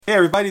Hey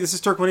everybody, this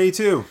is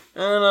Turk182.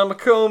 And I'm a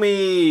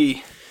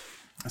Comey.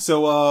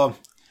 So,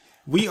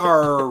 we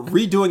are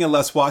redoing a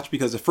Let's Watch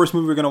because the first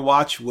movie we were going to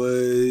watch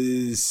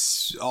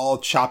was all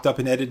chopped up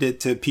and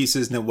edited to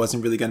pieces and it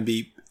wasn't really going to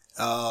be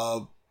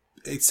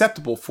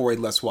acceptable for a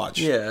Let's Watch.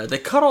 Yeah, they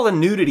cut all the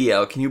nudity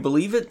out. Can you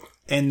believe it?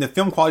 And the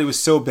film quality was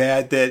so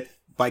bad that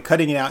by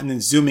cutting it out and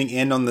then zooming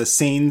in on the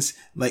scenes,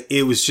 like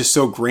it was just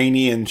so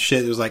grainy and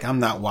shit. It was like,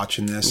 I'm not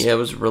watching this. Yeah, it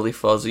was really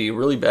fuzzy,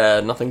 really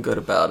bad. Nothing good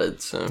about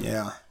it. So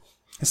yeah,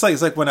 it's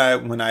like when I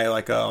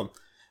stole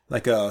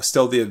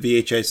the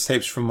VHS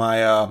tapes from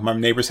my my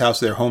neighbor's house,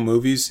 their home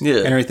movies, and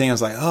everything. I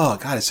was like, oh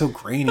god, it's so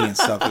grainy and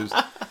stuff. It was,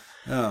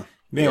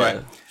 anyway,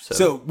 yeah,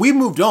 so we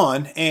moved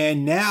on,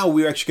 and now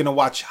we're actually going to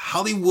watch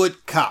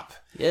Hollywood Cop.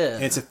 Yeah,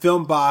 and it's a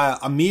film by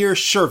Amir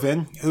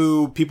Shervin,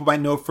 who people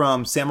might know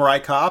from Samurai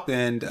Cop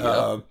and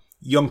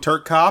Young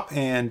Turk Cop,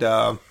 and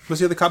what's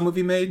the other cop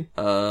movie made?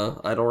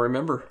 I don't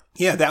remember.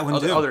 Yeah, that one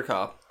too. Other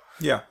Cop.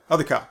 Yeah,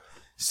 Other Cop.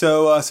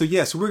 So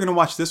we're gonna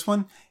watch this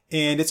one,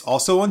 and it's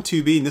also on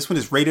Tubi, and this one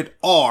is rated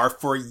R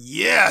for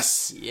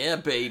yes. Yeah,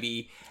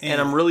 baby. And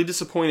I'm really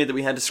disappointed that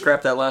we had to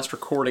scrap that last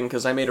recording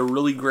because I made a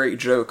really great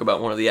joke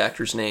about one of the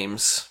actors'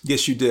 names.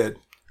 Yes, you did.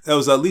 That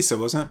was Lisa,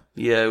 wasn't it?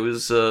 Yeah, it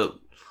was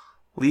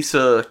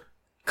Lisa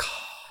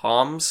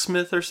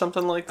Comsmith or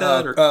something like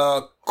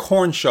that.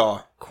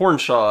 Cornshaw.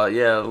 Cornshaw,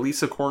 yeah,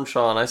 Lisa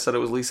Cornshaw, and I said it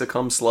was Lisa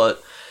Cumslut.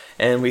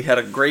 And we had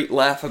a great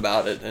laugh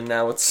about it, and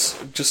now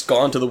it's just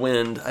gone to the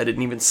wind. I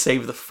didn't even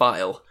save the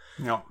file.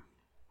 No.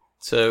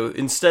 So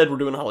instead, we're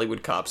doing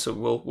Hollywood Cop, so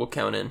we'll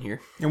count in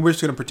here. And we're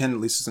just going to pretend that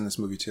Lisa's in this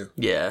movie, too.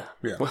 Yeah.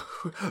 Yeah.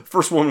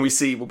 First one we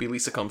see will be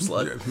Lisa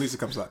Cumslut. Yeah, Lisa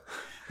Cumslut.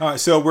 All right,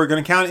 so we're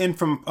going to count in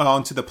from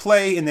onto the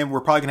play, and then we're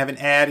probably going to have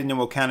an ad, and then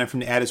we'll count in from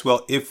the ad as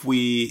well if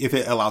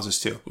it allows us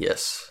to.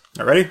 Yes.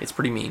 All ready? It's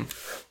pretty mean.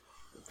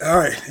 All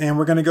right, and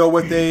we're going to go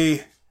with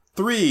a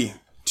 3,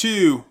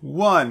 2,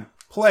 1,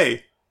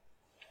 play.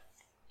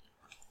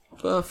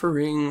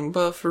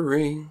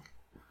 Buffering.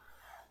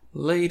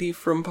 Lady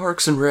from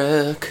Parks and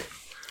Rec.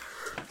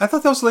 I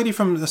thought that was the lady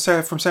from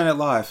Saturday Night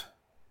Live.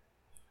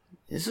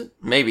 Is it?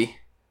 Maybe.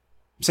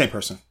 Same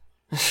person.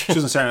 She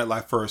was on Saturday Night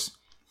Live first.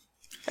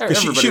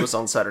 Everybody was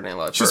on Saturday Night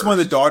Live first. She was one of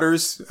the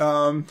daughters.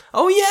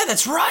 Oh yeah,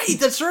 that's right.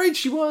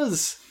 She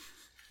was.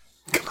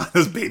 God,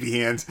 those baby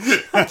hands.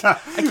 I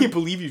can't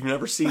believe you've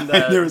never seen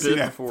that. I've never seen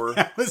that before.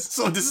 That was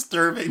so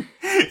disturbing.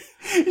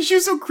 She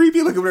was so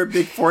creepy looking with her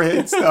big forehead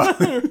and stuff.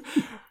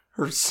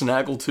 Her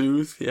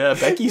snaggletooth. Yeah,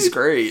 Becky's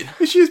great.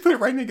 She just put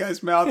it right in the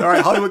guy's mouth. All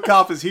right, Hollywood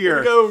Cop is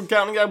here. Here we go,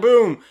 counting guy,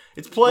 boom.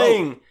 It's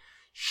playing.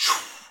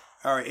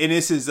 Whoa. All right, and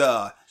this is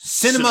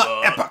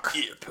Cinema Epoch.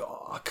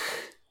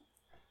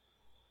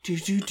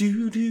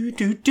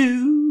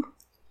 Do.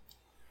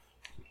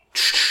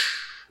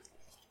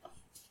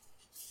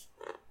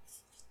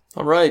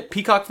 All right,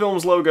 Peacock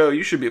Films logo.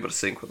 You should be able to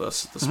sync with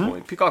us at this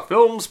point. Peacock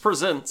Films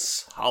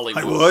presents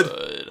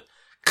Hollywood.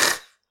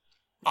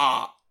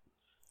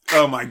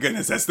 Oh my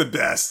goodness, that's the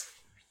best.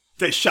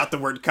 They shot the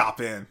word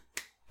cop in.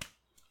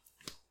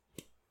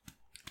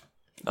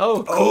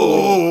 Oh, cool.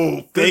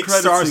 Oh, fake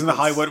stars sequence. in the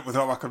Hollywood with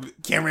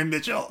Cameron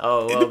Mitchell.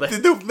 Oh, well,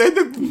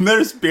 the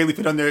letters barely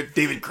fit on there.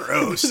 David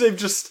Cross. They've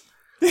just...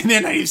 And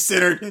then I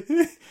centered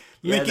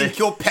Lincoln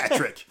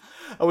Kilpatrick.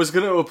 I was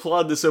going to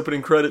applaud this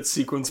opening credits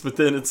sequence, but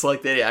then it's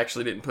like they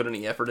actually didn't put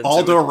any effort into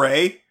Aldo it.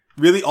 Ray?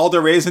 Really? Aldo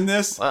Ray's in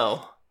this?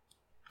 Wow.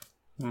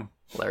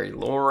 Larry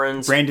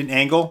Lawrence. Brandon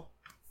Angle?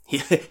 He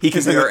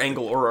can be our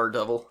Angle or our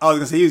devil. I was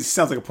going to say, he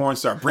sounds like a porn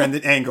star.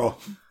 Brandon Angle.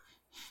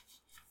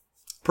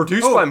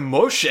 Produced by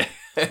Moshe.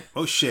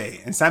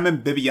 Moshe. And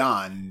Simon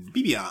Bibian.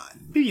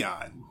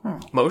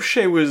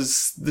 Moshe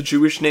was the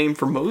Jewish name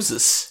for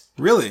Moses.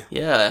 Really?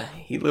 Yeah,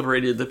 he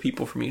liberated the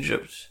people from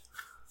Egypt.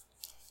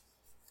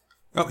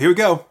 Oh, here we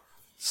go.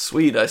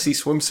 Sweet, I see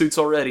swimsuits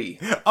already.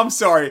 I'm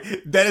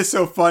sorry. That is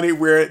so funny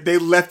where they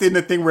left in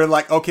the thing where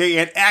like, okay,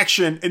 and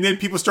action, and then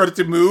people started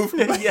to move.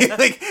 Yeah.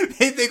 Like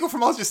they go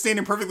from all just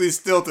standing perfectly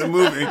still to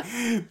moving.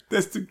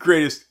 That's the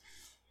greatest.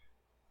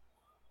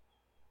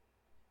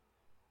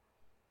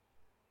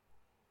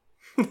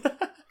 He's grabbing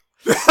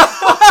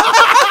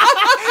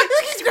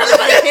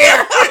my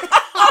hair.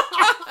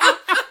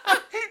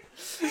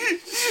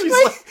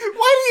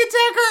 Why do you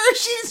attack her?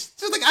 She's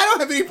just like, I don't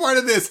have any part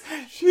of this.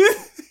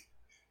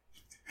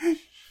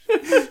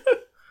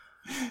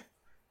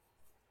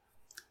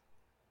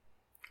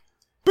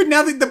 But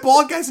now the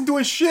bald guy isn't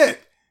doing shit.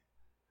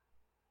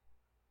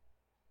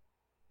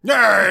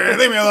 Hey,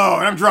 leave me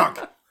alone. I'm drunk.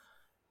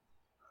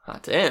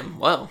 Hot damn,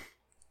 wow.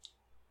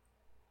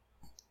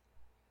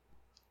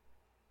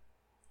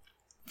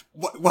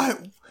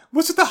 What?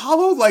 What's with the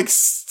hollow, like,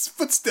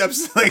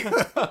 footsteps? Like...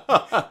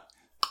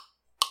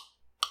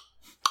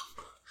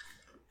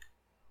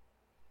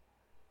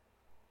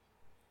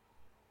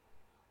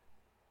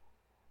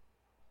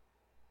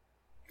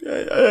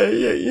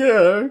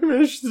 Yeah, I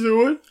managed to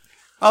do it.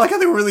 I like how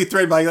they were really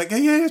threatened by, like,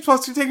 yeah, it's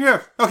supposed to take care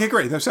of. Okay,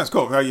 great. That sounds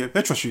cool. Yeah,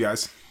 I trust you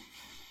guys.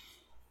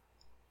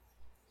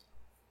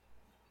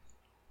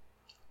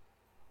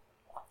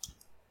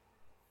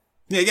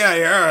 Yeah, get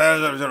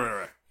out of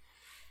here.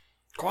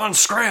 Go on,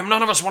 scram.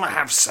 None of us want to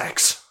have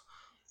sex.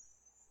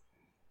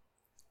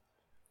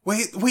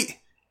 Wait.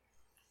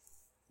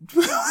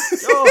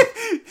 Oh.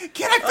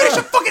 Can I finish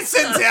a fucking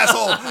sentence,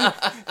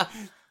 asshole?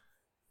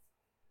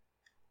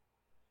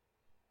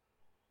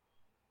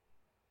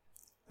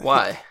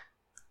 Why?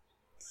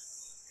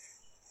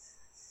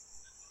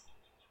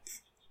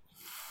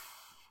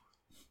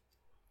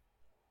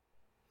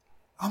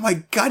 Oh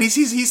my god,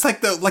 he's like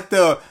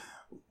the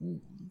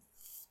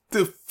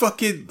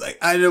fucking, like,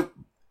 I don't.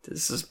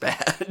 This is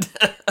bad.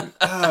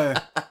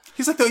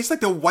 He's like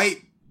the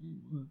white,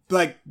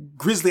 like,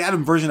 Grizzly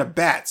Adam version of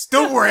Bats.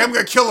 Don't worry, I'm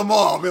gonna kill them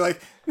all. Be like,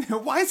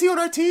 why is he on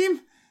our team?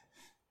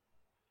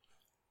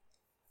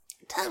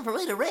 Time for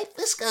me to rape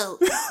this goat.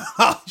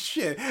 Oh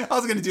shit, I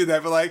was gonna do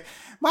that, but like,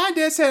 my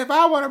dad said if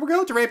I want a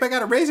goat to rape, I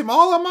gotta raise him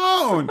all on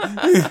my own.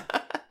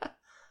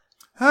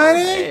 Honey,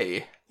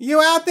 Hey.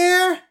 you out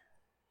there?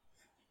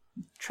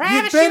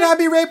 Travis, You better not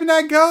be raping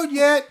that goat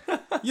yet.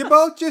 You're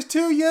both just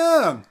too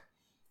young.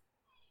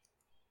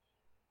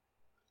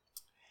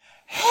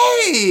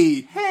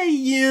 Hey! Hey,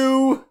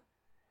 you.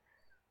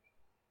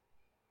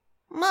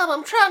 Mom,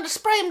 I'm trying to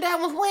spray him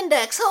down with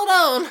Windex.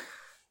 Hold on.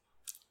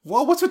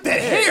 Well, what's with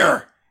that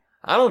hair?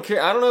 I don't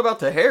care. I don't know about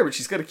the hair, but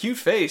she's got a cute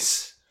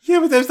face. Yeah,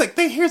 but there's like,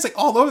 the hair's like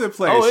all over the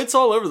place. Oh, it's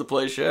all over the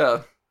place,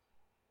 yeah.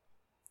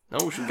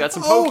 Oh, she got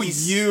some Oh,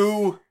 pokies.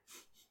 you.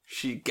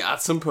 She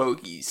got some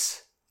pokies.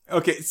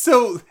 Okay,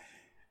 so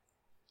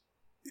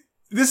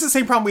this is the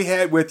same problem we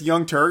had with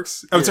Young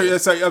Turks. I'm Yeah.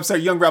 sorry,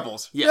 Young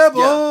Rebels. Yeah,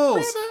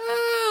 Rebels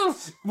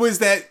was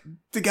that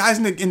the guys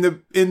in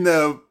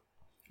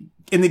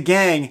the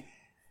gang,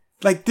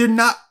 like, they're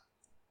not,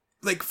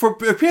 like, for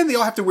apparently they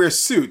all have to wear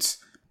suits,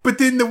 but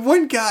then the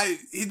one guy,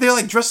 they're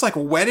like dressed like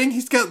a wedding.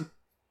 He's got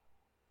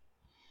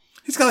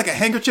like a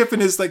handkerchief in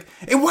his, like,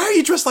 and why are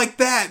you dressed like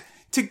that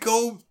to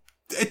go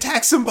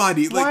attack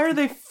somebody? Like, Why are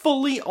they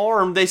fully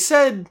armed? They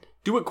said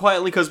do it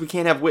quietly because we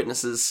can't have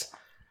witnesses.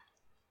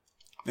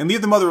 and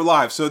leave the mother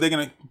alive? So they're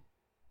gonna,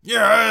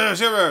 yeah,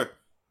 sure.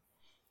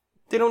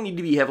 They don't need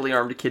to be heavily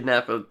armed to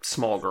kidnap a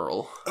small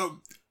girl.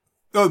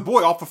 Oh,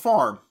 boy, off the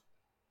farm.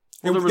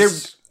 Well,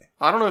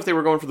 I don't know if they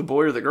were going for the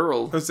boy or the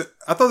girl. I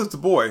thought it was the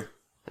boy.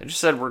 They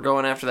just said we're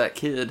going after that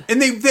kid.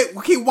 And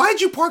okay,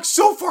 why'd you park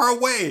so far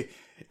away?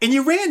 And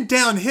you ran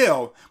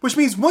downhill, which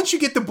means once you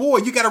get the boy,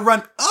 you gotta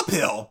run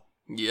uphill.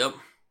 Yep.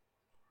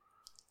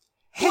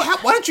 Hey,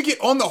 why don't you get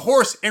on the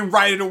horse and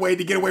ride it away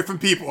to get away from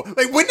people?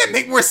 Like, wouldn't that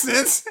make more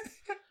sense?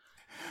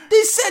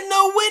 They said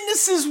no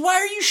witnesses. Why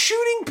are you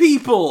shooting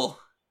people?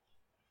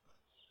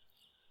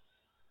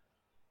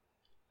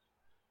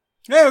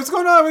 Hey, what's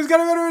going on? He's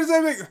gotta go to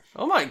something.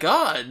 Oh my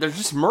god, they're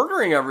just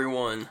murdering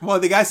everyone. Well,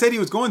 the guy said he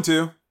was going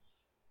to.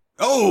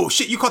 Oh,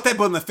 shit, you caught that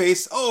bullet in the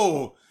face.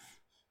 Oh.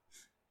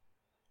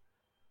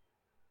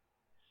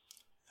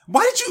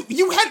 Why did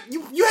you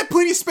had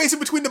plenty of space in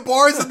between the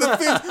bars and the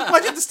fence.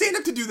 Why'd you have to stand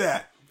up to do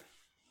that?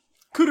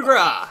 Coup de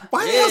grace.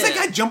 Why the hell is that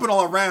guy jumping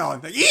all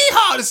around? Like,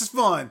 yeehaw, this is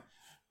fun.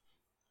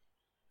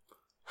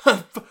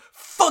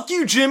 Fuck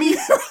you, Jimmy.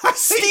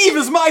 Steve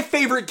is my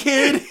favorite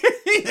kid.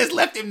 He just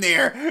left him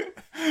there.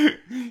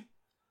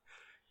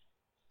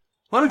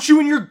 Why don't you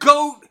and your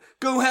goat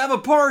go have a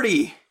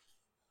party?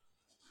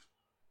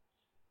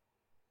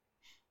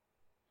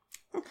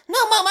 No,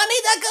 Mom, I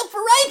need that goat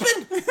for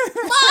raping.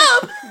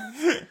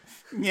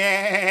 Mom!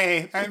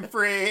 Yay, I'm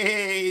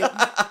free.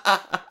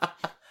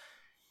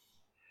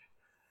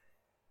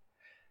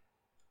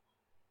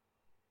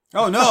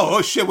 Oh no,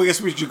 oh shit, we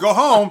guess we should go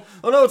home.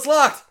 Oh no, it's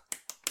locked.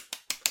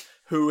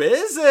 Who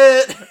is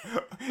it?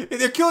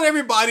 They're killing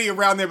everybody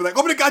around there, but like,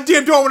 open the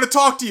goddamn door, I want to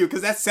talk to you.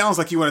 Because that sounds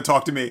like you want to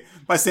talk to me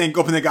by saying,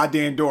 open the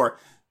goddamn door.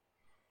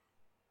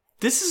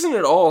 This isn't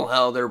at all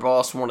how their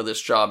boss wanted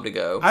this job to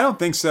go. I don't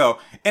think so.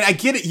 And I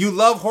get it, you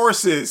love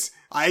horses.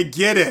 I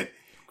get it.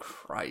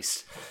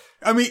 Christ.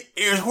 I mean,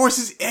 there's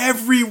horses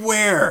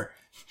everywhere.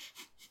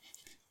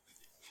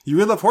 You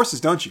really love horses,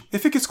 don't you?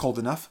 If it gets cold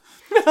enough.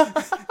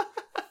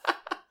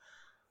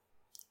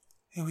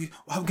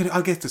 I'll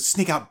get to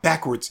sneak out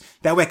backwards.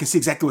 That way I can see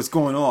exactly what's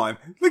going on.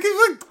 Look,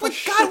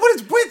 God, what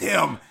is with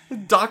him?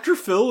 Dr.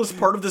 Phil is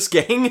part of this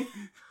gang?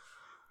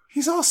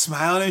 He's all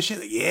smiling and shit.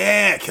 Like,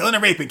 yeah, killing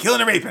and raping.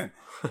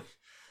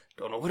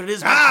 Don't know what it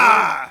is.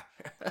 Ah!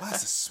 Wow,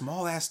 that's a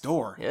small ass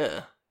door.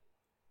 Yeah.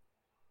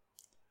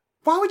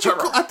 Why would you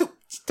go out the...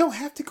 You don't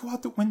have to go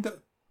out the window.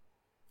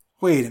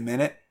 Wait a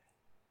minute.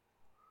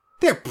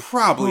 They're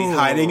probably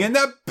hiding in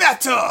the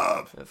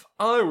bathtub. If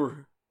I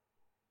were...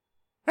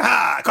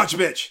 Ah, I caught you,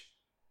 bitch.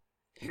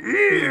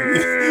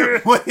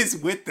 What is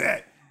with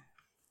that?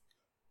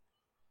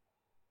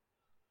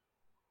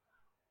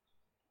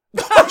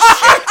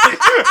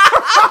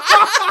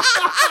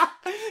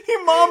 He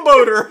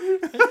momboed her.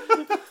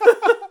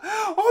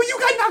 Oh, you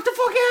got knocked the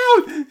fuck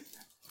out.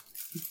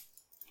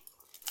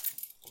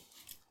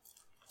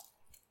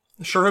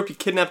 I sure hope you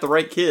kidnapped the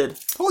right kid.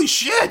 Holy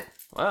shit.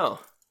 Wow.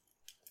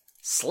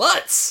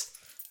 Sluts.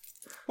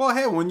 Well,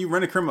 hey, when you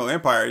run a criminal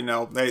empire, you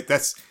know,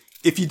 that's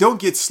if you don't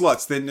get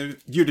sluts, then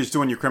you're just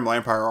doing your criminal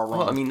empire all wrong.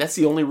 Well, I mean, that's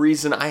the only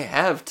reason I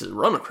have to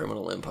run a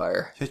criminal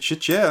empire.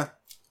 Shit, yeah.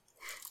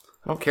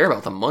 I don't care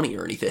about the money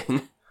or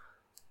anything.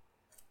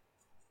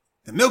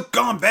 The milk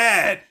gone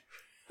bad.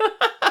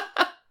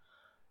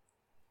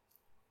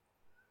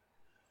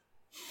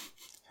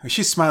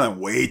 She's smiling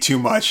way too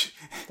much.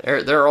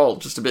 They're all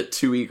just a bit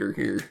too eager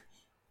here.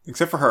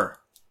 Except for her.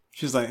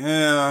 She's like,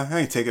 I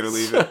can take it or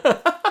leave it.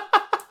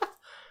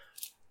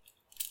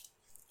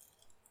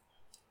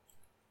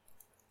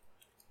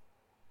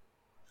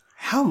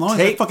 How long is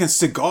that fucking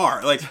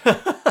cigar? Like,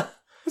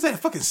 is that a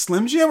fucking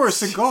Slim Jim or a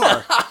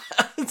cigar?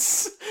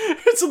 It's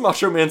a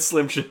Macho Man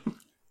Slim Jim.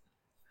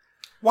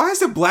 Why is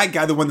the black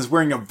guy the one that's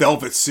wearing a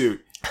velvet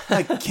suit?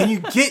 Like, can you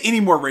get any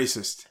more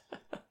racist?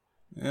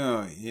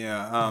 Oh,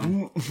 yeah.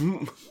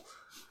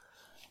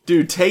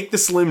 Dude, take the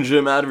Slim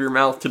Jim out of your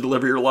mouth to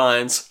deliver your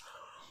lines.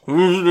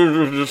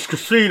 This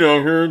casino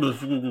here.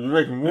 This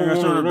making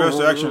That's some of the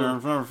best action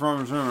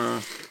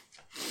from.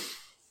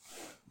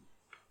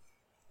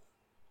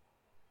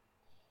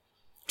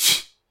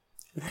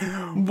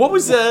 What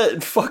was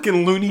that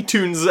fucking Looney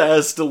Tunes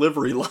ass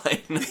delivery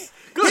line?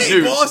 Good Hey,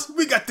 news, boss,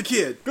 we got the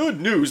kid.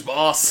 Good news,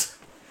 boss.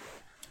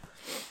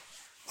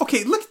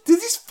 Okay, look, do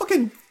these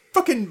fucking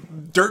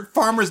dirt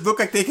farmers look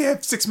like they have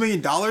 $6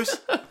 million?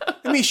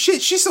 I mean,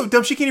 shit, she's so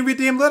dumb she can't even read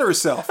the damn letter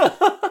herself.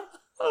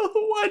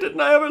 Oh, why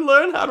didn't I ever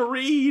learn how to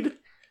read?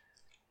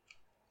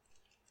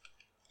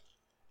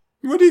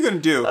 What are you gonna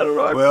do? I don't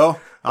know.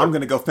 Well, I'm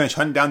gonna go finish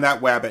hunting down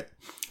that wabbit.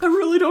 I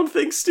really don't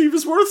think Steve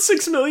is worth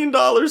 $6 million.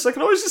 I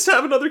can always just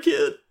have another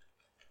kid.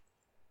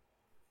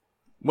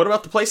 What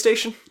about the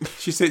PlayStation?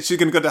 She said she's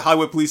gonna go to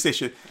Hollywood Police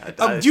Station.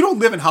 You don't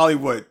live in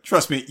Hollywood.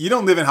 Trust me, you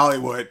don't live in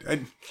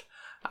Hollywood.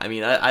 I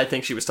mean, I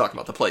think she was talking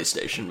about the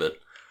PlayStation, but...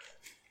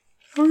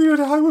 I'm gonna go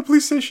to Hollywood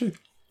Police Station.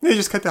 They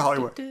just cut to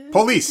Hollywood.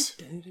 Police.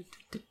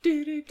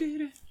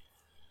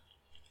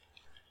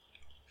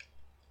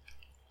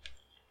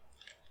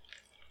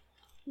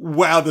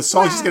 Wow, the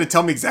song's just gonna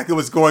tell me exactly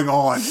what's going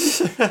on.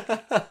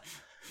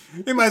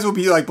 It might as well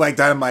be like Black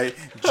Dynamite.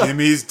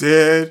 Jimmy's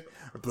dead.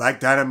 Black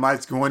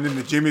Dynamite's going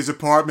into Jimmy's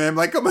apartment. I'm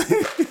like, come on.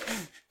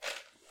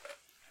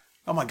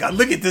 Oh my god,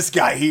 look at this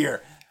guy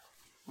here.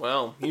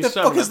 Well, The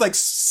fuck is like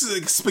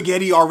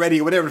spaghetti already,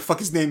 or whatever the fuck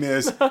his name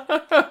is.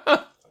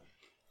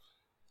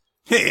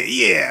 Hey,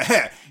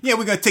 yeah,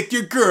 we're gonna take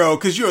your girl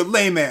because you're a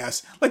lame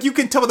ass. Like, you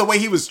can tell by the way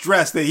he was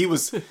dressed that he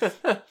was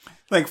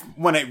like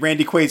one of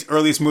Randy Quaid's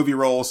earliest movie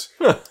roles.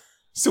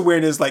 So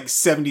wearing his like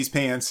 70s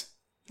pants.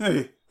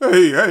 Hey,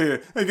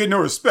 I get no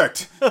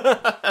respect.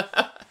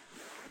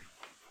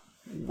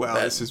 Wow,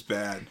 this is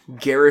bad.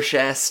 Garish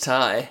ass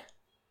tie.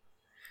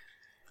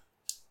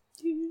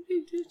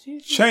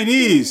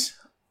 Chinese.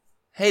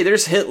 Hey,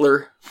 there's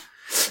Hitler.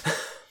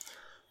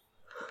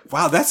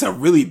 Wow, that's a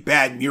really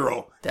bad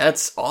mural.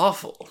 That's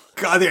awful.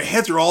 God, their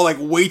heads are all like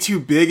way too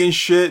big and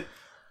shit.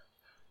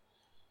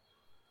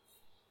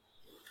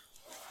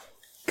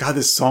 God,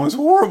 this song is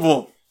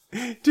horrible.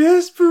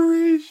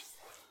 Desperation.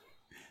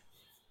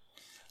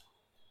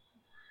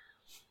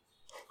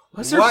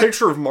 Why is there a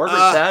picture of Margaret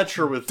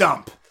Thatcher with...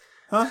 Dump.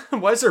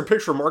 Why is there a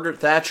picture of Margaret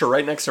Thatcher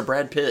right next to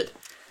Brad Pitt?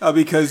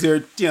 Because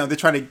they're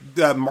trying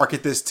to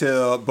market this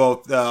to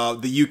both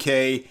the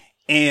UK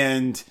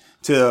and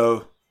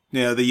to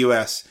the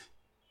US.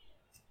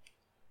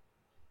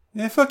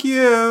 Yeah, fuck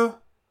you.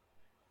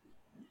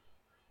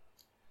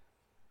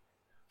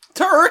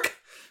 Turk,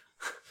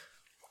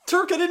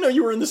 I didn't know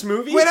you were in this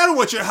movie. Wait, I don't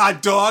want your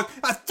hot dog.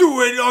 I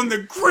threw it on the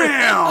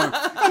ground.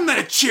 I'm not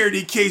a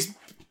charity case.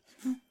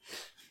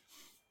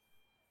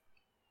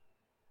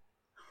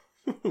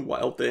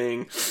 Wild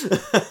Thing.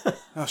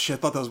 Oh shit, I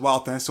thought that was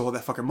Wild Thing. I stole all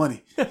that fucking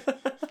money.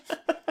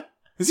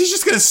 Is he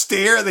just gonna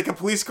stare like a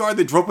police car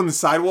that drove on the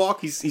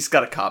sidewalk? He's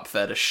got a cop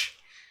fetish.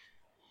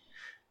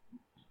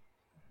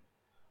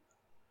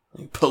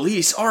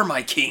 Police are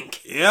my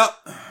kink. Yep.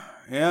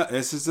 Yeah,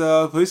 this is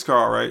a police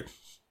car, all right.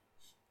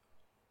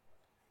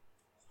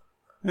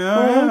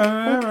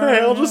 Yeah, Okay,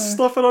 I'll just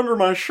stuff it under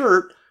my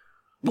shirt.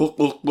 What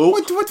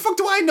the fuck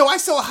do I know? I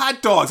sell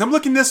hot dogs. I'm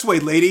looking this way,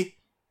 lady.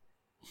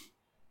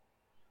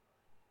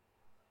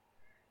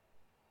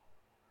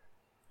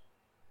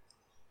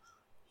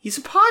 He's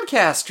a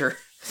podcaster.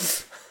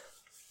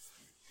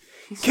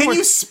 Can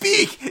you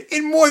speak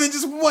in more than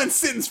just one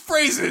sentence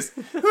phrases?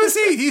 Who's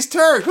he? He's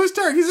Turk. Who's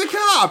Turk? He's a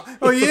cop.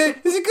 Oh yeah?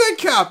 He's a good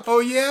cop.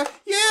 Oh yeah?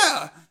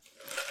 Yeah.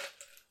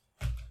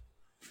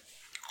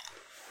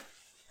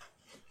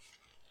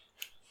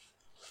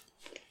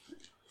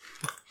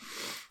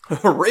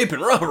 Rape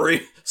and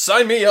robbery.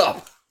 Sign me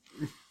up.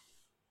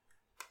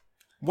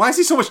 Why is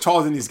he so much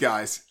taller than these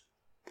guys?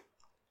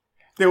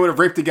 They would have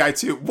raped the guy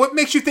too. What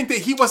makes you think that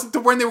he wasn't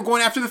the one they were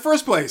going after in the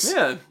first place?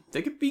 Yeah,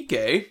 they could be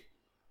gay.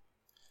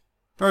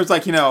 Or it's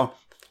like,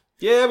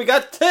 Yeah, we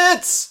got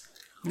tits!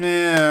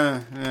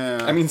 yeah.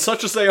 I mean,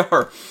 such as they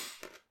are.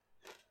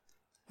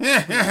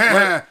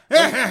 Let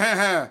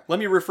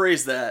me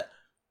rephrase that.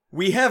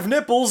 We have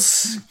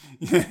nipples.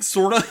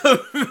 Sort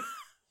of.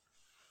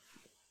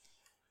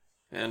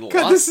 And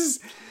God, lots.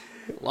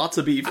 Lots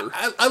of beaver.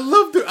 I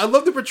love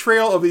the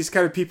portrayal of these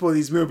kind of people in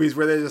these movies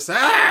where they're just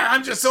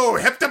I'm just so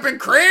hipped up and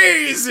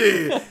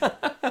crazy.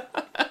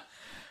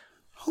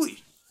 Holy.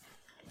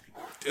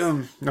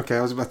 Okay,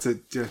 I was about to.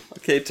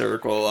 Okay,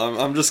 Turk. Well,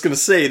 I'm just gonna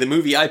say the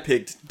movie I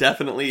picked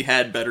definitely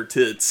had better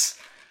tits.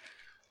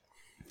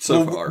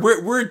 So far,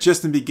 we're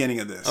just in the beginning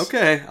of this.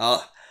 Okay,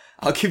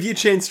 I'll give you a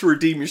chance to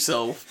redeem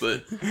yourself,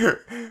 but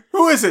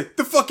who is it?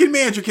 The fucking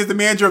manager, because the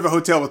manager of a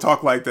hotel will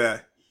talk like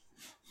that.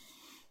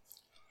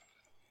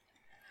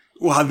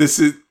 Wow, this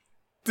is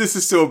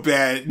so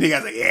bad. And the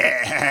guy's like,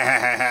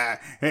 yeah.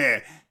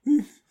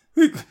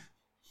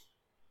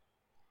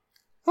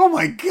 Oh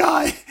my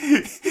god.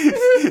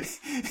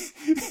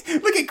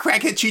 Look at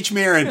crackhead Cheech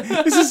Marin.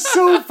 This is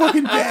so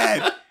fucking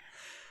bad.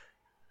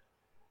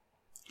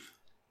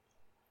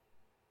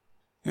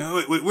 You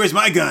know, where's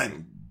my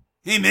gun?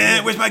 Hey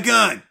man, where's my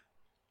gun?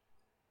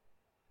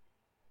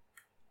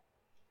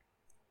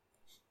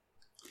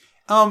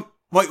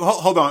 Wait,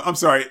 hold on. I'm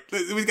sorry.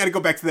 We got to go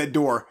back to that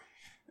door.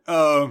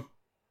 And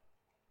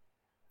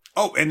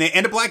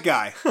a black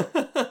guy.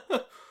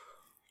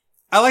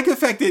 I like the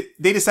fact that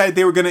they decided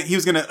he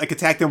was gonna like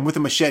attack them with a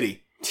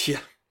machete. Yeah.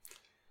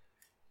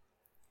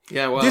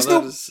 Yeah, well, there's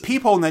no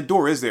peephole in that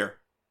door, is there?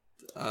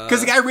 Because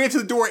the guy ran to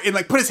the door and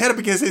like put his head up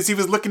against it as he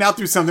was looking out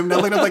through something. And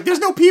I'm like, there's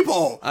no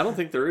peephole. I don't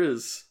think there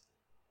is.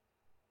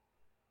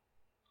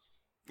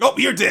 Oh,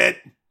 you're dead.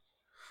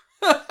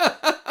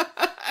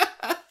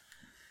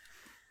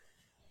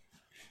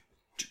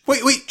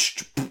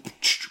 Wait.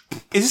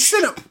 Is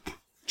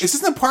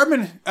this an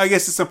apartment? I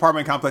guess it's an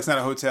apartment complex, not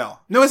a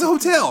hotel. No, it's a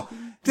hotel.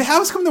 The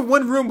house come to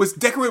one room was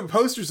decorated with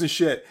posters and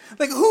shit.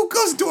 Like, who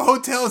goes into a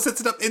hotel and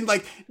sets it up and,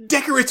 like,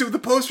 decorates it with the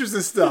posters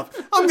and stuff?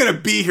 I'm gonna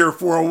be here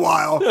for a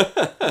while.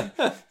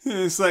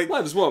 It's like...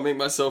 Might as well make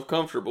myself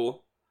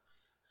comfortable.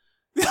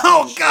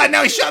 Oh, God,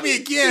 now he shot me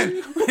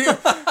again. Hurry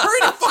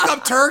the fuck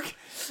up, Turk.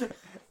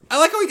 I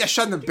like how he got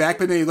shot in the back,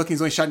 but then you look,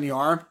 he's only shot in the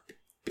arm.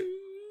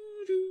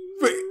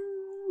 But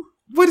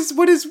what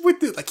is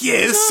with the... Like,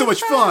 yeah, this is so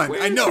much fun.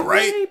 I know,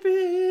 right?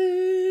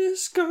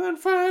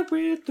 Gunfight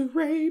with the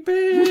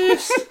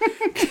rapist.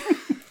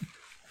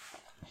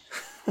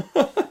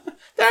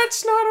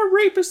 That's not a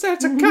rapist,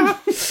 that's a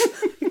cop.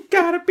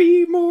 Gotta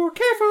be more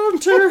careful,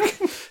 Turk.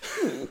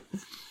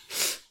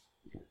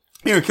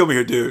 You're gonna kill me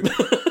here, dude.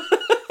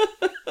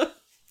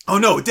 Oh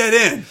no, dead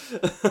end.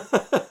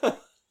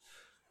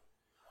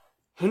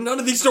 None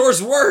of these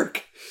doors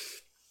work.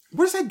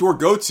 Where does that door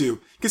go to?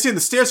 Because the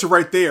stairs are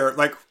right there.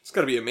 Like, it's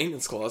gotta be a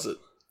maintenance closet.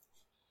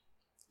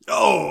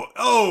 I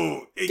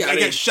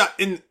got shot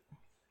in.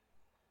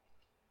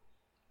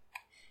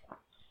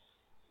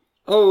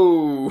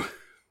 Oh.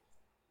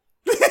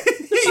 Was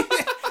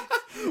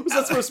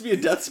that supposed to be a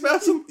death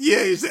spasm?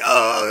 Yeah, you say,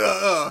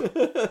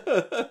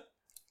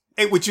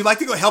 Hey, would you like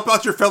to go help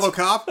out your fellow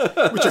cop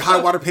with your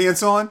high water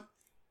pants on?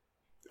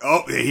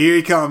 Oh, here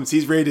he comes.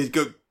 He's ready to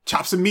go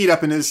chop some meat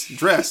up in his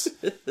dress.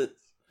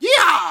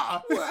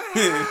 Yeah!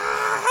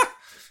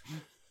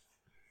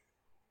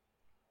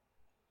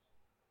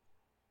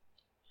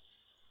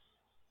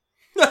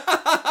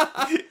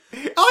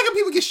 I like how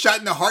people get shot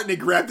in the heart and they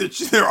grab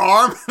their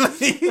arm.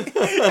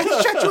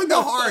 I shot you in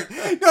the heart.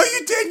 No,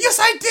 you didn't. Yes,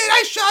 I did.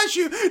 I shot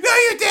you. No,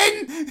 you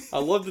didn't. I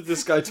love that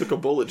this guy took a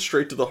bullet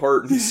straight to the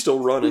heart and he's still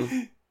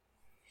running.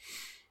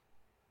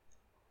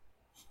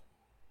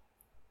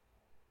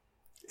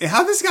 And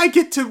how does this guy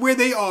get to where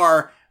they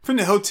are from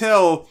the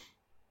hotel?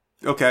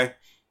 Okay.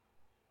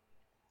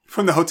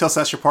 From the hotel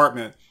 /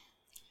 apartment.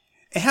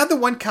 And how the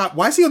one cop,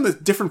 why is he on the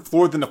different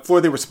floor than the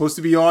floor they were supposed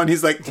to be on?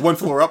 He's like one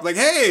floor up, like,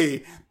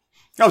 hey,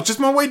 I was just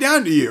on my way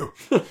down to you.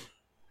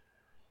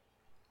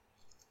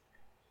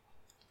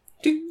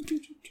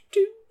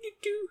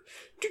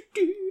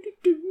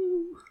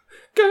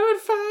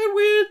 Gunfight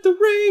with the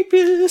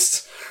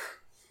rapist.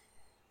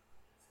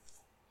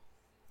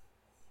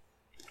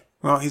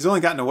 Well, he's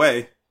only gotten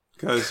away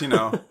because,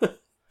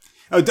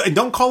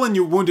 don't call in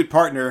your wounded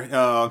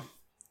partner.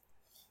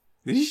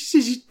 Did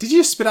you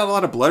just spit out a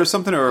lot of blood or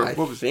something? Or I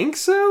think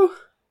so.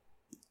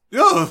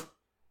 Ugh.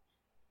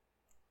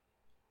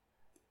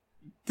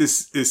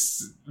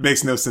 This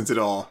makes no sense at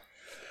all.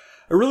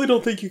 I really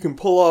don't think you can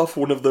pull off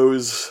one of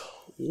those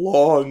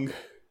long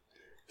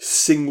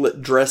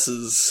singlet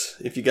dresses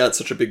if you got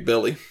such a big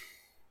belly.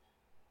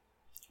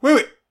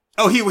 Wait.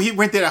 Oh, he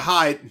went there to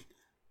hide.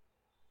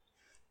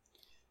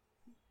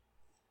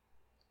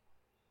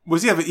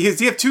 Does he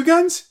have two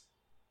guns?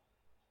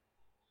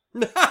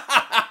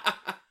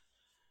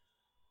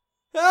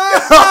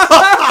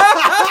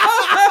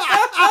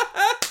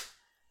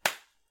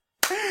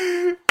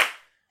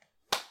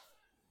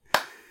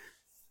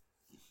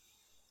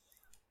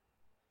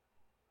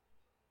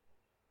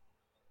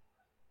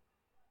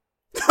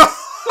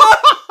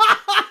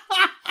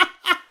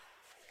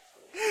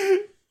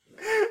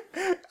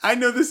 I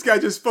know this guy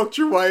just fucked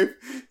your wife.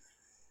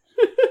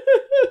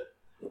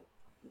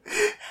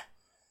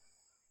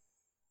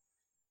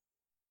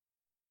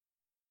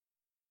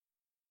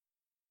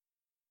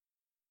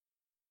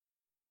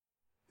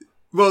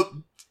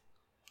 Well,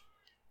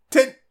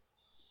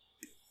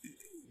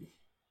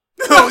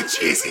 Oh,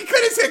 jeez, he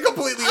cut his head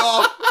completely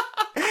off.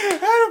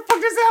 How the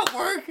fuck does that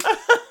work?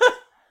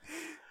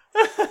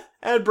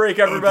 Ad break,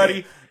 everybody.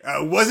 Okay.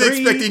 I wasn't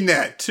 3, expecting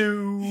that.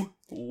 2,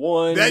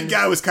 1. That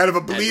guy was kind of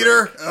a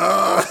bleeder.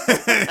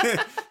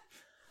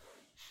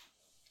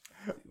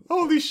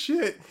 Holy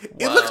shit.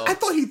 It Wow. looked, I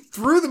thought he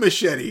threw the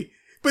machete,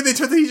 but then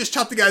turns out he just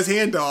chopped the guy's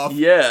hand off.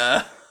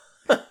 Yeah.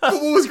 But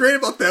what was great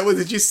about that was,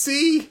 did you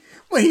see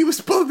when he was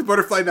pulling the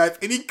butterfly knife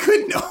and he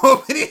couldn't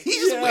open it? He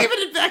just waving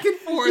it back and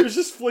He forth. was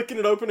just flicking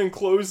it open and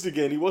closed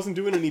again. He wasn't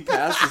doing any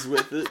passes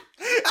with it.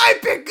 I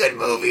pick good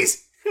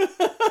movies.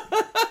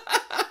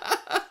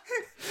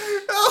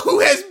 Oh, who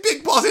has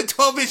big balls and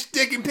 12-inch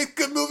dick and pick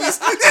good movies?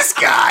 This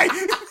guy.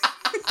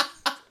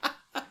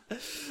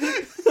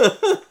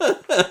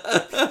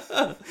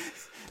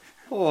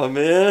 Oh,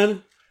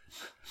 man.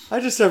 I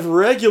just have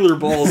regular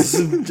balls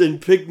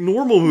and pick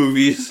normal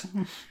movies.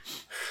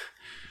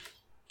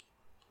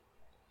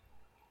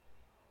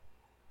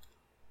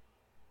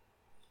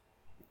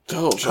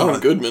 Oh, John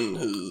Goodman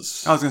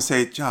is... I was gonna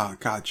say, oh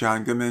God,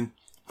 John Goodman,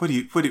 what did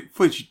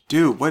you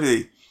do? What did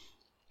he?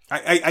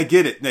 I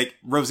get it. Like,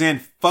 Roseanne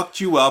fucked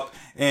you up,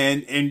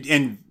 and you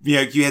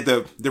know, you had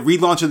the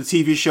relaunch of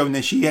the TV show, and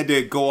then she had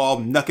to go all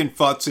nuck and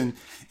futz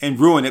and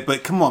ruin it.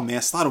 But come on, man,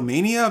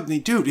 Slotomania, I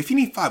mean, dude, if you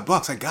need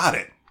 $5, I got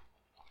it.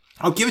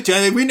 I'll give it to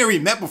you. We never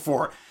even met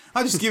before.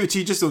 I'll just give it to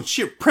you just on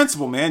sheer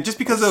principle, man. Just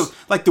because of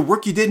like the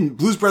work you did in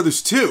Blues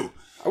Brothers 2.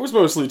 I was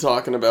mostly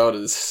talking about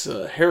his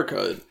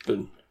haircut,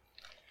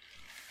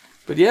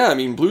 but yeah, I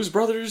mean, Blues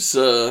Brothers,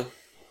 other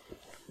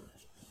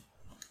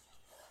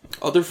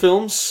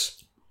films.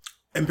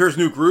 Emperor's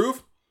New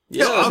Groove.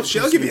 Yeah, I'll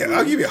give you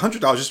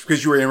 $100 just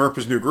because you were in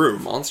Emperor's New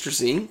Groove. Monsters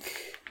Inc.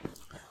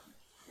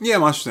 Yeah,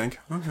 Monsters Inc.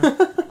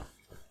 Okay.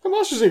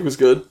 Monsters Inc. was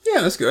good.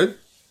 Yeah, that's good.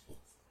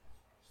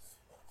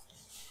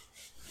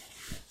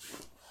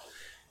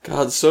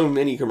 God, so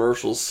many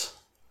commercials.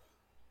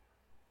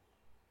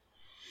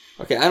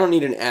 Okay, I don't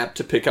need an app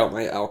to pick out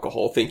my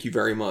alcohol, thank you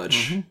very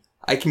much. Mm-hmm.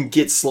 I can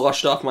get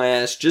sloshed off my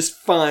ass just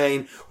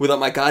fine without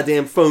my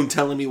goddamn phone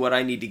telling me what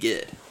I need to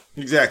get.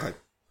 Exactly.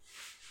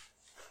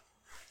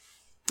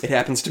 It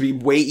happens to be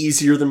way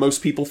easier than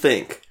most people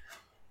think.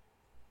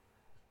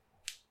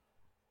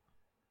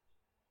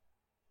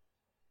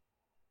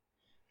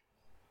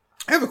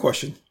 I have a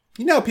question.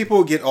 You know how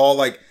people get all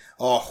like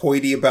all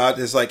hoity about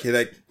this, like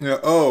you know,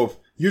 oh,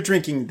 you're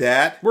drinking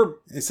that.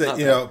 It's like,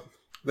 you know,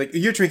 like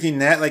you're drinking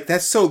that, like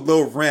that's so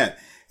low rent.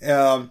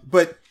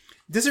 But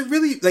does it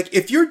really, like,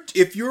 if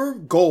your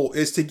goal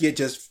is to get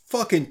just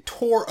fucking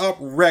tore up,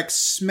 wrecked,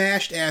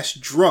 smashed ass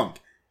drunk,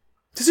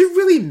 does it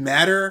really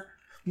matter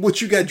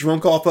what you got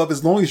drunk off of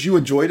as long as you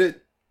enjoyed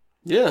it?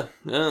 Yeah.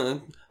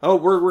 Oh,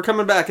 we're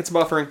coming back. It's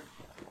buffering.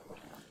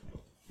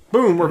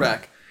 Boom, we're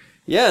back.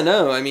 Yeah,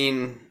 no, I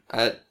mean,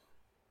 I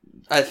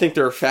think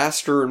there are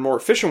faster and more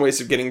efficient ways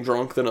of getting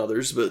drunk than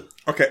others, but...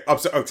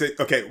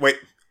 Okay, wait.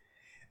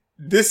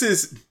 This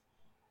is...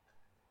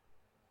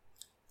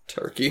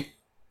 Turkey.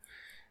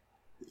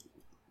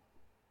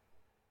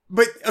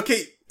 But,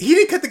 okay, he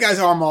didn't cut the guy's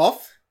arm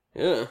off.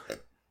 Yeah.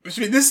 Which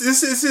means this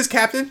is his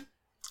captain.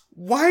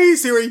 Why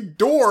is there a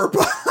door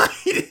behind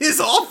his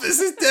office,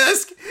 his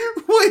desk?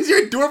 Why is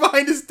there a door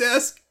behind his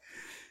desk?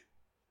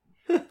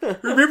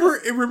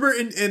 Remember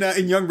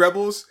in Young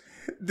Rebels,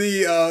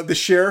 the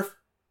sheriff?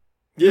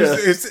 Yeah.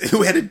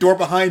 Who had a door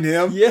behind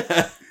him?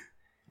 Yeah.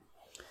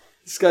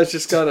 This guy's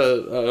just got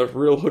a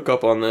real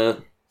hookup on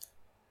that.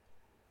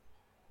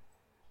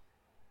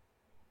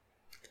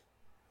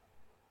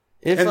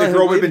 And the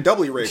girl would have been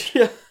doubly raped.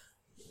 Yeah.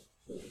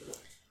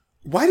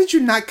 Why did he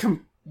not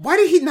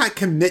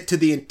commit to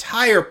the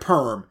entire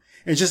perm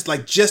and just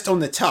on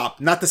the top,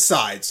 not the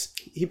sides?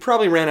 He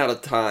probably ran out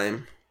of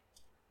time.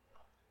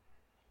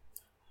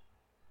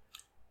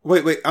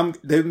 Wait,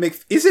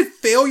 is it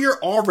failure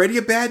already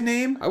a bad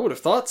name? I would have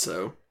thought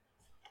so.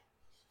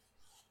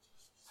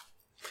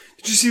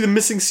 Did you see the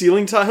missing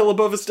ceiling tile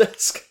above his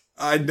desk?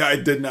 I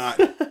did not.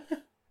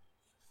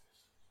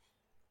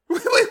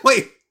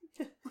 Wait.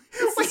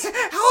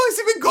 How has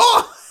it been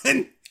gone?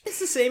 It's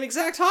the same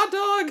exact hot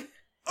dog.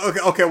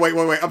 Okay, wait.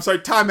 I'm sorry.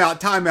 Time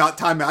out.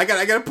 I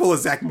gotta pull a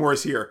Zach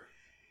Morris here.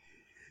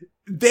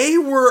 They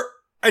were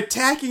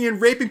attacking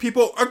and raping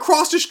people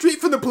across the street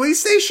from the police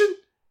station?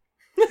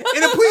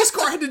 And a police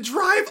car had to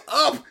drive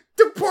up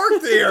to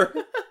park there.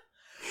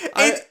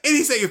 And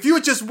he's saying, if you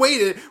had just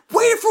waited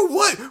for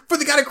what? For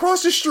the guy to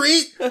cross the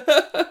street?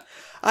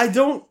 I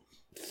don't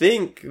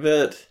think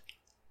that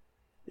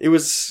it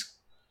was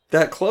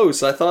that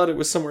close. I thought it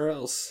was somewhere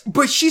else.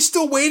 But she's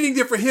still waiting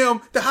there for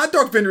him. The hot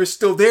dog vendor is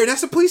still there, and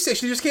that's the police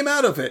station. He just came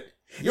out of it.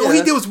 Yeah. All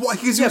he did was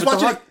he was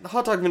watching. The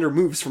hot dog vendor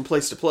moves from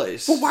place to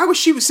place. But why would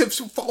she have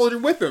followed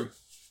him with him?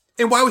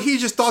 And why would he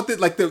just thought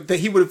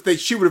that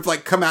she would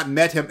have come out and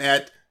met him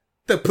at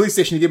the police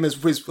station to give him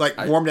his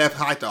warmed up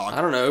hot dog?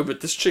 I don't know,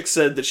 but this chick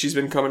said that she's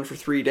been coming for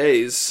 3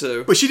 days,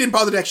 so... But she didn't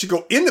bother to actually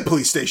go in the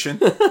police station.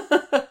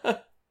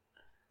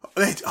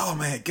 Oh,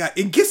 man, God.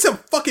 And get some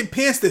fucking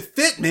pants that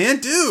fit, man,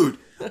 dude.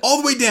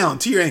 All the way down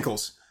to your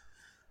ankles.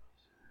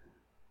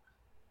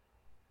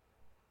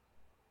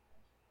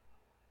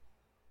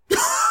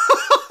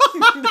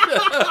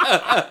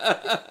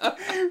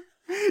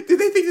 Did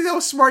they think that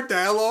was smart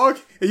dialogue?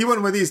 And you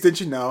went one of these,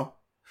 didn't you know?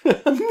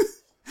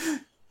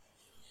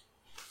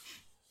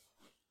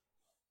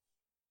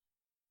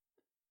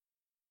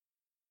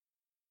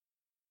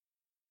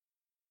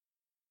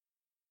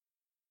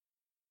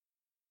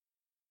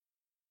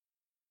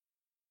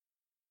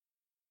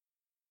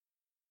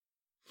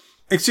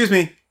 Excuse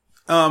me.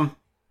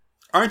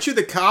 Aren't you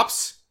the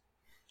cops?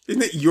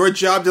 Isn't it your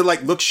job to,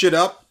 like, look shit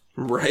up?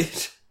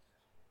 Right.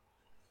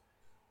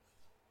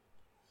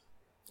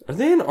 Are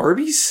they in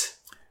Arby's?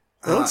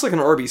 That looks like an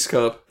Arby's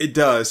cup. It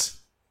does.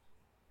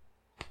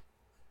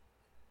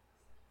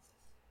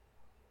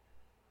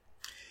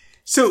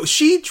 So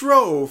she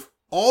drove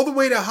all the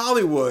way to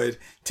Hollywood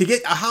to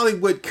get a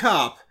Hollywood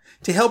cop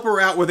to help her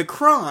out with a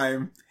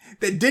crime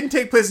that didn't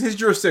take place in his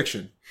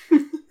jurisdiction.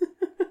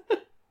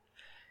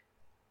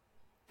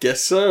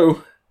 Guess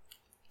so.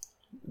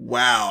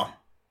 Wow.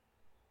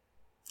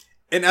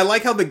 And I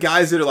like how the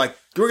guys that are like,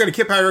 we're going to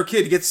kidnap our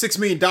kid to get $6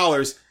 million,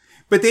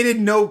 but they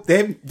didn't know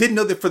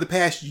that for the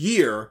past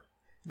year,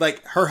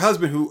 like, her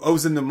husband who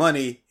owes them the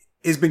money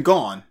has been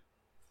gone.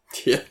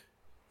 Yeah.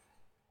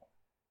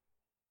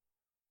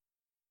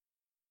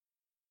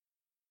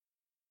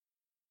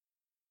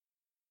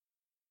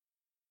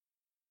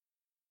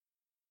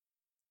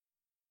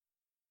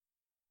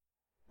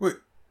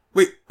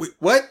 Wait,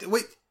 what?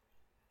 Wait.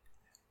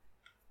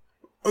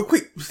 Oh,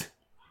 wait.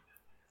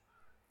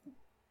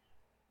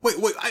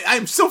 Wait,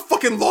 I'm so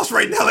fucking lost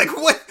right now. Like,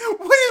 why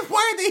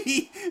are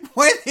they,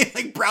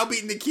 like,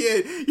 browbeating the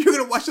kid? You're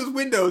gonna watch those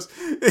windows.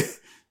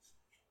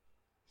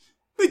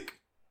 Like,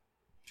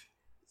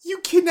 you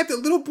kidnapped a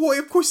little boy.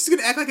 Of course he's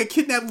gonna act like a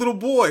kidnapped little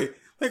boy.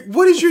 Like,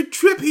 what is your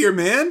trip here,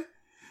 man?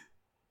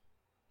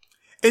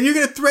 And you're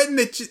gonna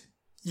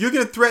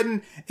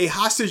threaten a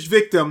hostage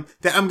victim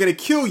that I'm gonna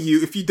kill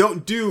you if you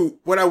don't do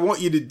what I want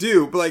you to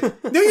do. But, like,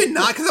 no, you're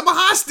not, because I'm a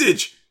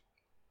hostage.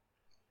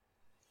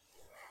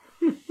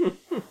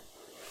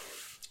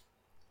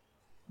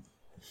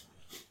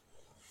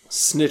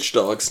 Snitch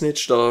dog,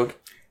 snitch dog.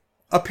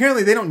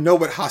 Apparently they don't know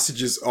what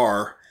hostages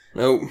are.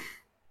 Nope.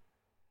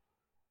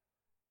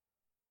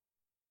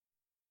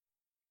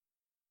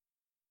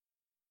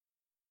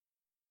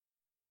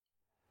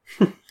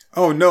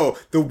 Oh no,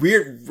 the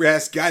weird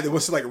ass guy that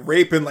wants to, like,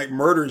 rape and, like,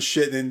 murder and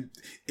shit, and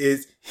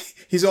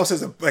he's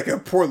also like a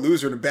poor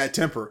loser and a bad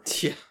temper.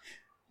 Yeah.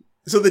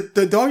 So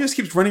the dog just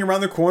keeps running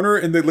around the corner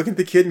and they're looking at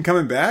the kid and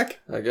coming back?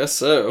 I guess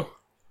so.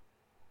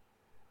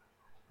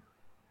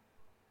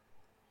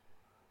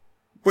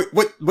 Wait,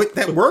 what,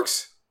 that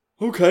works?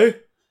 Okay.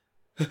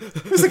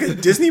 It's like a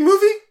Disney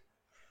movie?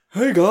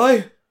 Hey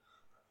guy,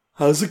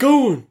 how's it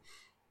going?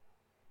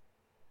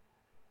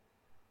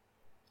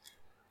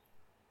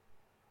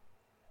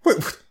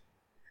 What?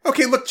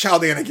 Okay, look,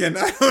 Child Ann again.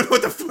 I don't know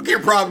what the fuck your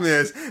problem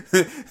is.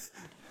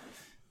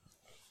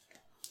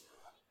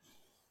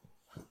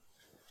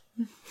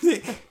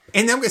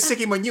 And I'm gonna stick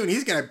him on you and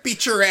he's gonna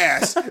beat your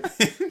ass.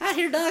 I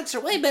hear dogs are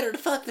way better to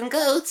fuck than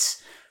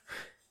goats.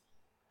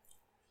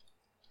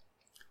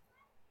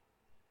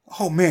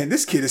 Oh man,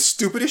 this kid is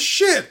stupid as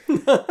shit.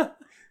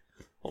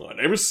 My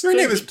name is Your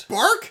name is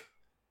Bark?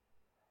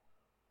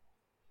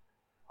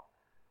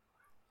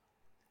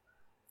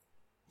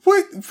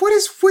 What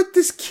is with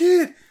this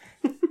kid?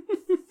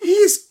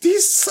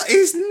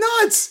 He's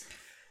nuts.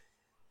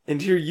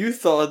 And here you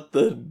thought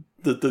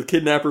the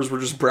kidnappers were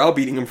just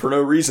browbeating him for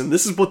no reason.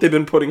 This is what they've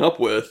been putting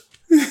up with.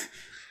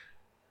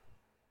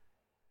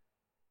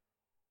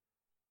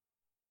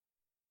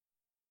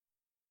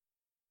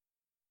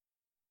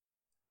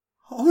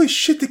 Holy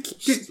shit,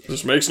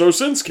 This makes no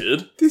sense,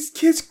 kid. This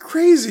kid's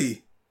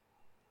crazy.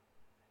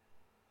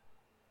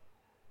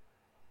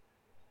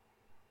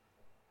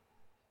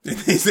 And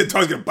the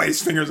dog's gonna bite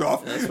his fingers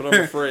off. That's what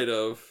I'm afraid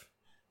of.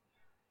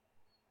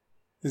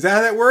 Is that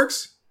how that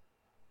works?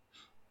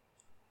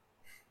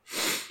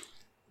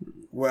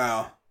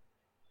 Wow.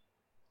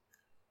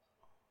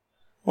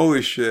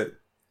 Holy shit.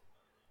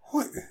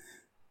 What?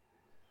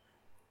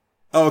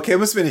 Oh, okay, it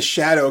must have been a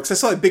shadow, because I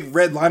saw a big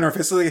red line on her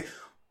face. Like,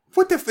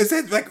 what the is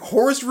that, like,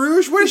 Horse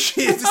Rouge? What is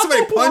she? Did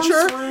somebody punch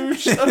her?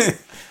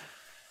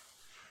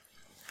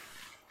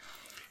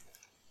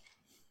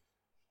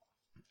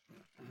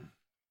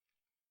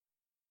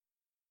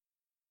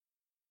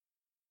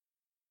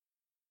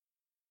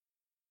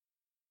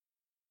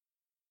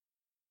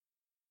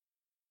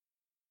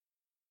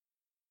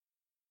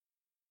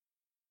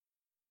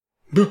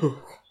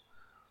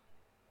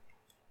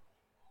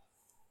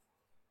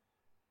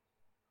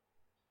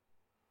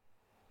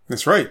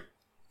 That's right.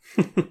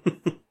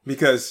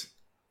 Because...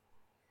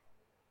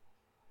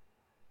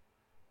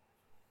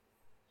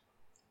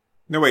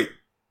 No, wait.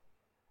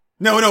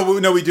 No,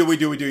 we do.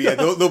 Yeah,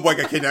 the little boy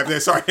got kidnapped.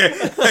 Sorry.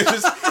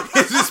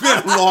 It's just been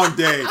a long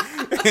day.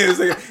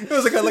 It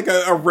was like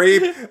a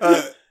rape,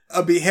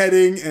 a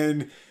beheading,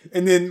 and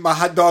then my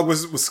hot dog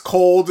was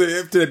cold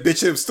after the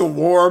bitch, it was still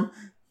warm.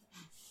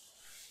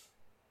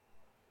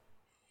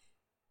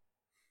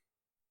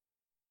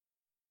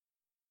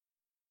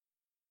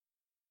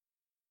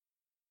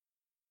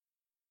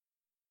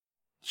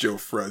 Joe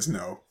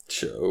Fresno.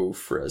 Joe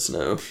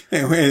Fresno.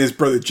 And his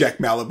brother Jack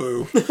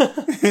Malibu.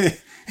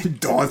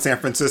 Dawn San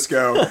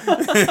Francisco.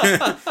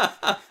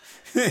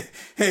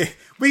 Hey,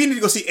 we need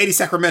to go see Eddie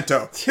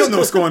Sacramento. He'll know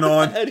what's going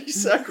on. Eddie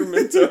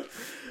Sacramento.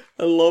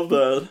 I love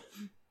that.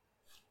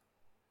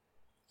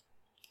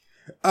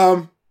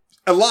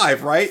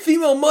 Alive, right?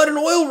 Female mud and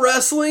oil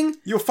wrestling?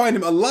 You'll find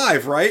him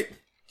alive, right?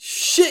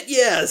 Shit,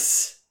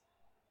 yes.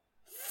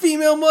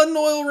 Female mud and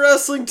oil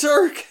wrestling,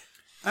 Turk.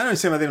 I don't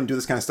understand why they don't do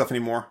this kind of stuff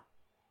anymore.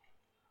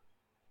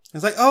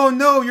 It's like, oh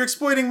no, you're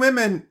exploiting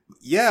women.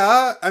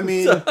 Yeah, I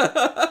mean,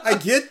 I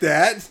get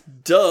that.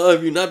 Duh,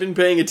 have you not been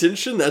paying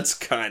attention? That's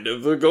kind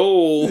of the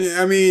goal.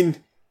 I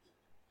mean,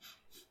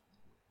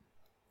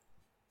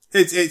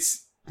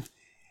 it's.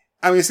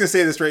 I'm just gonna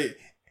say this right.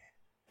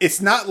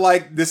 It's not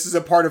like this is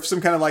a part of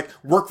some kind of like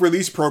work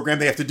release program.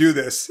 They have to do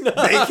this.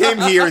 They came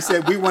here and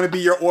said, "We want to be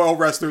your oil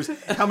wrestlers.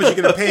 How much are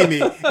you gonna pay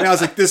me?" And I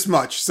was like, "This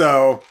much."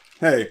 So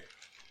hey.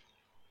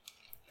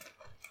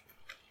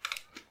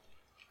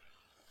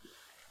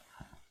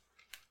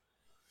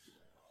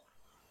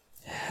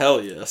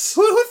 Hell yes.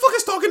 Who the fuck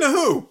is talking to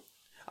who?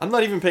 I'm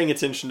not even paying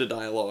attention to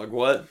dialogue.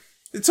 What?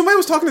 Somebody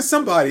was talking to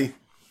somebody.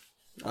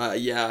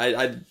 Yeah,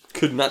 I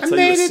could not tell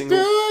you a single...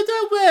 through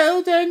the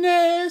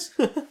wilderness.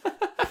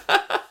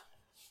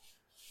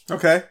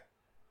 Okay.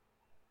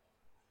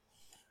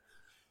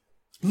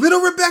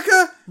 Little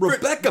Rebecca?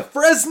 Rebecca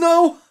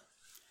Fresno?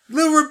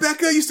 Little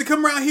Rebecca used to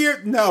come around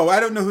here? No, I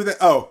don't know who that...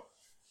 Oh,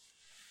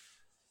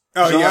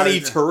 Johnny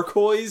yeah.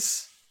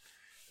 Turquoise?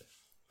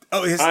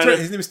 Oh, his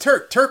name is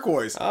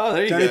Turquoise. Oh,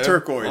 there you Johnny go.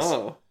 Turquoise.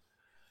 Oh.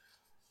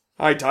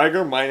 Hi,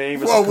 Tiger. My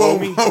name is Whoa,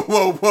 Comey.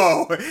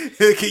 whoa.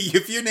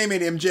 If your name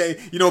ain't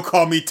MJ, you don't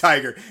call me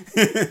Tiger.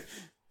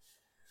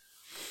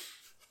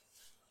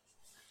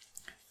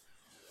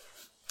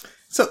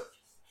 So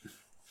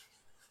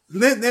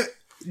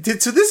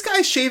this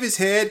guy shave his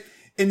head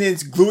and then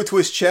glue it to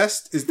his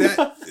chest?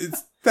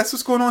 That's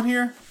what's going on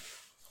here?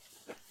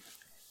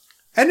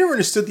 I never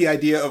understood the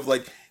idea of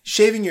like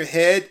shaving your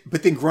head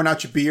but then growing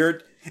out your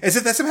beard. As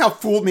if that somehow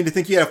fooled me to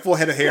think you had a full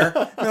head of hair.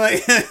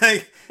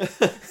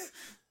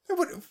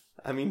 What?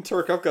 I mean,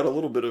 Turk, I've got a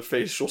little bit of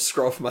facial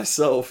scruff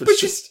myself. It's But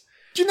just...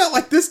 you're not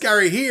like this guy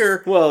right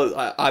here. Well,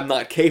 I'm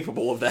not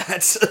capable of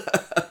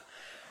that.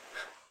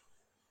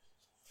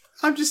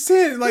 I'm just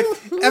saying, like,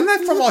 I'm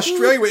not from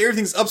Australia where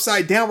everything's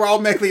upside down, where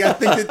automatically I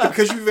think that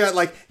because you've got,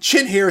 like,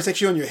 chin hair, it's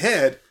actually on your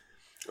head.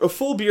 A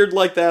full beard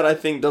like that, I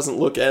think, doesn't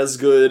look as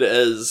good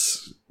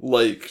as,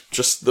 like,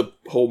 just the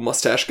whole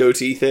mustache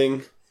goatee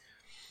thing.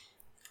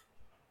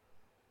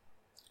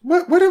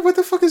 What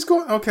the fuck is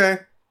going... Okay.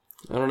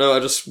 I don't know,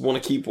 I just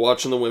want to keep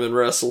watching the women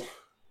wrestle.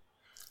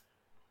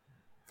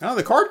 Oh,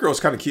 the card girl's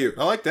kind of cute.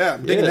 I like that.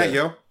 I'm digging that,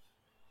 yo.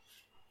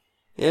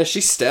 Yeah,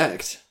 she's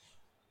stacked.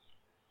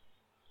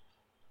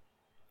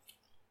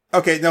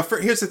 Okay, now,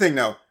 here's the thing,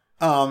 though.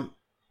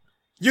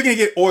 You're going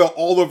to get oil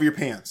all over your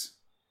pants.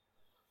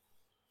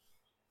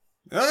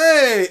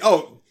 Hey!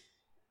 Oh,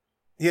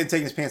 he hadn't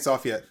taken his pants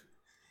off yet.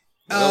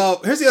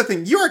 Nope. Here's the other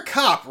thing. You're a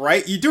cop,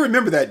 right? You do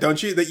remember that,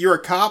 don't you? That you're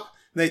a cop?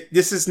 That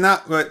this is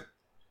not what...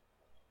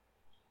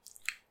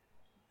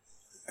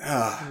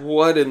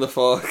 What in the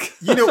fuck?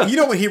 You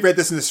know when he read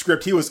this in the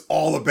script, he was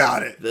all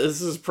about it.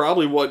 This is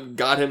probably what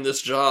got him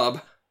this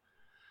job.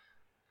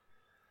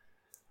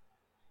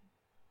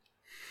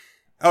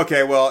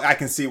 Okay, well, I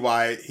can see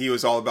why he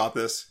was all about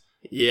this.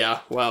 Yeah,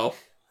 well...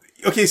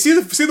 Okay, see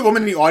the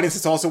woman in the audience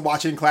that's also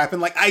watching and clapping?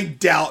 Like, I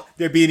doubt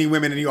there'd be any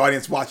women in the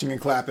audience watching and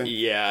clapping.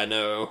 Yeah, I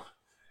know.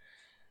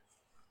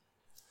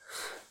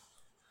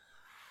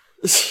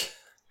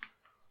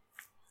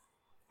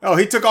 Oh,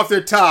 he took off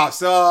their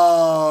tops.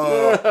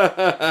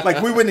 Oh.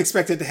 Like, we wouldn't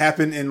expect it to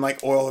happen in,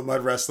 like, oil and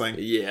mud wrestling.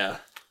 Yeah.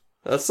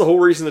 That's the whole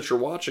reason that you're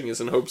watching, is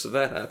in hopes of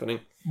that happening.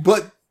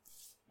 But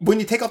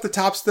when you take off the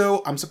tops,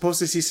 though, I'm supposed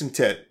to see some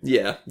tit.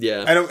 Yeah.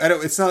 I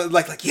don't, it's not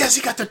like, yes,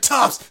 he got their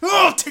tops.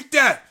 Oh, take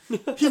that.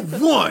 He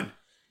won.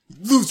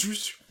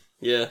 Losers.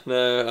 Yeah,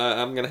 no,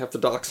 I'm gonna have to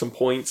dock some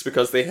points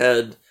because they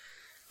had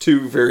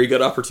two very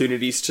good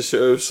opportunities to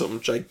show some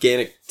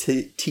gigantic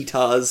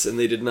titas, and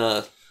they did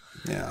not.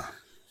 Yeah.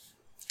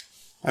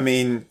 I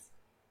mean,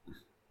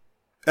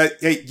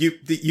 hey,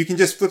 you can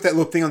just flip that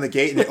little thing on the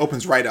gate and it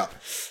opens right up.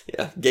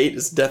 Yeah, gate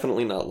is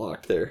definitely not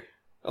locked there.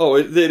 Oh,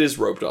 it is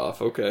roped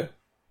off, okay.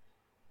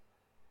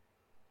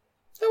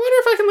 I wonder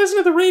if I can listen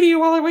to the radio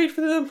while I wait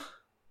for them.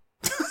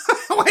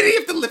 Why do you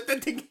have to lift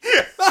that thing?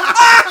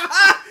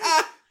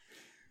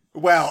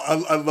 Wow,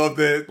 I love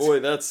that. Boy,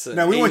 that's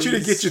now we want you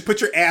to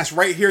put your ass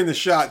right here in the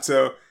shot,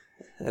 so...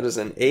 That is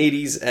an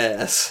 80s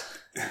ass.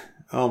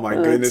 Oh my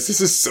goodness,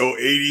 this is so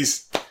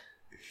 80s.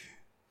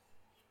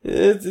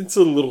 It's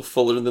a little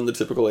fuller than the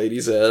typical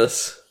 80s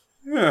ass.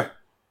 Yeah.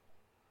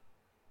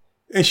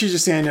 And she's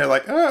just standing there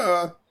like,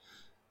 oh,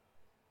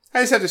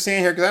 I just have to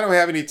stand here because I don't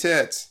have any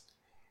tits.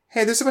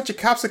 Hey, there's a bunch of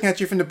cops looking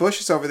at you from the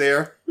bushes over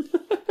there.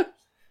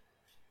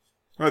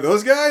 Oh,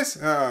 those guys?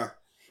 Oh,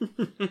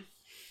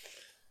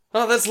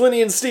 that's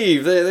Lenny and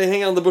Steve. They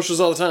hang out in the bushes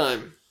all the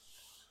time.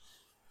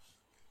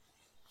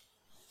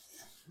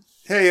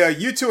 Hey,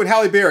 you two and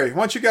Halle Berry,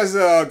 why don't you guys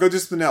go do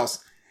something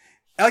else?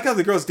 I like how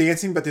the girl's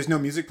dancing, but there's no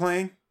music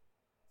playing.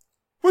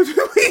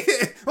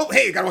 Oh,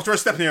 hey, gotta watch the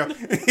rest of step here.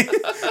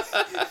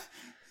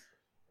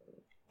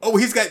 Oh,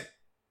 he's got...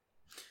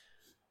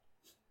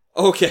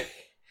 Okay.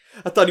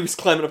 I thought he was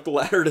climbing up the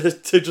ladder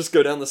to just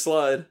go down the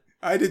slide.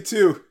 I did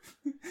too.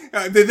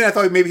 Then I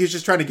thought maybe he was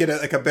just trying to get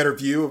a better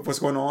view of what's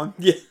going on.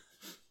 Yeah.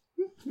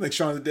 Like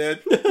Shaun of the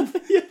Dead.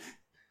 Yeah.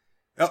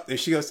 Oh, there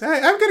she goes. Hey,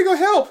 I'm gonna go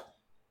help.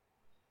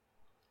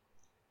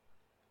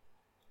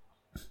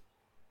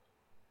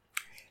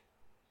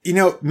 You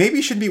know, maybe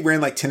you shouldn't be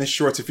wearing like tennis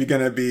shorts if you're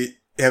gonna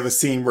have a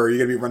scene where you're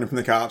gonna be running from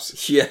the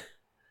cops. Yeah.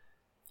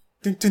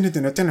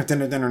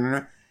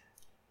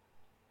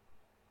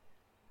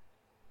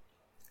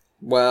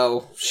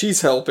 Wow.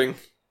 She's helping.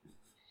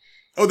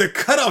 Oh, they're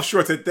cutoff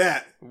shorts at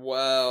that.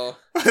 Wow.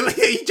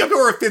 He jumped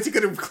over a fence. He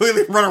could have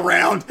clearly run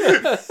around.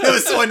 It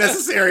was so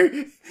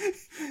unnecessary.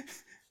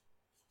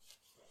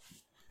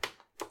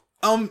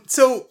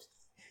 So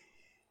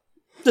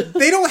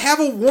they don't have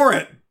a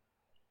warrant.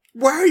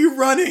 Why are you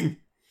running?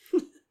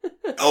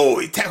 Oh,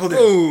 he tackled him.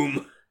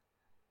 Boom.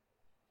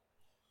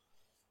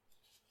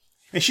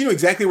 And she knew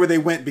exactly where they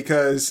went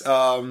because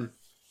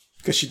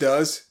she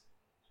does.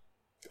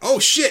 Oh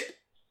shit!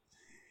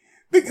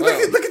 Look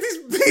at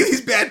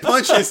these bad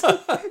punches.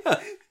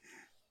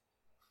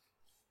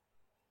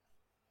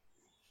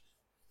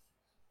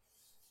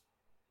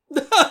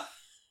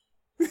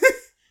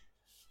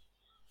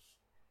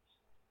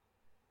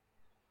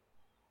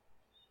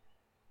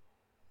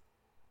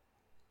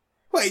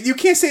 Wait, you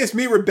can't say it's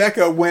me,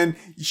 Rebecca, when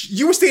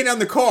you were staying out in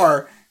the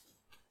car.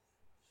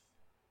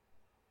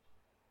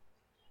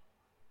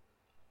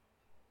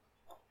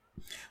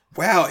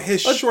 Wow,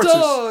 his shorts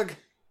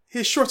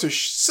are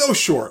so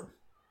short.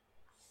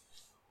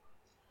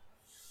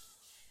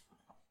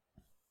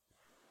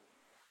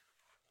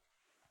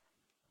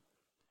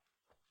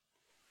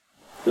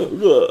 Oh,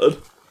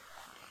 God.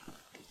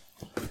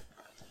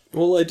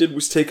 All I did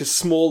was take a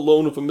small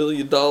loan of $1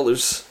 million.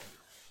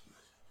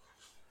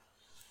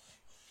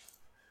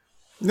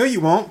 No,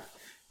 you won't.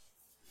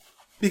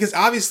 Because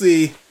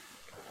obviously...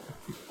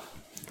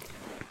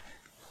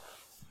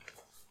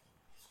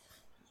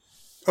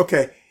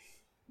 Okay.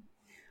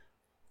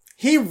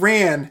 He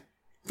ran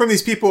from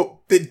these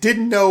people that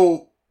didn't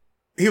know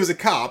he was a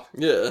cop.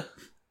 Yeah.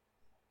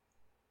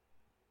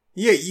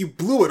 Yeah, you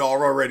blew it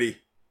all already.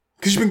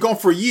 Because you've been gone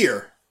for a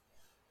year.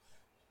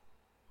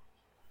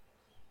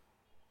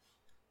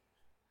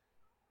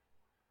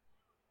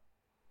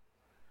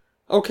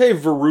 Okay,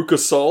 Veruca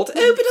Salt.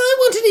 Oh, but I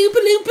want an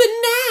Oompa Loompa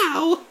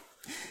now.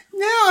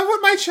 Now, I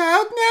want my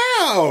child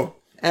now.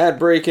 Ad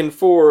break in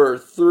 4,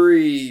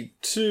 3,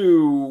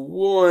 2,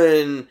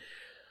 1.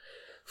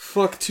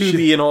 Fuck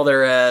Tubi and all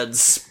their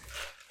ads.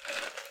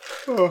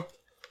 Oh.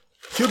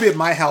 He'll be at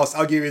my house.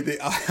 I'll give you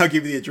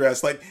the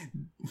address. Like,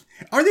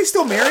 are they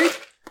still married?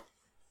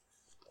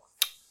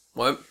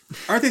 What?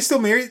 Aren't they still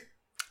married?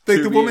 Like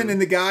Tubi the woman and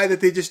the guy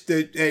that they just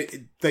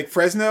like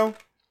Fresno?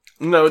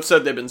 No, it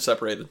said they've been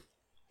separated.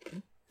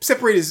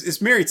 Separated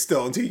is married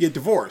still until you get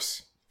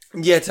divorced.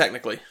 Yeah,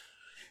 technically.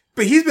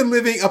 But he's been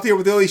living up there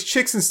with all these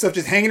chicks and stuff,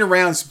 just hanging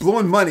around, just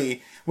blowing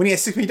money when he had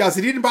 $6 million that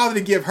he didn't bother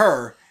to give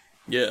her.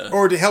 Yeah.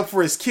 Or to help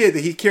for his kid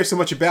that he cares so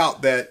much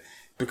about that.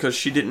 Because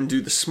she didn't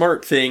do the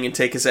smart thing and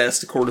take his ass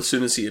to court as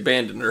soon as he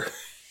abandoned her.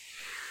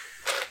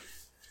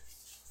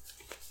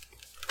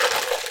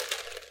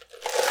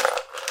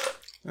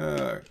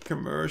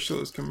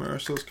 Commercials.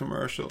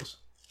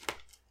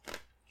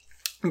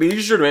 Be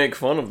easier to make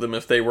fun of them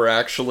if they were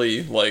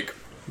actually, like,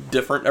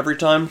 different every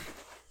time.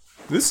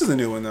 This is a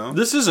new one, though.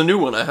 This is a new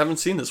one. I haven't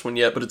seen this one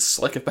yet, but it's,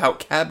 like, about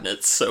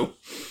cabinets, so...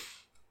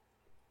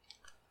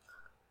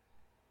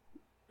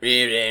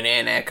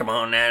 Come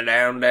on now,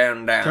 down.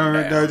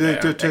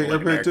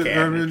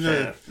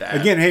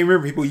 Again, hey,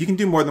 remember, people, you can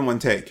do more than one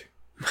take.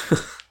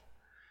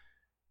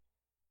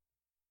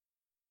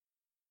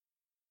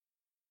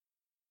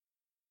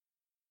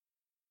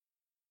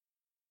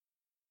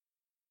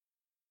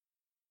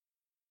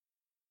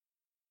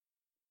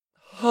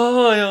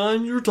 Hi,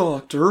 I'm your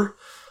doctor.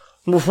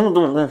 I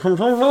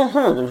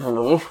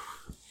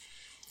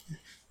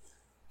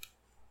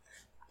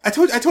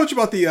told you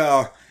about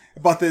the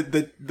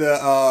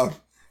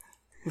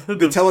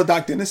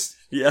teledoc dentist.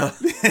 Yeah.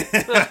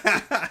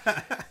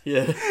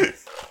 Yeah.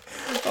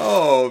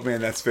 Oh man,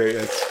 that's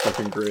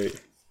fucking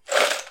great.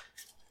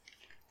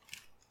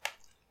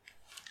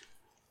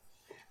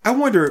 I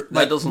wonder,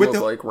 That doesn't look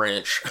like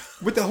ranch.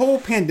 With the whole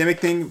pandemic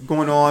thing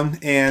going on,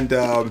 and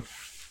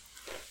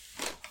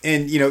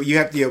you know, you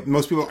have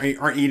most people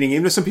aren't eating,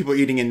 even though some people are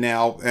eating in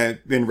now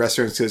in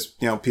restaurants because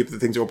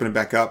things are opening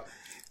back up.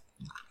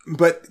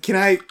 But can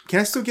I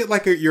still get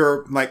like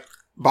your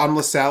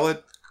bottomless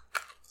salad?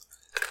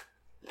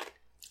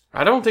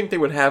 I don't think they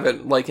would have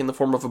it like in the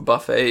form of a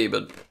buffet,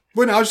 but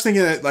Well, no, I was just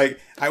thinking that like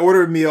I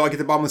order a meal, I get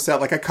the bottomless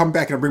salad, like I come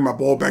back and I bring my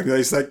bowl back, and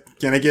it's like,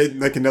 can I get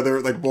like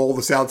another like bowl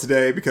of salad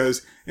today?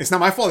 Because it's not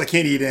my fault I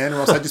can't eat in,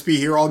 or else I'd just be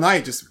here all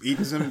night just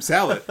eating some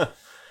salad.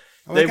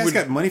 Oh, that guy's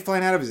got money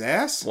flying out of his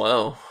ass.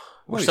 Wow.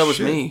 Wish Holy that was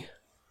shit. me.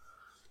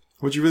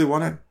 Would you really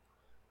want it?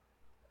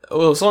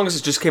 Well, as long as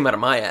it just came out of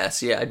my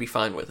ass, yeah, I'd be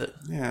fine with it.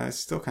 Yeah, it's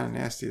still kind of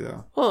nasty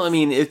though. Well, I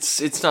mean,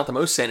 it's not the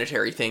most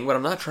sanitary thing, but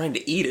I'm not trying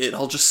to eat it.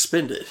 I'll just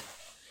spend it.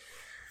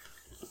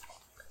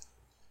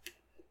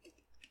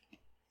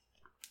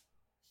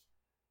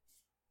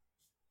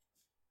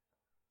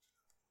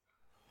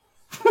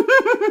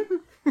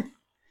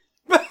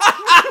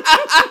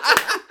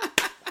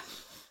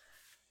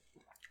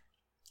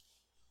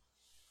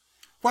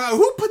 Wow,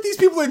 who put these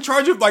people in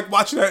charge of like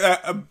watching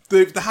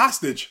the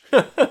hostage?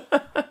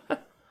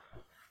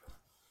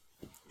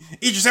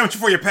 Eat your sandwich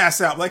before you pass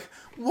out. Like,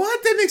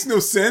 what? That makes no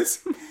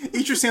sense.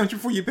 Eat your sandwich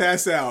before you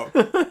pass out.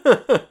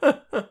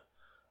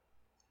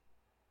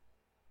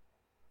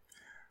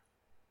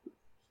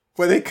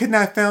 Well, they could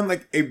not have found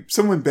like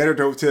someone better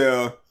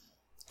to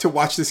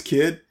watch this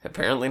kid.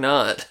 Apparently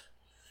not.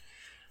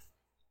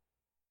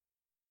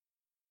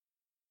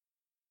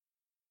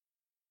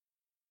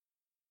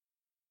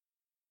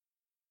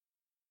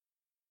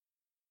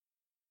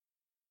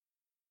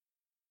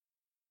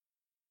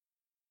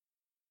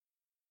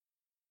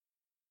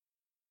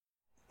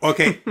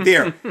 Okay,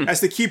 there. That's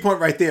the key point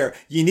right there.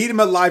 You need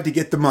him alive to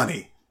get the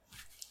money.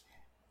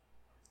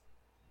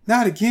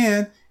 Not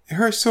again. It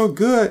hurts so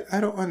good.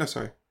 Oh, no,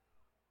 sorry.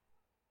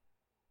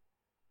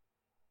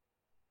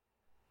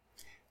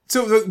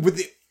 So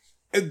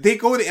they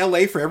go to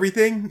LA for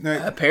everything?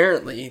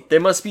 Apparently. They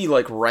must be,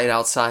 like, right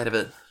outside of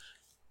it.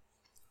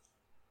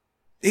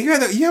 You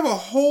have a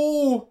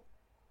whole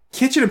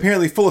kitchen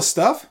apparently full of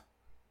stuff?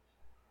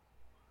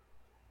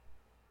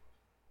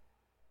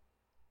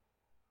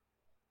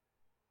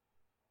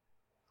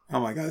 Oh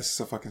my god, this is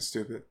so fucking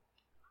stupid.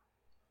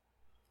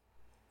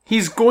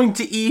 He's going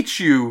to eat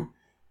you.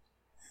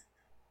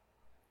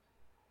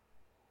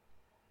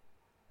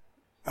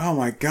 Oh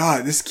my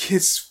god, this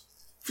kid's...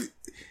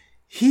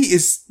 He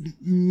is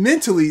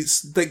mentally...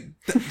 like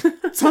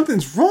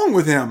something's wrong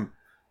with him.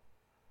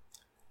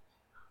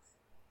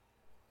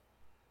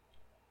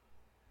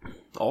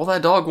 All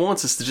that dog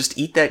wants is to just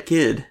eat that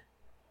kid.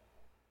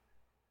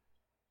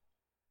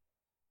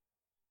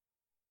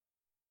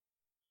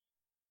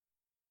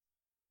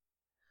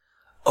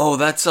 Oh,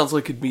 that sounds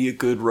like it'd be a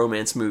good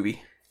romance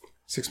movie.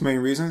 6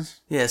 Million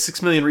Reasons? Yeah,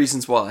 6 Million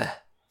Reasons Why.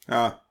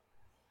 Okay,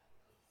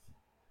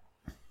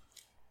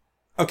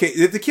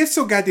 if the kid's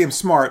so goddamn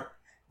smart,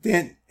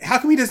 then how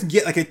come he doesn't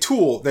get like a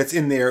tool that's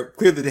in there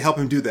clearly to help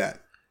him do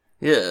that?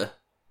 Yeah.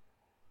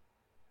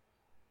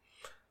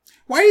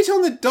 Why are you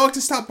telling the dog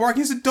to stop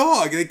barking? He's a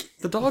dog. Like,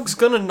 The dog's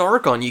gonna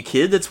narc on you,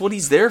 kid. That's what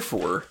he's there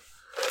for.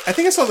 I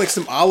think I saw like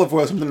some olive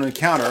oil or something on the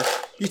counter.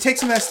 You take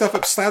some of that stuff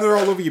up, slather it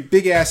all over your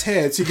big ass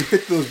head so you can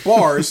fit those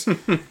bars, and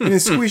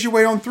then squeeze your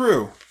way on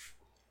through.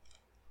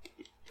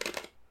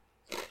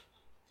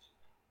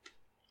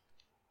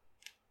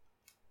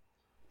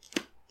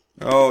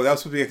 Oh, that was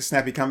supposed to be like a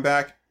snappy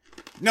comeback.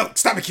 No,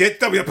 stop it, kid.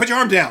 Don't put your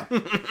arm down.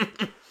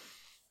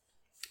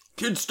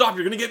 Kid, stop.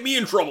 You're gonna get me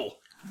in trouble.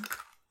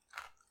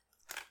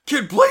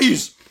 Kid,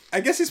 please. I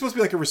guess he's supposed to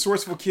be like a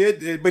resourceful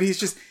kid, but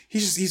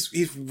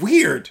he's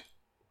weird.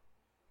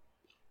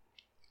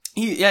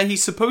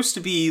 He's supposed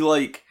to be,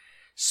 like,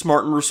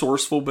 smart and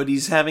resourceful, but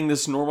he's having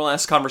this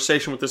normal-ass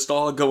conversation with this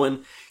dog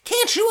going,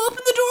 "Can't you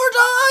open the door,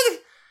 dog?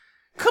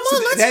 Come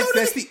on, let's go to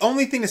That's the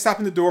only thing that's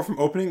stopping the door from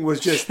opening was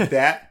just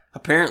that.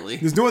 Apparently.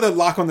 There's no other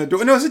lock on the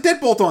door. No, there's a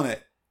deadbolt on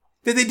it.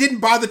 That they didn't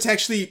bother to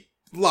actually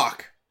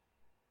lock.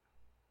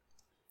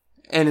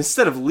 And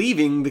instead of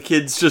leaving, the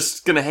kid's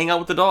just gonna hang out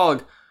with the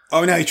dog.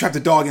 Oh, now he trapped the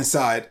dog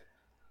inside.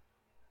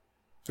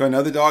 So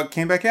another dog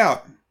came back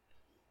out.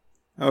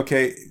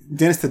 Okay,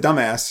 Dennis the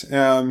dumbass.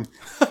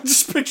 I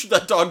just pictured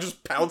that dog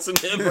just pouncing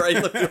him right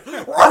in the... Dog,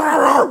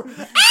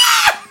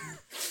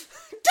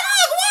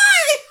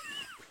 why?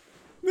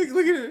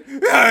 Look at it.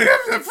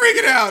 I'm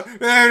freaking out.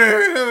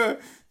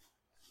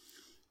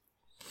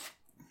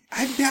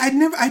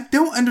 I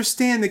don't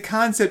understand the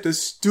concept of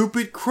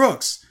stupid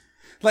crooks.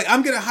 Like,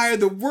 I'm gonna hire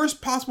the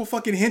worst possible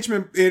fucking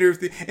henchman and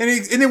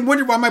then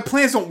wonder why my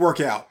plans don't work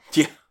out.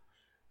 Yeah.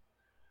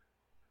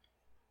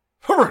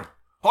 Hurry!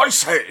 I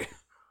say!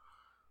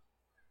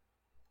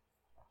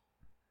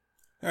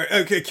 All right,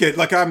 okay, kid,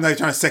 like, I'm not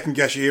trying to second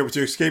guess you here with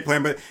your escape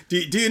plan, but do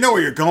you know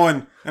where you're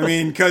going? I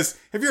mean, because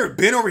have you ever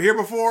been over here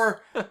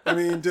before? I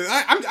mean,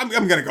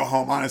 I'm gonna go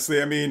home,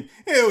 honestly. I mean,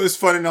 it was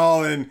fun and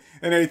all and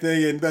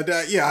everything, but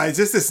yeah,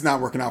 this is not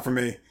working out for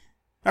me.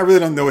 I really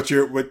don't know what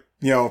you're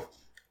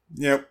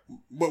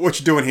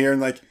doing here,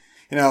 and like,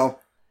 you know,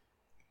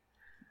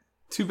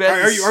 Too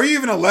bad. are you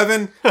even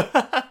 11?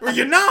 Or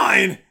you're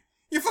 9?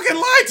 You fucking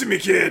lied to me,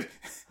 kid.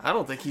 I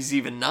don't think he's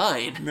even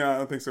 9. No, I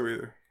don't think so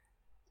either.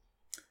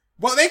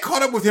 Well, they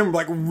caught up with him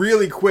like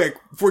really quick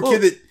for a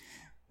kid that.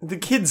 The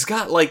kid's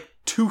got like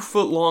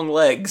 2-foot-long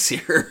legs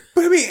here.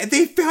 But I mean,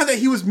 they found that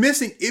he was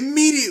missing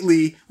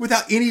immediately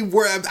without any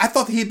word. I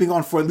thought that he'd been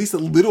gone for at least a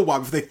little while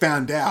before they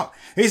found out.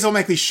 They just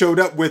automatically showed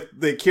up with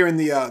carrying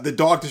the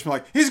dog. Just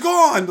like, he's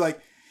gone. Like,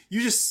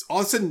 you just all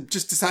of a sudden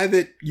just decided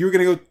that you were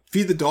gonna go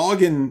feed the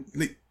dog and.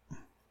 Like,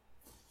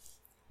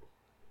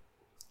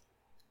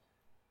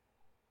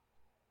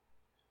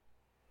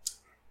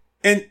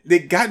 And they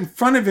got in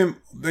front of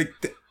him, like...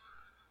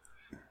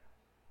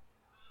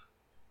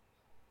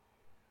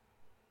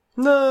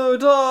 No,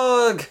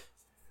 dog!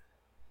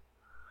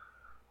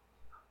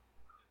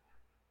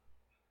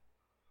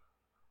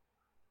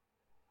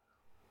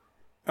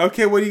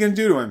 Okay, what are you going to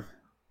do to him?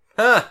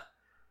 Huh.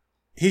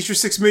 He's your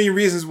 6 million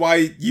reasons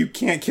why you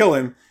can't kill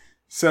him.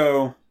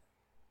 So...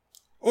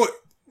 Oh,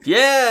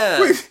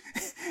 Yeah! wait.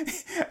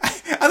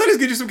 I thought he was going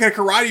to do some kind of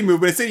karate move,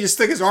 but instead he just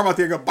stuck his arm out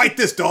there and go, bite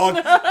this, dog!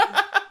 No,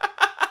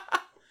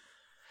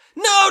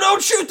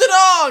 don't shoot the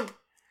dog!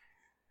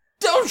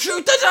 Don't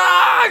shoot the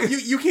dog!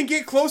 You can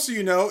get closer,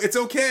 you know. It's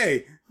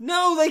okay.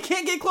 No, they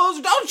can't get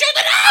closer. Don't shoot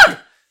the dog!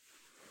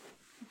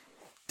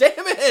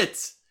 Damn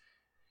it!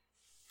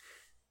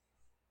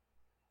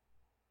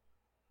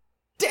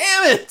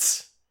 Damn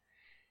it!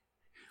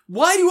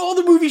 Why do all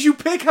the movies you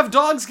pick have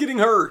dogs getting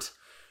hurt?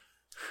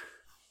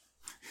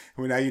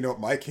 Well, now you know what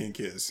my kink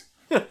is.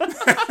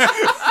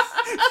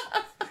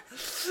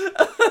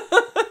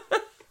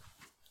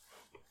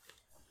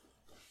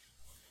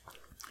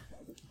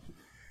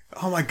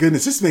 Oh my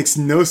goodness, this makes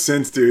no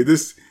sense, dude.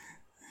 This...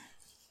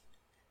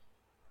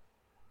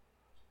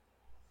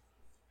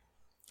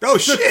 Oh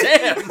shit!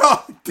 Damn.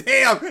 Oh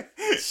damn!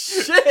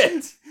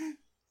 Shit!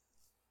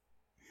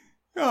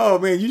 Oh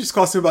man, you just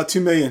cost him about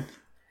 $2 million.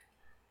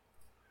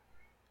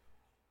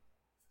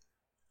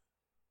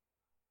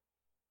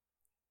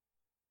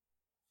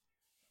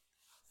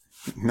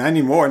 Not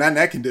anymore, not in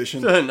that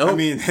condition. Nope. I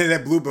mean,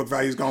 that blue book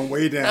value's gone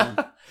way down.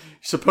 You're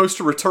supposed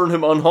to return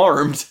him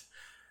unharmed.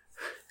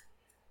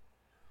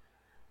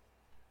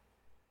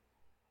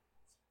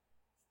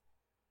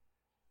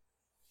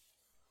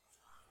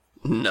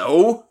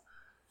 No.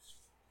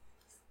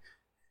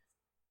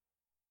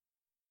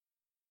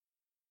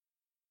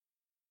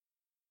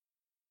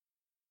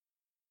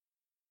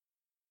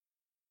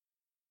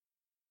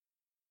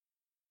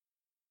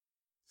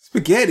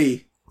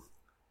 Spaghetti.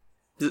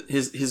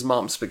 His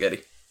mom's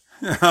spaghetti.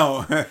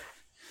 Oh,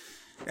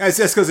 that's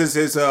because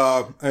his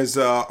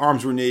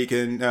arms were weak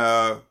and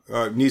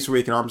knees were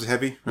weak and arms were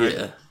heavy. Right?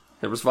 Yeah.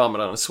 There was vomit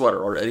on his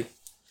sweater already.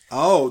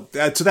 Oh,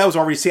 so that was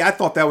already. See, I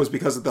thought that was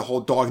because of the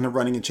whole dog and the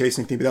running and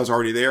chasing thing, but that was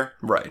already there.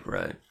 Right,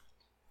 right.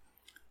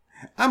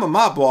 I'm a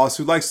mob boss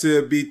who likes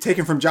to be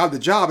taken from job to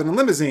job in a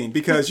limousine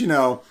because, you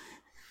know,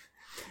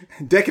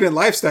 decadent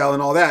lifestyle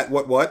and all that.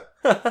 What?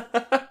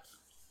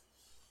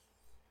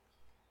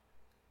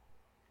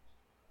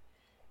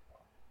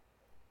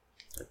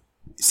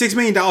 $6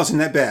 million in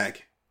that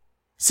bag.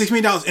 $6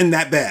 million in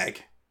that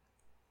bag.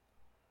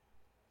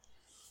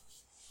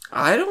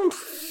 I don't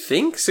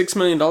think $6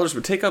 million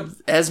would take up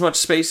as much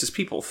space as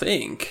people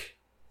think.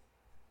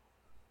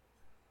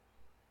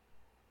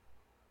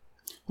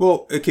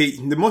 Well, okay,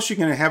 the most you're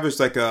gonna have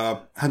is like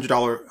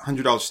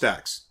 $100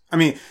 stacks. I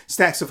mean,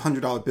 stacks of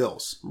 $100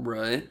 bills.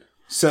 Right.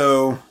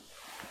 So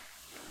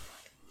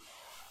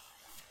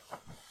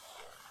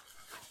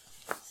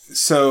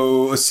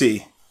let's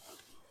see.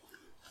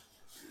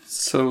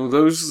 So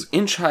those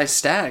inch-high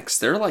stacks,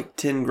 they're like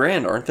 10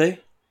 grand, aren't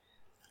they?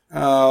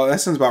 That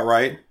sounds about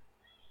right.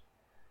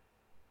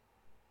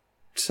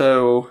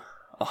 So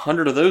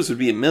 100 of those would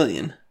be $1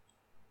 million.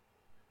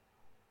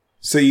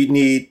 So you'd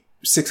need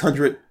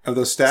 600 of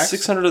those stacks?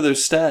 600 of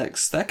those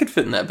stacks. That could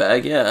fit in that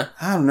bag, yeah.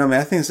 I don't know,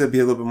 man. I think it's going to be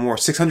a little bit more.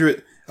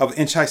 600 of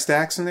inch-high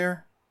stacks in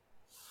there?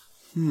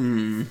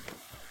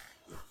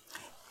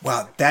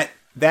 Wow, that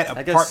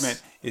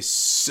apartment is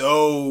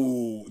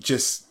so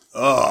just...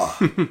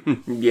 Ugh.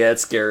 Yeah,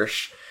 it's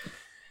garish.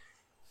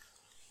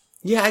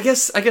 Yeah, I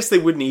guess they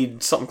would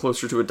need something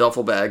closer to a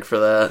duffel bag for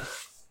that.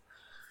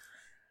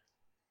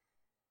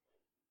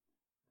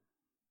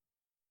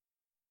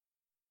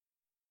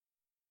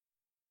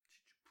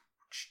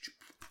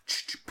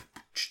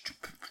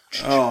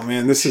 Oh,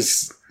 man, this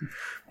is...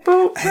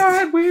 Boat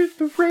ride with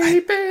the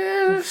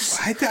rapist.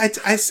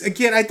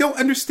 I don't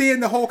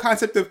understand the whole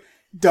concept of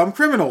dumb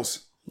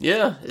criminals.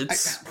 Yeah,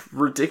 it's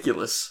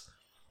ridiculous.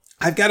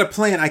 I've got a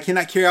plan. I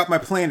cannot carry out my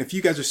plan if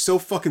you guys are so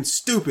fucking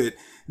stupid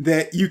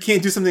that you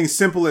can't do something as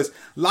simple as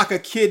lock a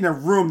kid in a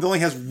room that only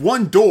has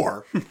one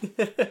door. And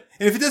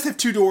if it does have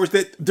two doors,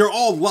 that they're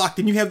all locked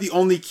and you have the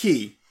only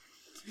key.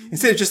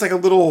 Instead of just like a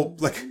little,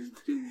 like...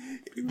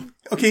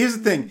 Okay, here's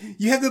the thing.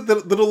 You have the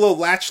little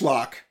latch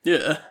lock.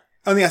 Yeah.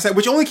 On the outside,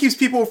 which only keeps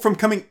people from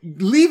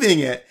leaving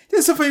it. It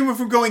doesn't stop anyone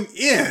from going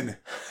in.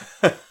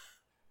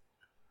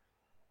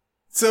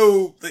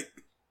 So,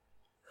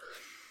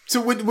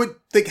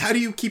 how do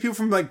you keep people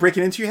from, like,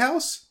 breaking into your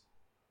house?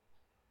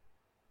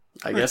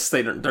 I guess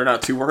they're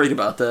not too worried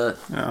about that.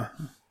 Oh.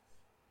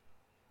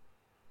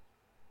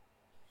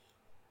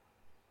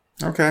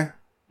 Okay.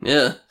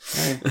 Yeah.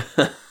 Hey.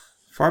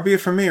 Far be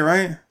it from me,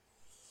 right?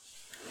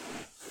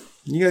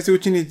 You guys do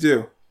what you need to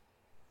do.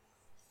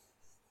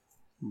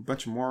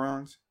 Bunch of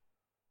morons.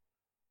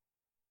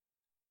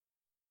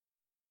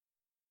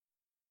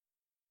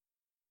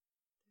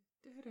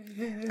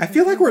 I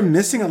feel like we're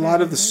missing a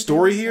lot of the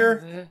story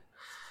here.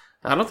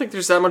 I don't think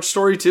there's that much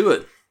story to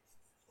it.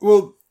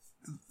 Well,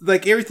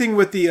 like everything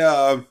with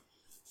the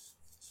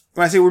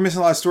when I say we're missing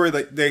a lot of story,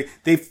 like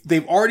they've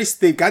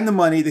gotten the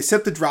money, they set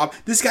up the drop.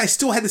 This guy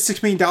still had the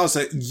 $6 million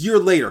a year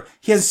later.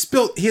 He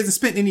hasn't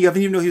spent any of it,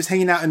 even though he was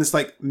hanging out in this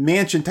like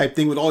mansion type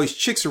thing with all these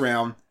chicks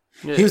around.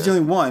 Yeah. He was the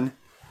only one.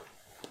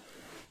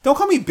 Don't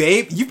call me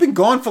babe. You've been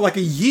gone for like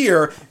a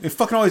year and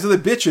fucking all these other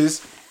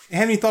bitches and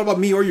haven't even thought about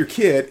me or your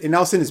kid, and now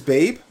all of a sudden it's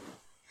babe?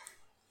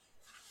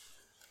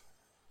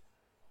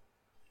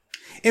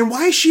 And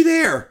why is she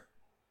there?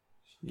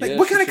 Like,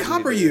 what kind of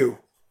cop are you?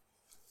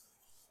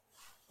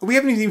 We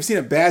haven't even seen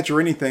a badge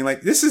or anything.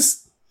 Like,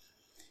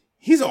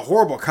 he's a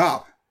horrible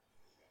cop.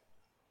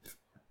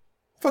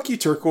 Fuck you,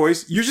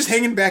 Turquoise. You're just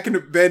hanging back in the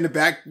bed in the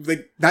back,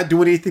 like, not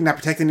doing anything, not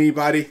protecting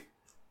anybody.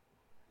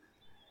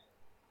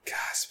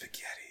 God,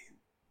 Spaghetti.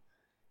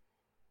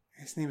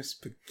 His name is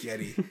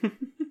Spaghetti.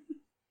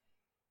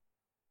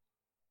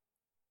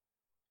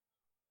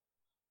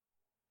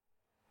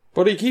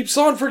 But he keeps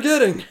on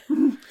forgetting.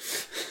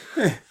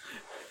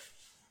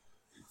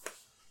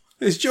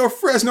 It's Joe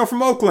Fresno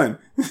from Oakland.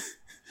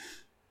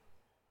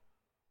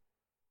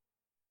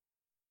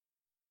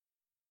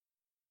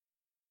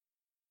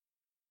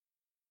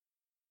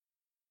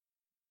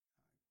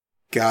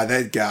 God,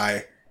 that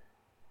guy.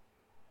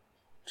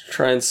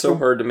 Trying so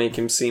hard to make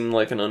him seem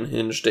like an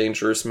unhinged,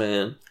 dangerous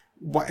man.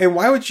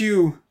 Why would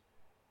you...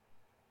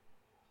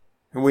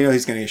 And we know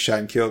he's going to get shot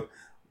and killed.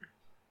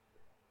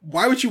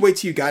 Why would you wait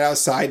till you got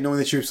outside knowing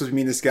that you were supposed to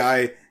meet this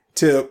guy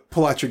to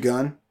pull out your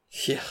gun?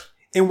 Yeah.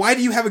 And why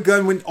do you have a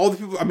gun when all the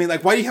people... I mean,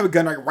 like, why do you have a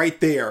gun like right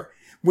there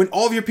when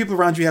all of your people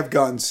around you have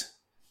guns?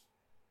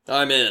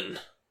 I'm in.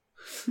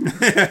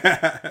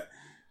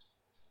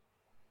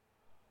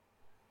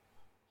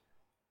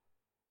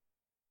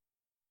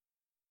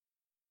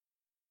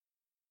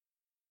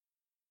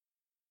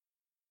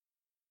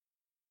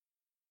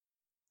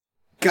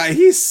 God,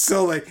 he's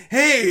so like,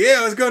 hey,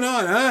 yeah, what's going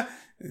on, huh?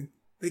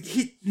 Like,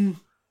 hey,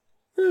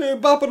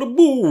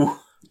 bop-a-da-boo.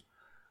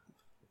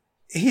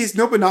 He's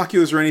no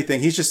binoculars or anything.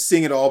 He's just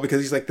seeing it all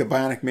because he's like the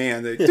Bionic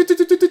Man.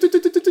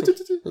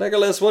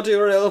 Legolas, what do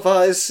your elf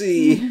eyes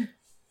see?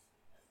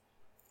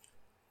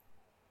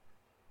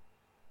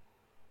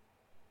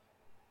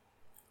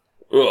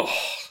 Ugh,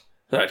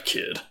 that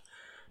kid.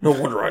 No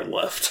wonder I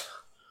left.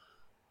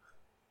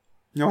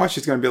 You know what?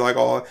 She's going to be like,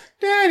 all,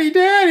 Daddy,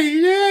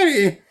 Daddy,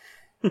 Daddy.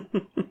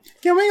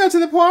 Can we go to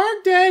the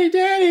park? Daddy,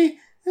 Daddy.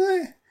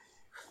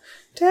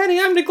 Daddy,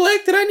 I'm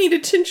neglected. I need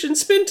attention.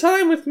 Spend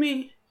time with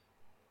me.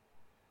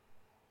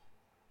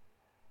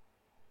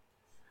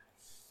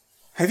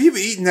 Have you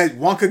been eating that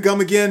Wonka gum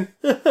again?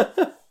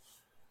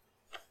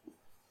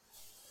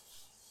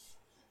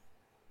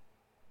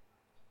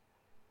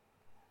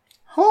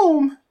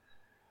 Home?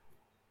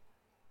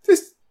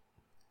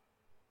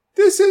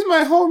 This is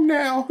my home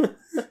now.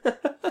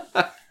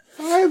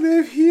 I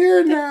live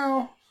here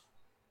now.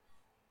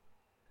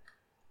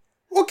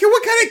 Okay,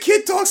 what kind of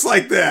kid talks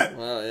like that?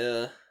 Well,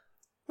 yeah.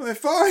 Well, then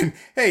fine.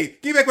 Hey,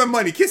 give me back my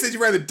money. Kid said you'd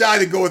rather die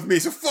than go with me,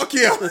 so fuck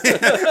you. I'll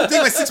take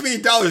my $6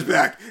 million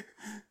back.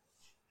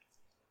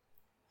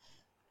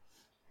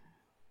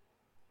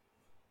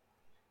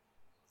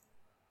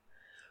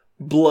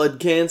 Blood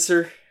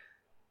cancer?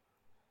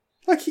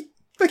 Like he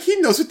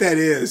knows what that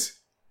is.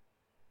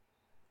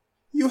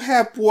 You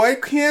have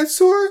blood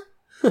cancer?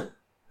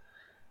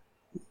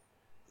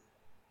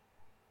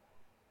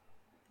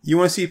 You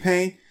want to see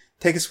pain?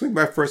 Take a swing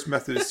by First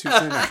Methodist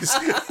Tuesday nights.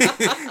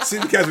 See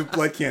the guys with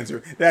blood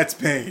cancer. That's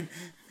pain.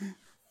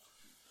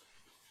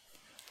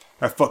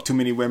 I fucked too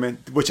many women,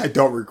 which I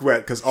don't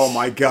regret, because, oh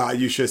my God,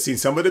 you should have seen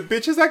some of the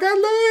bitches I got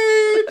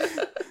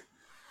laid.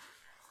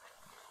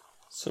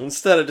 So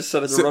instead, I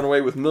decided to run away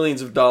with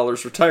millions of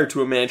dollars, retire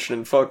to a mansion,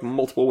 and fuck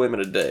multiple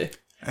women a day.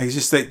 I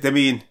just like, I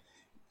mean,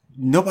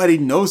 nobody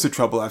knows the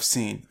trouble I've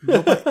seen.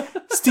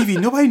 Stevie,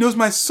 nobody knows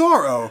my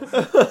sorrow.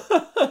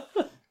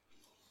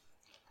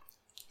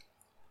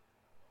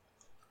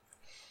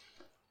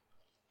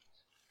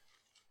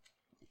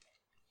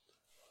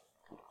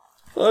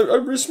 I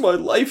risked my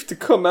life to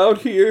come out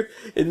here,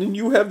 and then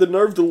you have the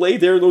nerve to lay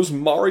there in those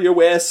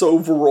Mario-ass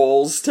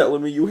overalls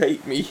telling me you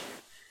hate me.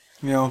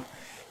 You know...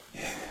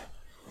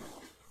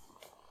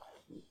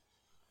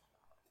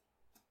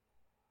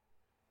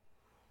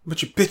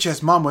 But your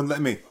bitch-ass mom wouldn't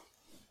let me.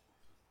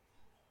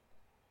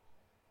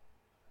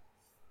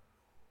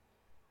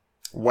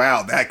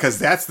 Wow, because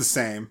that's the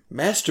same.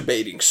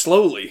 Masturbating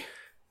slowly.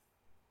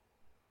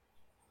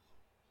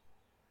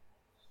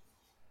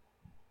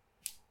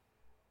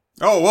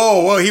 Oh,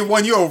 whoa, he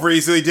won you over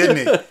easily, didn't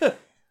he?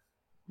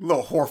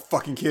 Little whore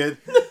fucking kid.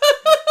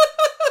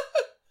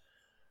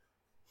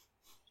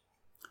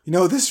 You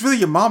know, this is really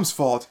your mom's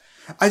fault.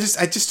 I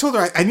just told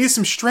her I needed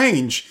some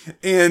strange,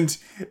 and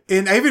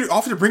I even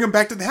offered to bring him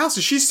back to the house,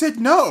 and she said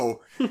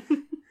no.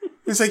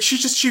 It's like she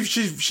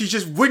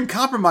just wouldn't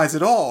compromise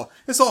at all.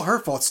 It's all her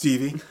fault,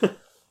 Stevie.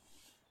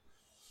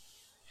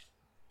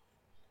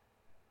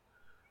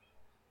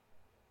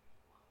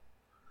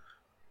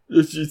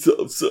 She's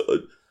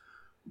outside.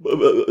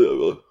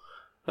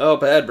 Oh,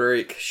 bad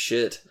break.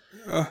 Shit.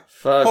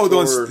 Hold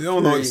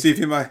on,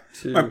 Stevie. My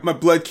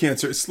blood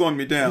cancer is slowing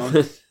me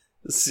down.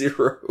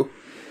 0.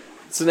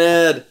 It's an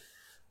ad.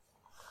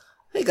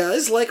 Hey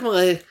guys, like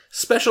my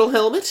special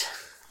helmet?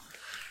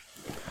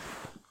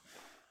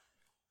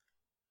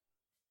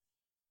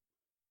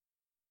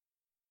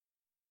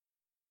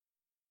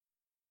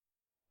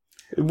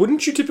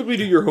 Wouldn't you typically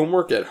do your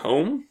homework at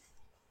home?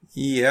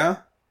 Yeah.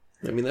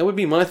 I mean, that would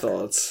be my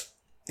thoughts.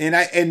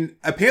 And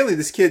apparently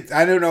this kid,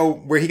 I don't know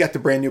where he got the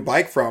brand new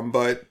bike from,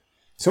 but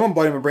someone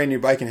bought him a brand new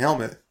bike and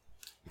helmet.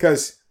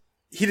 Because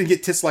he didn't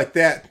get tits like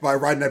that by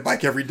riding that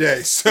bike every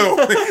day. So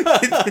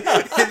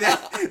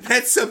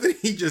that's something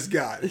he just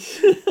got.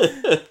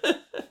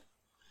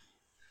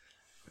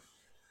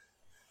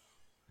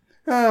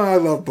 Oh, I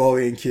love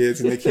bullying kids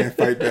and they can't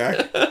fight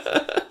back.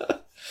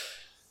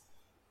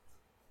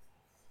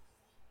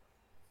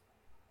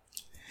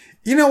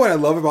 You know what I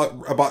love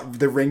about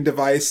the Ring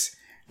device?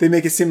 They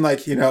make it seem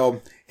like,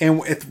 and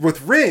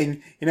with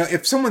Ring,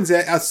 if someone's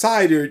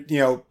outside or,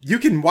 you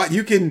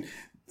can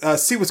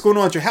see what's going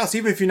on at your house,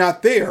 even if you're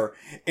not there.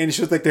 And it's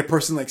just like that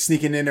person like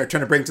sneaking in or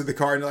trying to break into the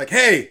car and they're like,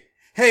 hey,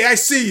 I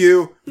see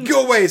you.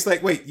 Go away. It's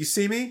like, wait, you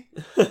see me?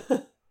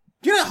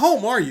 You're not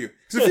home, are you?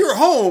 Because if you were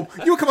home,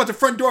 you would come out the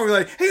front door and be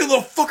like, hey,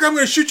 little fucker, I'm going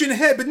to shoot you in the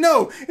head. But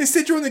no,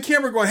 instead you're on the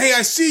camera going, hey,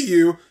 I see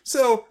you.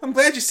 So I'm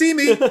glad you see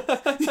me.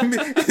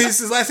 This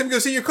is the last time I'm going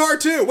to see your car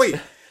too. Wait,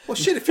 well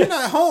shit, if you're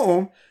not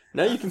home.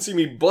 Now you can see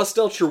me bust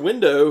out your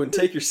window and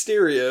take your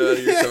stereo out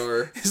of your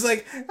car. It's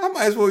like, I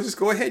might as well just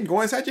go ahead and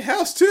go inside your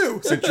house too,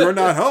 since you're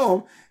not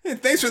home.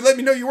 And thanks for letting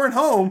me know you weren't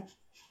home.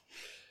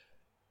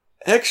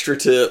 Extra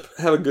tip.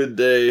 Have a good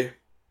day.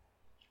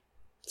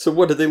 So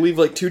what, did they leave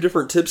like 2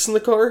 different tips in the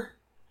car?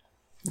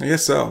 I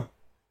guess so.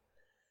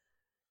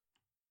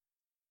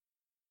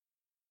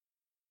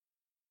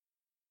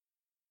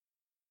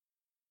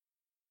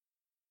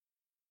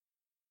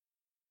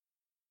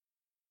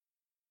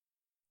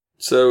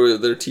 So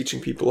they're teaching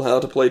people how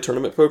to play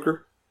tournament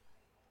poker?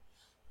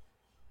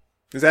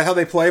 Is that how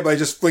they play? By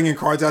just flinging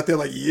cards out there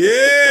like,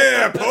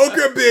 yeah,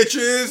 poker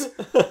bitches.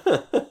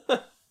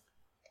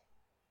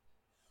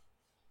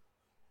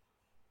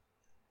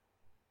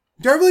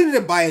 Do I really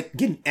need to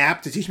get an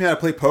app to teach me how to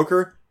play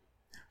poker?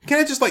 Can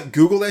I just like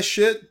Google that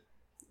shit?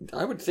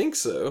 I would think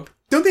so.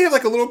 Don't they have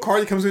like a little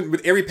card that comes in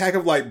with every pack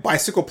of like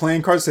bicycle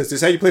playing cards that says, this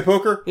is how you play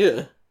poker?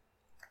 Yeah.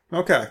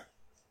 Okay.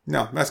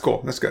 No, that's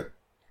cool. That's good.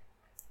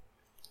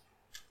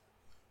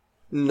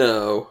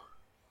 No.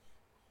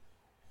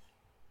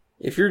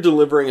 If you're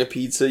delivering a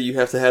pizza, you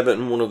have to have it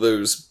in one of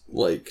those,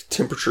 like,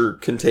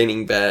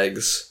 temperature-containing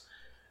bags.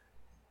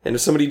 And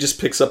if somebody just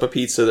picks up a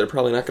pizza, they're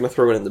probably not going to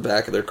throw it in the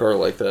back of their car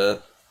like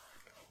that.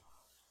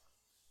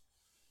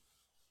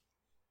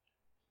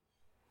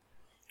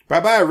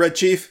 Bye-bye, Red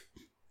Chief.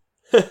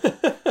 Hey,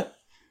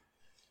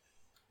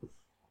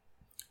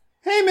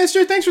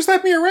 mister, thanks for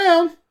slapping me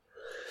around.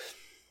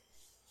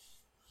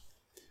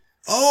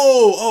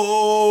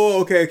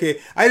 Oh, okay.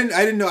 I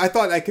didn't know. I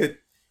thought I could.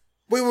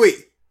 Wait.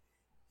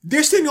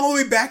 They're standing all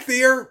the way back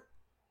there,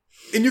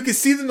 and you can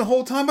see them the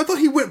whole time. I thought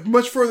he went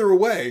much further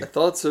away. I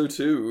thought so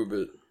too,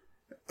 but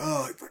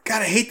oh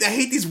God, I hate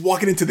these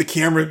walking into the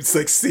camera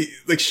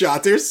like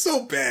shots. They're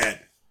so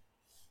bad.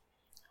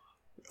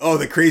 Oh,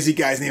 the crazy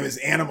guy's name is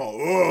Animal.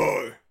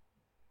 Oh.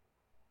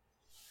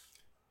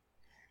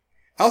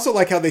 I also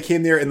like how they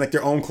came there in like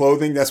their own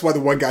clothing. That's why the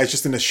one guy's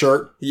just in a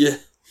shirt. Yeah.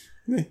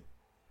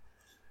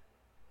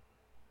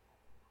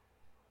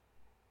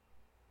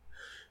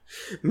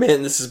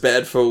 Man, this is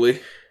bad Foley.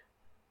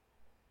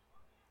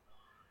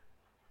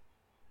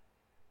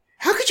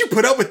 How could you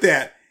put up with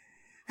that?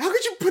 How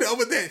could you put up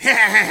with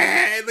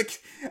that? Like,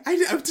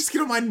 I'm just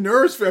getting on my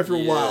nerves after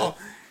a while.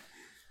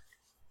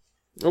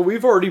 Well,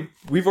 we've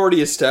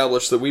already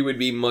established that we would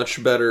be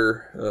much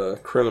better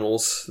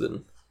criminals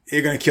than.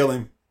 They're gonna kill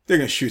him. They're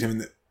gonna shoot him in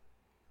the.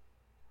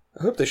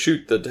 I hope they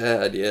shoot the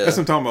dad. Yeah, that's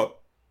what I'm talking about.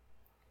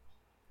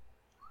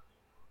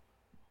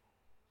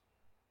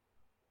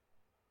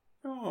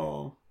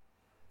 Oh,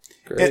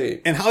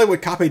 great! And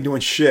Hollywood Cop ain't doing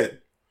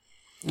shit,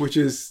 which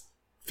is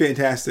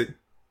fantastic.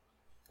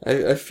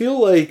 I feel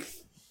like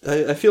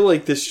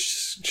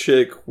this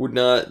chick would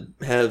not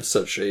have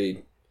such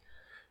a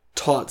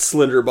taut,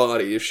 slender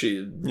body if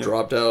she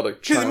dropped out a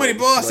child. She's the money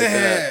boss. Like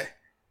that.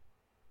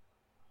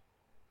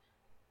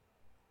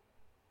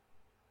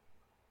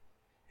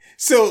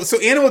 So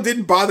Animal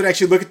didn't bother to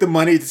actually look at the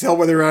money to tell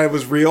whether or not it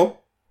was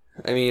real?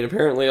 I mean,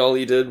 apparently all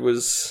he did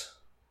was...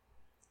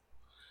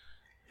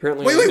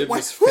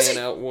 fan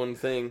out one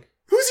thing.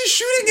 Who's he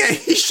shooting at?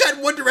 He shot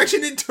in one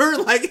direction and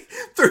turned like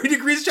 30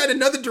 degrees, shot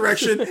another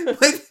direction. But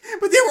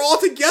they were all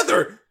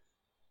together.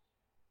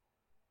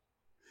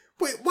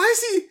 Wait, why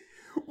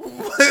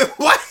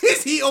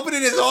is he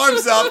opening his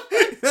arms up?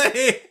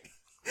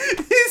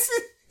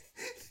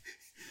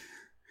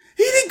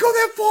 He didn't go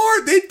that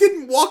far. They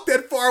didn't walk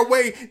that far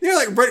away. They're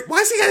like, why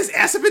has he got his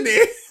ass up in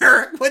the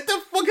air? What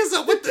the fuck is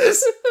up with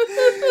this?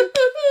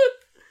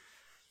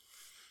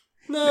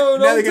 No,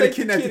 now they're gonna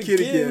kidnap the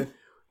kid again.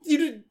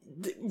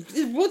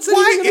 What's that?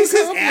 Why is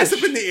his ass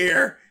up in the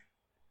air?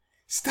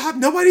 Stop!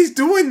 Nobody's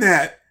doing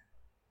that.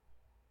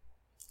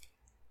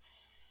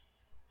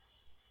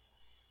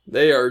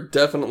 They are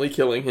definitely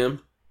killing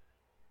him.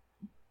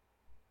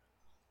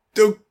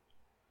 Don't.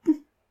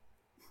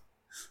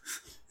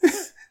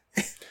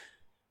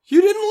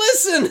 You didn't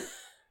listen!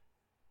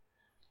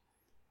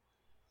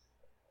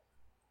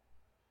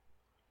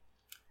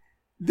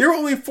 There were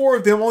only 4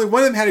 of them. Only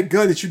one of them had a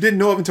gun that you didn't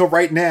know of until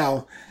right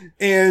now.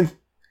 And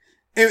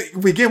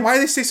again, why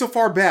do they stay so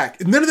far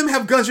back? None of them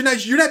have guns.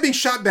 You're not being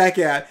shot back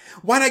at.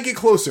 Why not get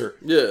closer?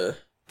 Yeah.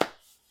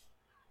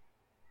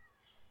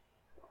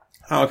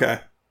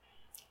 Okay.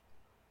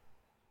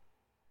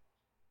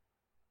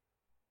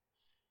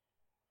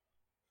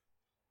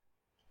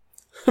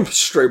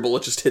 Stray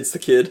bullet just hits the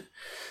kid.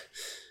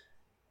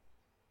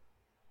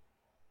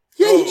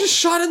 Yeah, Oh. he just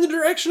shot in the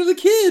direction of the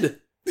kid.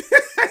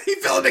 He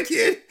fell on the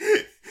kid.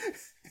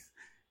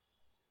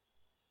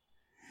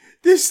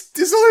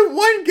 There's only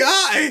one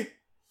guy.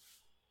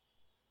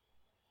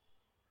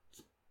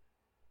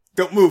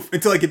 Don't move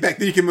until I get back.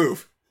 Then you can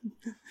move.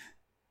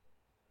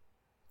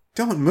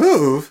 Don't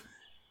move.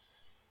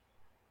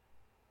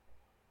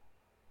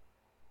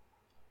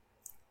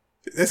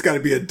 That's got to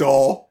be a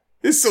doll.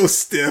 It's so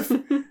stiff.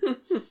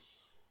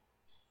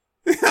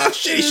 Oh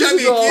shit, he shot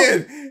me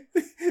again.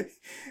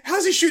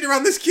 How's he shooting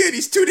around this kid?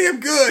 He's too damn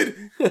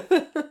good.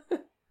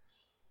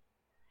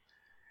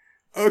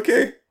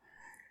 Okay.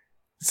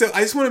 So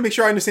I just want to make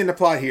sure I understand the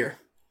plot here.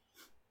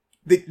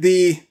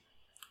 The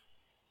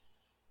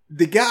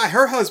guy,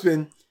 her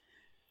husband,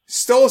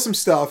 stole some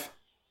stuff,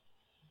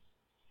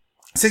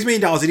 $6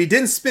 million that he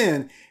didn't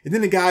spend, and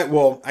then the guy,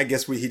 well, I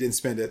guess he didn't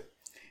spend it.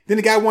 Then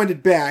the guy wanted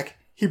it back.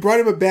 He brought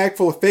him a bag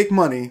full of fake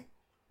money,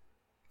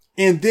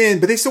 but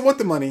they still want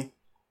the money.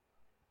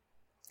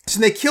 So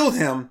they killed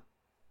him,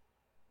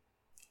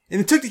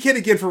 and they took the kid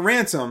again for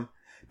ransom,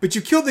 but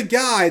you killed the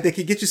guy that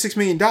could get you $6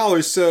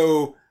 million,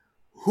 so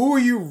who are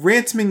you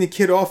ransoming the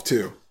kid off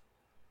to?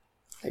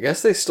 I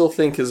guess they still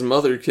think his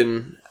mother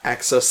can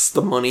access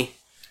the money.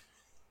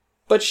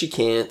 But she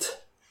can't.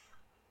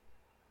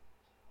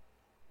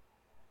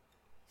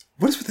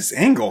 What is with this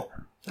angle?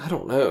 I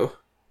don't know.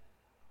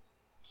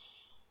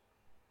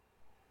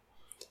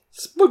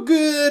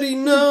 Spaghetti,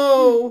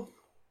 no!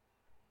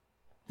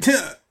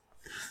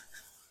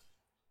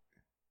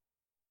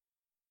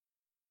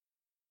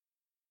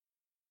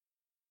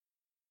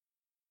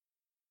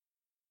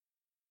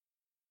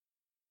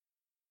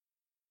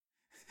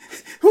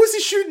 Who was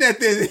he shooting at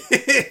then?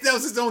 That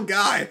was his own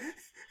guy.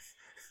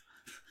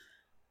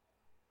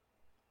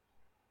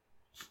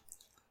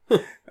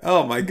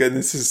 Oh my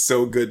goodness, this is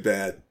so good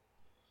bad.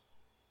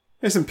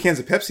 There's some cans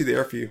of Pepsi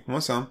there if you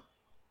want some.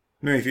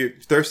 I mean, if you're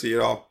thirsty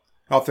at all.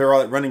 After all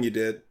that running you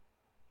did.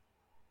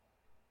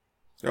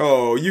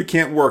 Oh, you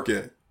can't work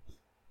it.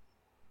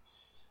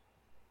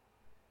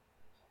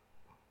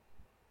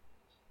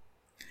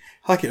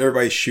 I like it.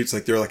 Everybody shoots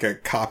like they're like a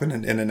cop in a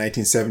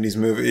 1970s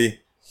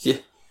movie. Yeah.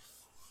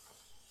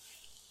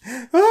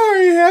 Oh,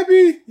 are you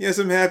happy? Yes,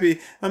 I'm happy.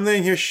 I'm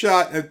laying here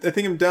shot. I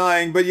think I'm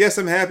dying, but yes,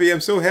 I'm happy.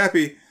 I'm so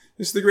happy.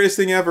 This is the greatest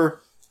thing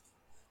ever.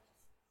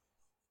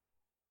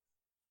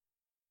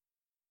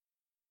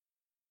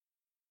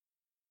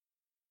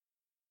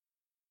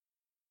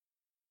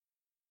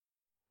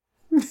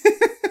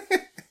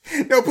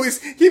 No, please,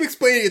 keep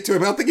explaining it to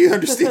him. I don't think he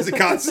understands the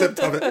concept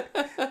of it.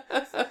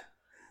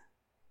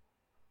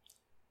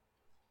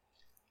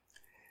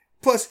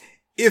 Plus,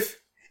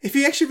 if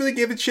he actually really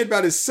gave a shit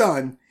about his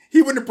son,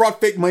 he wouldn't have brought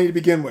fake money to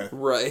begin with.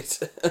 Right.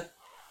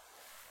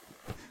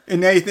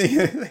 And now you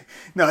think,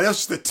 no, that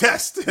was just a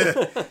test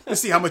to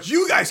see how much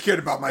you guys cared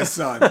about my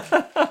son.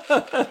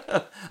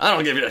 I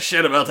don't give a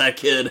shit about that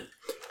kid.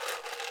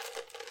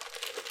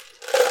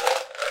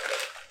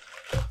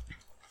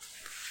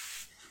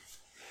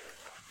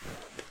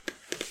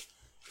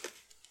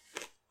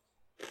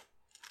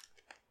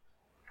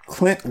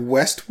 Clint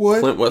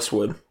Westwood? Clint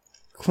Westwood.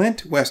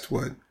 Clint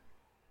Westwood.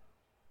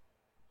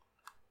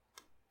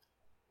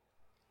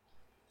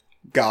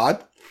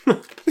 God?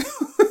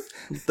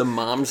 The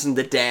moms and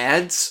the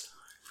dads.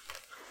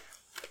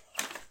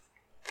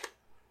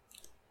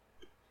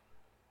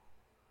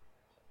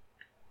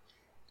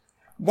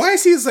 Why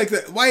is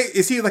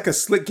he like a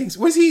slick gangster?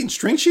 Was he eating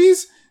string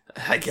cheese?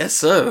 I guess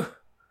so.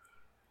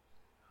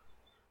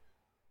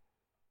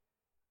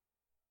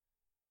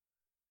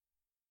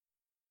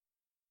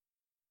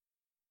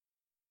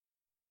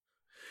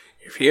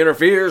 If he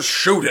interferes,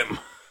 shoot him.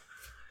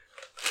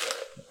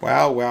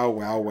 Wow, wow,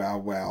 wow, wow,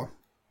 wow.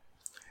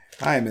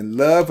 I am in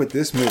love with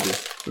this movie.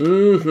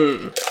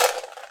 Mm-hmm.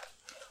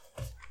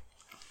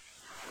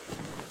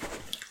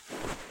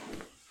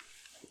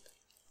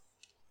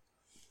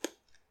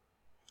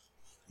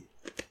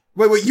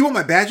 Wait, you want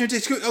my badge?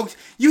 Oh,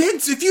 you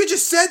hadn't. If you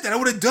just said that, I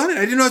would have done it.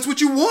 I didn't know that's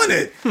what you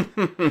wanted.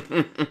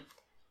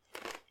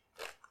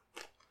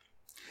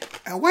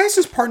 Why is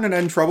his partner not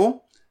in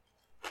trouble?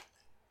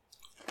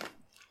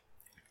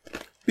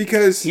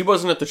 Because He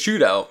wasn't at the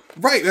shootout.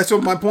 right, that's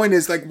what my point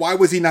is. Like, why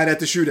was he not at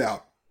the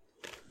shootout?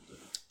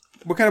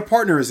 What kind of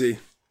partner is he?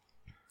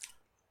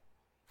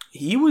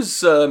 He was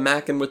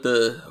macking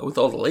with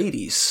all the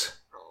ladies.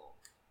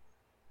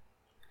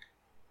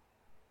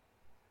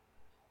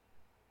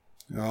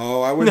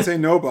 Oh, I wouldn't say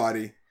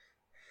nobody.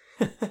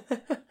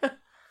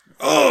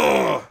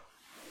 Oh.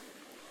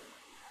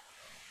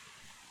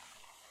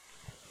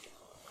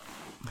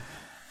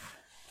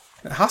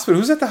 The hospital.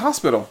 Who's at the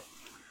hospital?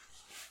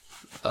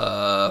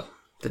 The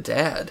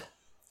dad.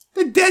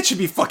 The dad should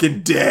be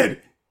fucking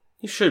dead.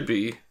 He should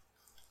be.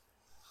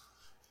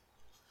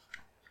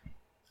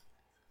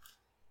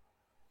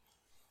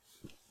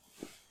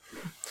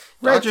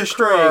 Roger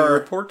Registrar.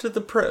 report to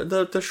the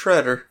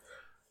shredder.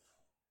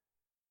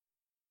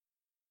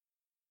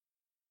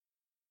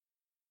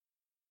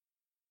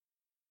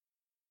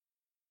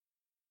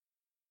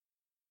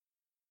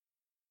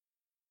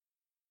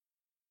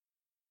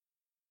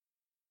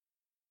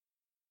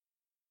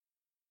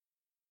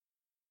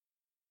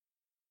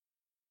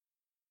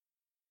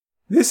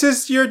 This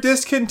is your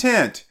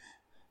discontent.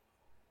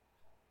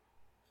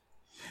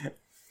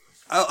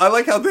 I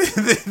like how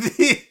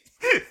the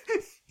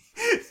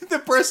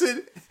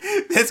person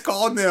that's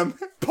calling them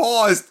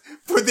paused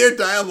for their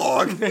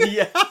dialogue.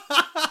 Yeah.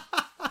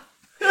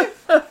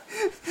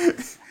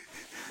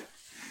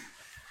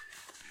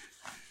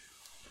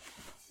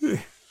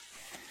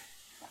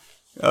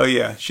 Oh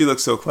yeah, she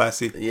looks so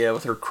classy. Yeah,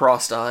 with her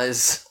crossed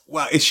eyes.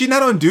 Wow, is she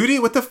not on duty?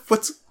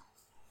 What's?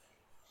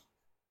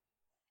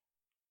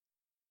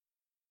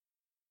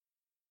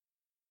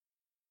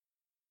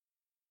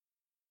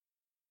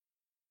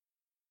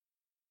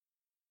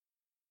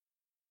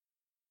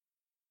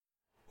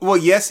 Well,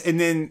 yes, and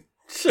then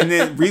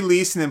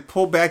release and then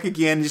pull back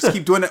again and just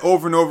keep doing it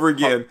over and over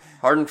again.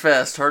 Hard and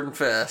fast, hard and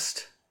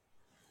fast.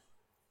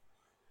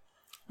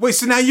 Wait,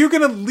 so now you're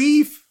gonna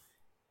leave?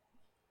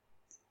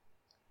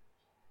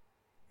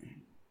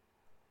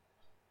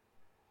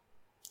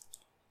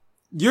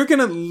 You're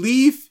gonna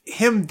leave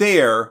him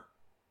there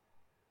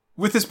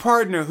with his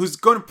partner who's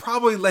gonna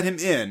probably let him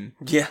in.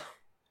 Yeah.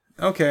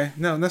 Okay,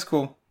 no, that's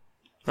cool.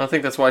 I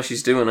think that's why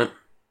she's doing it.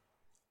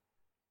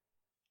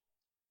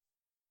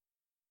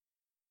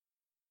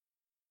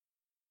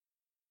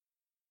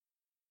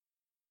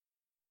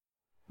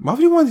 Why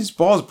would you want these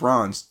balls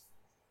bronzed?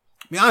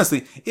 I mean,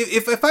 honestly,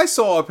 if I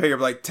saw a pair of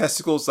like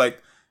testicles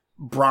like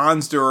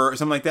bronzed or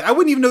something like that, I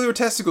wouldn't even know they were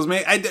testicles,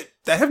 man. I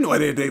have no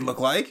idea what they look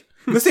like.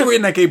 Unless they were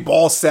in like a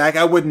ball sack,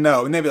 I wouldn't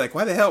know. And they'd be like,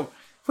 why the hell?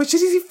 What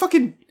does he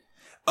fucking...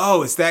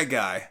 Oh, it's that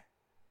guy.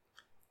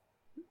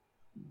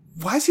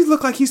 Why does he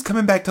look like he's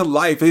coming back to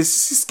life? His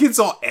skin's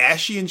all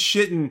ashy and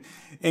shit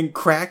and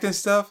cracked and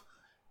stuff.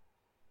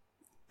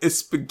 It's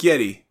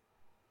spaghetti.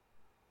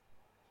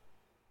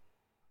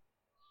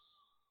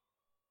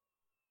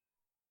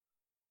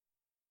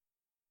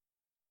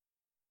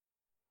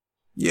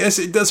 Yes,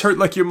 it does hurt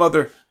like your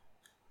mother.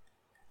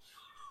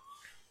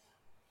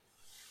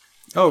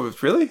 Oh,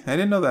 really? I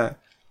didn't know that.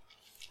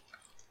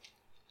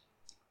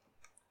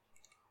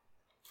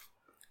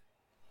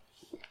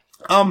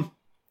 I'm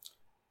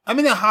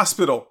in the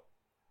hospital.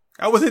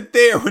 I wasn't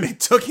there when they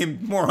took him,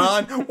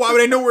 moron. Why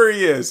would I know where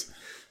he is?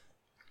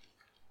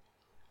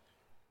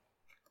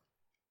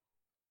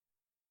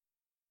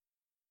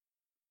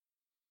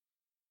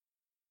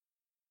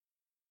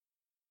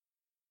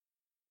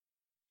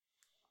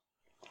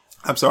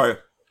 I'm sorry.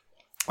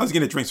 I was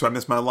getting a drink, so I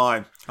missed my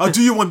line. I'll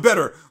do you one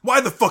better.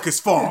 Why the fuck is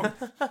Fong?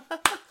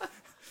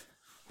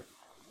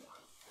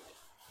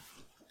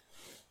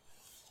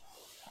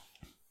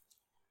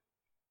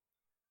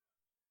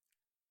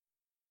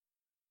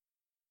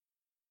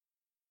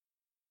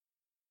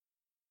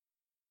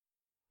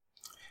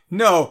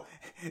 No.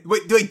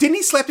 Wait, didn't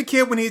he slap the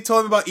kid when he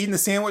told him about eating the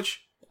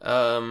sandwich?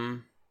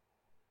 Was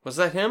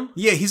that him?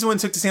 Yeah, he's the one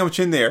who took the sandwich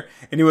in there.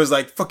 And he was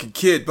like, fucking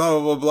kid, blah,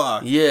 blah, blah,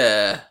 blah.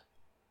 Yeah.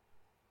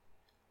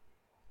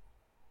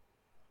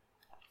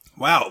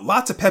 Wow,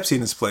 lots of Pepsi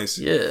in this place.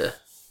 Yeah.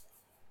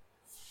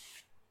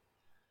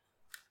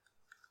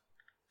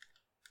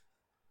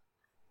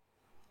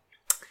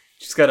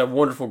 She's got a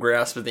wonderful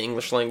grasp of the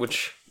English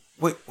language.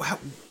 Wait, wow.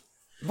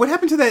 What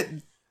happened to that?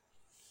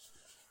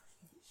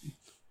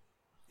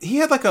 He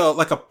had like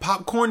a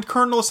popcorn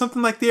kernel or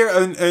something like there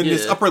in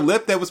his upper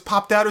lip that was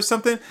popped out or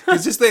something.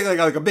 It's just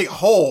like a big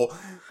hole.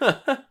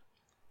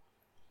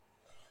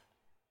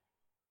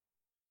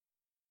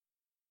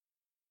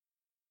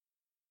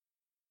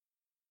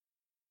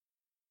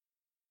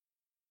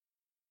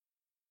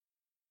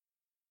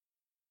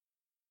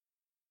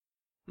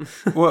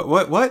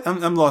 What?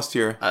 I'm lost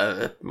here.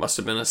 It must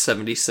have been a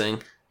 70s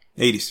thing.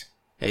 80s.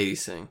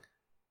 80s thing.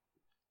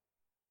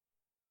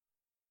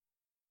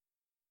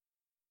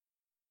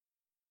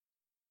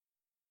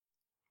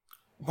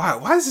 Why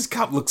does this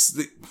cop look...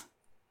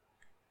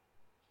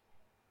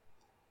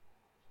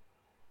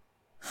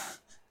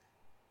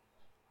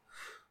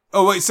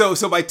 Oh, wait,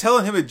 so by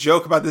telling him a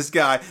joke about this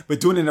guy,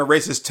 but doing it in a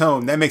racist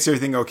tone, that makes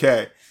everything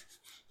okay.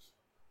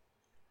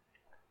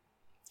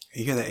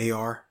 You hear the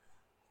AR?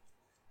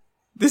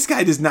 This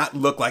guy does not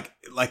look like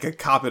a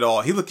cop at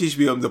all. He looked like he should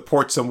be on the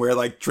porch somewhere,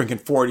 like, drinking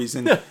 40s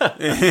and...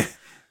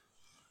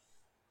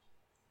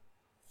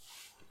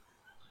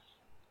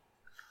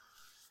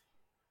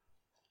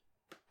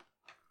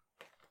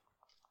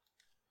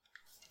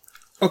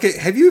 Okay,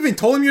 have you even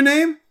told him your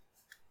name?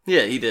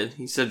 Yeah, he did.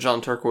 He said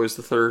John Turquoise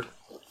the third.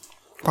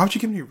 Why would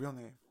you give me your real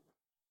name?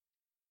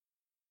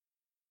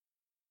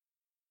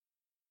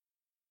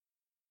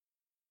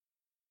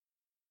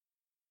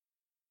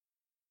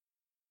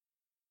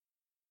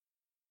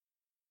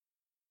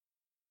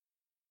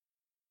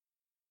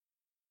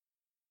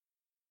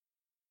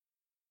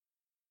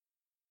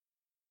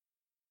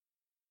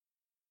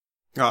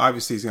 Oh,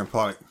 obviously he's gonna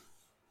plot it.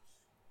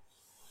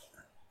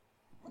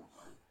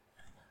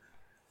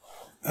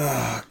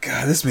 Oh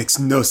god, this makes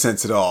no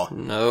sense at all.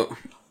 No.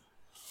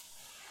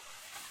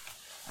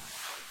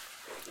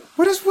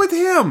 What is with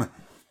him?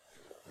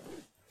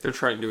 They're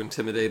trying to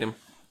intimidate him.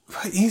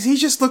 He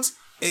just looks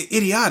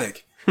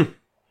idiotic. Oh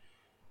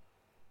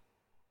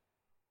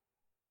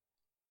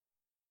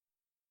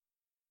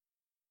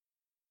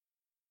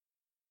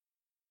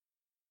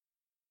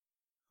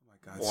my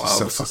god, this is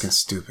so fucking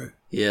stupid.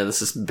 Yeah,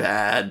 this is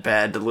bad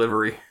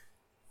delivery.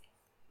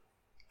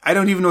 I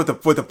don't even know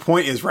what the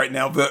point is right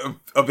now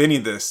of any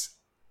of this.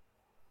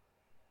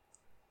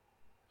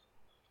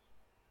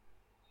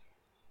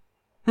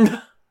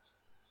 What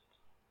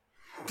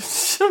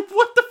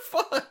the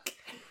fuck?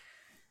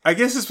 I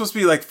guess it's supposed to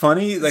be like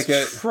funny, like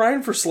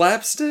trying for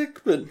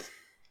slapstick, but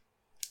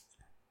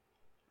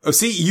oh,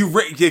 see,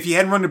 if you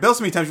hadn't rung the bell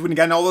so many times, you wouldn't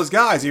have gotten all those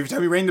guys. Every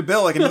time you rang the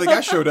bell, like another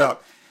guy showed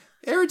up.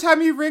 Every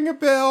time you ring a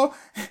bell,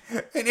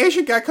 an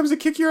Asian guy comes to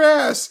kick your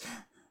ass.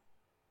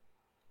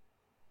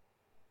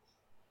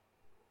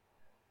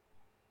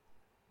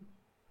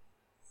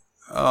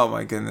 Oh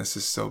my goodness,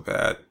 this is so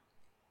bad.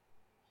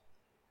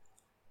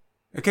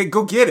 Okay,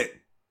 go get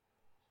it.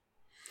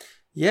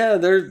 yeah,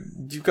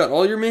 you've got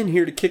all your men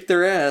here to kick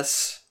their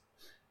ass.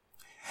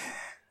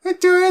 I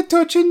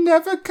told you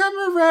never come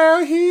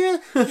around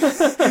here.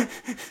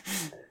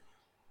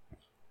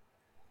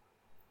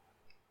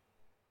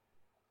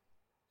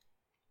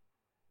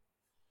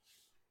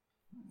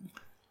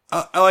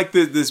 I like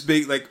this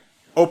big like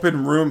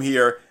open room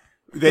here.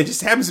 That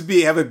just happens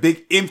to have a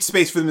big empty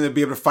space for them to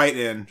be able to fight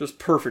in. Just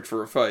perfect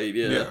for a fight,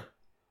 yeah.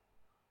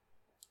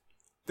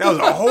 That was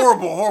a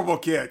horrible, horrible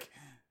kick.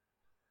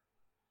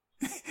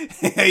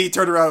 He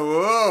turned around.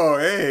 Whoa,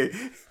 hey.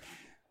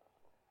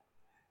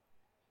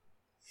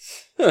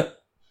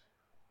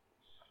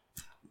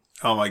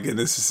 Oh my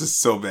goodness, this is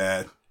so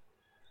bad.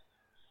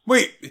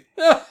 Wait.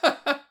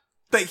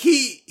 Like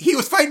he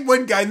was fighting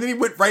one guy and then he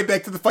went right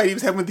back to the fight he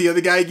was having with the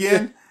other guy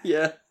again.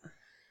 Yeah.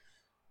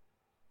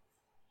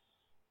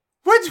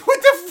 What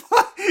the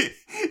fuck?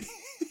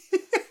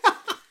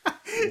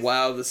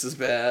 Wow, this is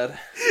bad.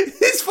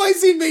 This fight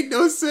scene made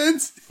no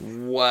sense.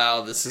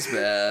 Wow, this is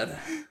bad.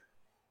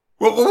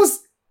 What was...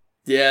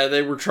 Yeah,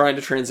 they were trying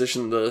to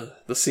transition the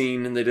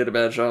scene and they did a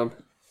bad job.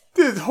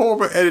 This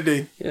horrible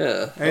editing.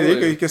 Yeah. Hey, there you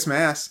go, you get some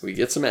ass. We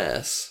get some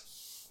ass.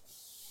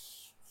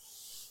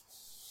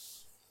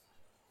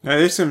 All right,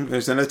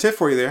 there's another tip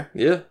for you there.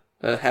 Yeah,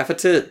 half a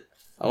tit.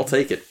 I'll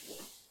take it.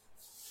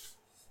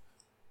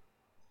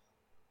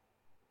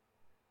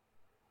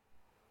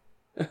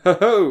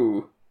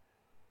 Ho-ho!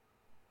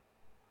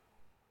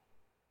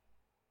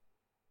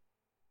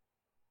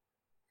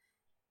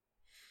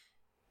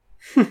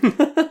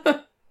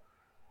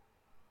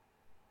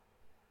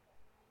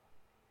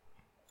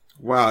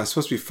 Wow, it's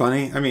supposed to be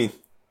funny. I mean...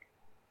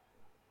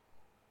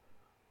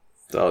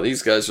 Oh,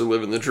 these guys are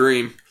living the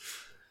dream.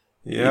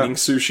 Yeah. Eating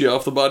sushi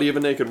off the body of a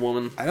naked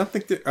woman. I don't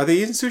think are they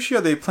eating sushi or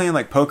are they playing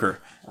like poker?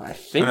 I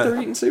think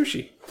they're eating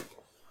sushi.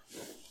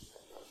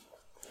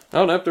 I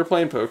don't know if they're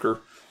playing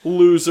poker.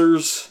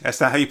 Losers.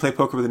 That's not how you play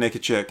poker with a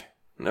naked chick.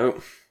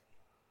 Nope.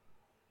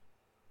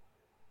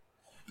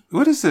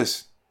 What is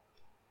this?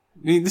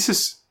 I mean, this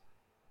is...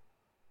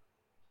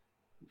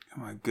 Oh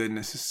my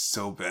goodness, this is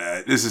so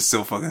bad. This is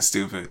so fucking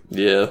stupid.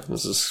 Yeah,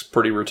 this is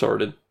pretty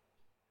retarded.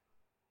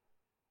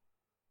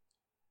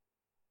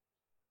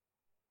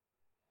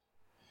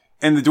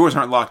 And the doors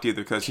aren't locked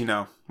either, because,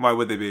 why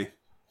would they be?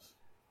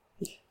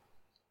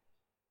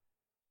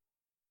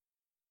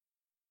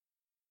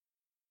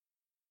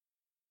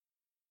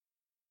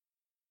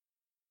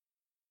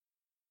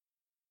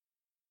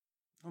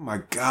 Oh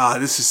my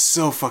god, this is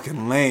so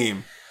fucking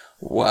lame.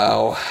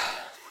 Wow.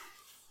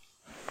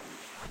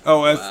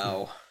 Oh,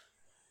 wow.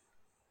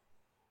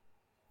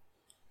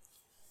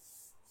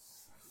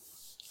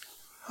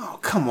 Oh,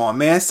 come on,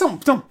 man.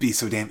 Don't be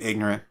so damn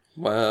ignorant.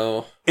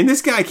 Wow. And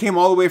this guy came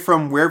all the way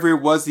from wherever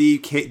it was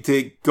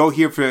to go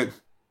here for...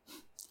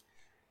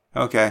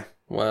 Okay.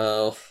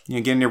 Wow.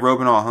 You getting your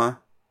robe and all, huh?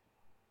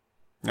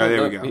 Oh,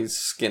 there we go. He's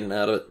skinning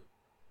out of it.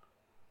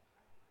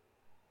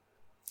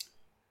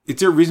 Is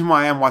there a reason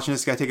why I'm watching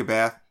this guy take a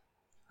bath?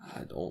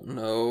 I don't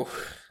know.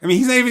 I mean,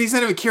 he's not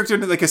even a character,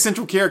 like a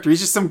central character.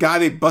 He's just some guy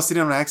they busted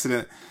in on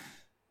accident.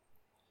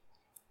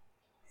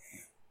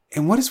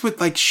 And what is with,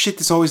 like, shit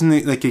that's always in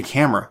the, like, a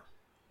camera?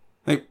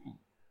 Like...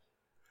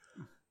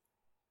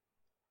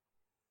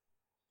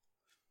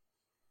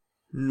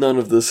 None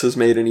of this has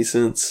made any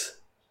sense.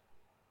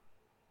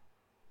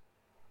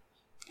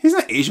 He's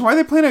not Asian. Why are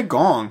they playing a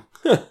gong?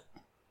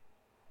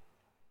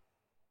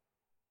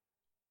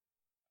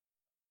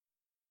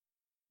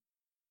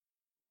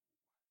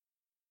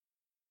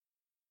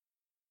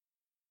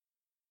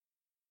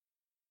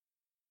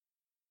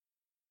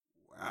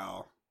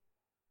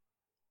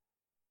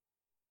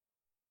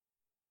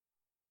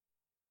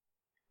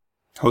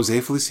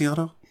 Jose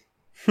Feliciano?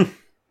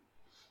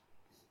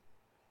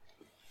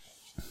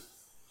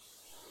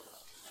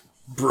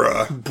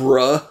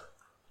 Bruh.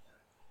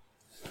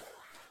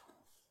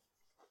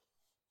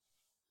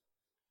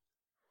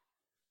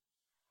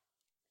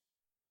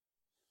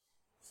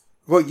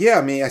 Well, yeah,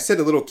 I mean, I said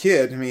a little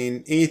kid. I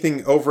mean,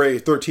 anything over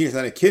age 13 is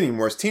not a kid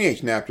anymore. It's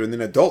teenage naptor and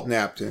then adult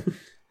naptor.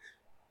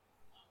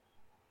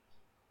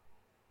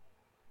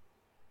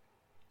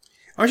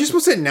 Aren't you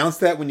supposed to announce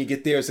that when you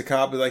get there as a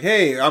cop? Be like,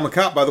 hey, I'm a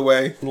cop, by the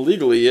way.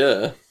 Legally,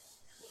 yeah.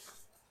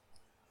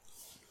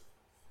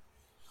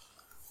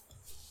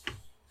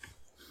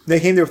 They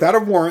came there without a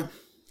warrant,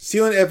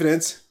 stealing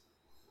evidence.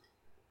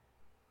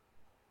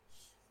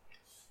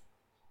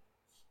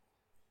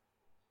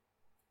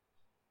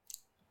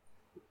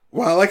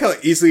 Wow, I like how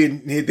easily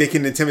they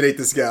can intimidate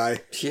this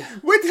guy. Yeah.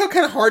 What the hell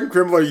kind of hardened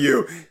criminal are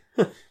you?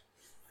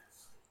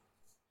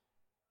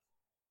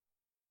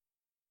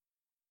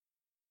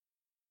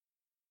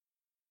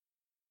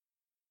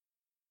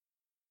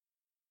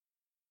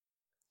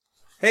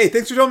 Hey,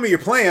 thanks for telling me your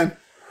plan.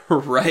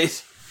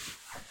 Right?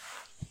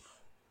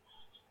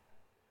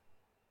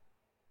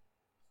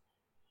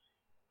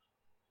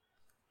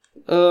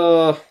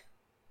 That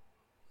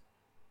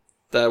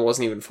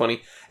wasn't even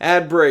funny.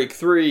 Ad break.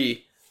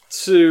 3,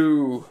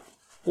 2,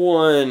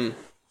 1.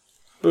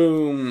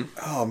 Boom.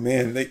 Oh,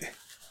 man. This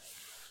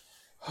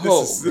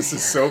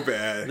is so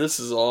bad. This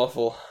is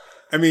awful.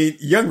 I mean,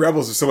 Young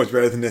Rebels are so much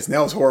better than this.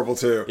 Now it's horrible,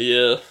 too.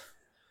 Yeah.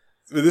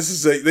 But this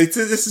is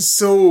this is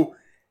so...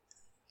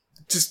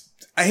 Just...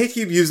 I hate to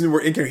keep using the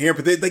word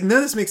incoherent, but none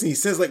of this makes any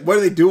sense. Like, what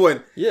are they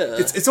doing? Yeah.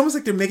 It's almost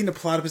like they're making the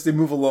plot up as they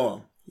move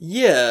along.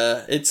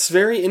 Yeah, it's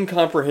very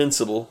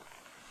incomprehensible.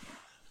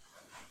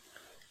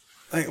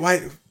 Like,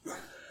 why...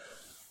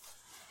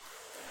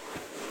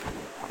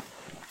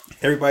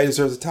 Everybody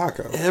deserves a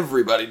taco.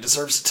 Everybody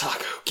deserves a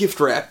taco. Gift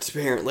wrapped,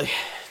 apparently.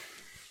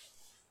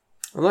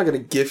 I'm not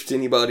going to gift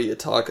anybody a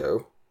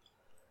taco.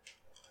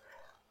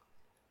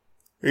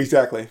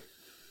 Exactly.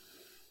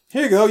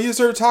 Here you go, you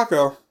deserve a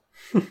taco.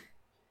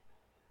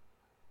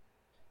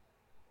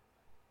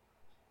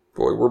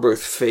 Boy, we're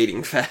both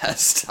fading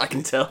fast. I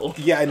can tell.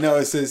 Yeah, I know.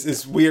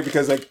 It's weird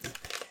because, like,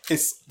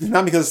 it's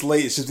not because it's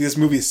late. It's just this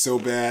movie is so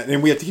bad.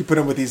 And we have to keep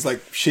putting up with these, like,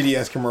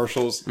 shitty-ass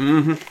commercials.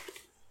 Mm-hmm.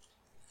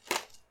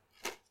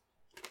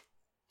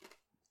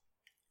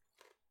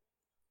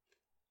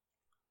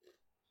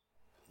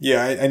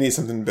 Yeah, I need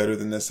something better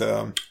than this.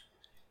 Oh,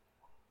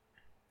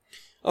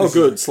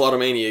 good.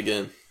 Slotomania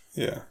again.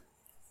 Yeah.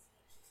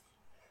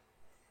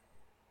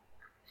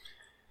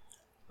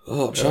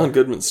 Oh, John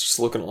Goodman's just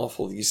looking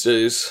awful these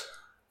days.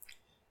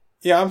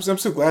 Yeah, I'm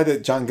so glad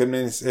that John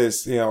Goodman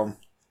is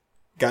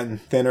gotten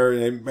thinner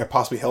and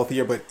possibly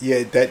healthier, but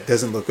yeah, that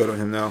doesn't look good on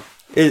him now.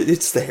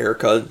 It's the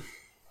haircut.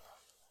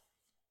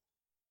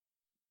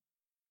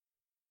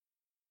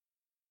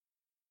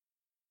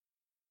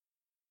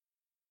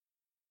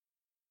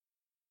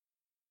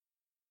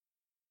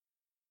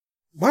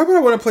 Why would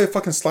I want to play a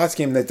fucking slots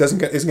game that isn't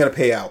going to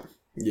pay out?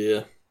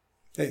 Yeah.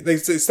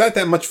 It's not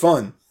that much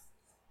fun.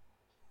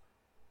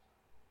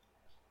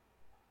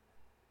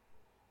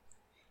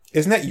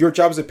 Isn't that your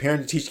job as a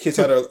parent to teach kids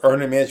how to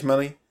earn and manage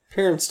money?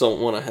 Parents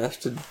don't want to have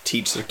to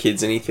teach their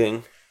kids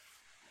anything.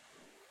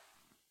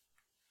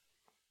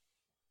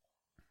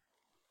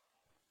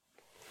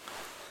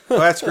 Oh,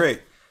 that's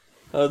great.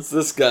 It's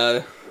this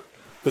guy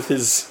with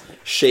his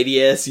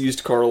shady-ass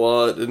used car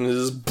lot and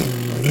his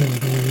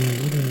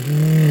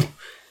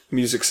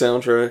music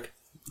soundtrack.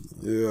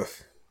 Ugh.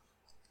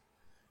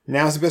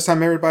 Now's the best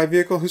time ever to buy a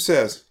vehicle? Who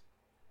says?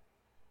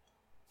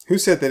 Who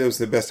said that it was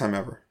the best time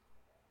ever?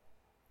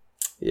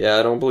 Yeah,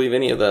 I don't believe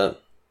any of that.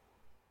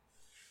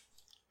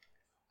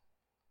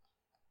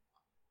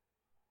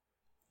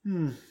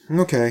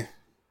 Okay.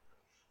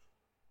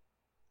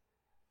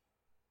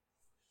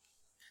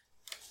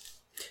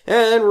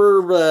 And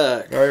we're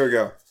back. Oh, here we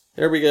go.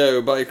 There we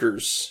go,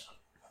 bikers.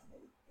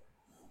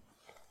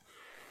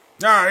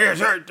 Ah, yes,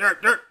 yep.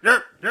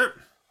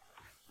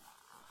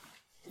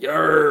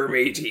 Yar,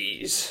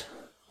 mateys.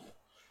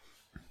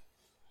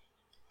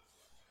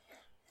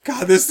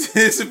 God, this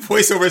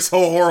voiceover is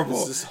so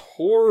horrible. This is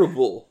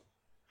horrible.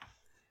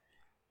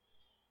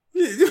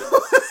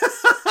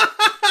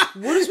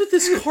 What is with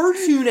this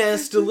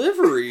cartoon-ass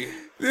delivery?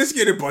 Let's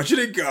get a bunch of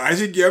the guys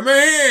and give 'em a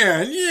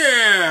hand.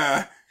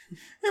 Yeah.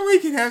 And we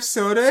can have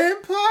soda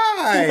and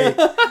pie.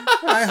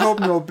 I hope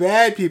no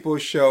bad people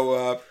show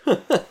up.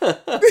 Look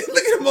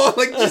at them all,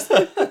 like, just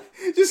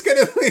kind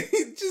of,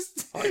 like,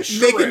 just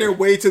making their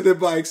way to their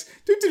bikes.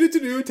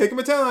 Taking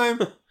my time.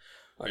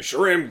 I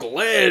sure am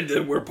glad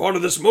that we're part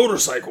of this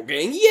motorcycle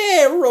gang.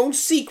 Yeah, our own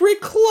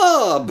secret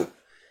club.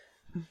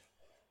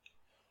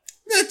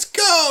 Let's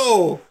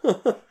go.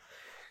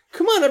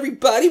 Come on,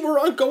 everybody.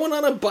 We're going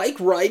on a bike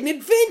riding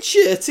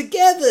adventure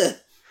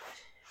together.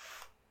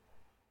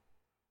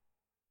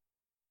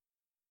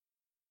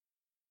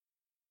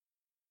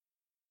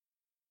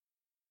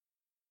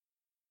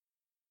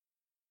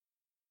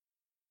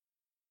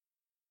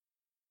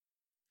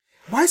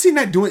 Why is he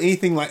not doing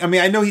anything like... I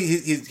mean, I know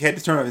he had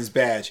to turn on his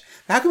badge.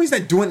 But how come he's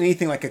not doing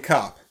anything like a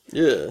cop?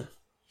 Yeah.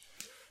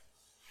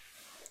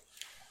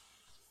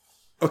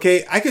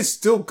 Okay, I can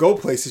still go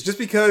places. Just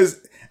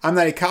because I'm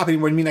not a cop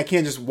anymore doesn't mean I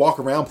can't just walk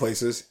around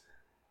places.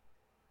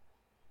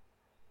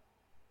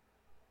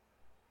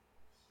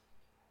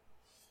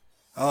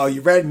 Oh,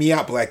 you ratted me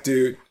out, black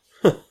dude.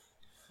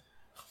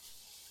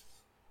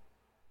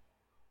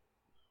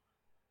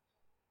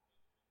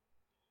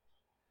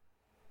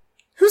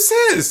 Who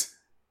says?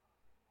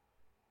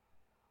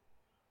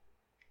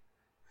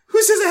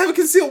 Who says I have a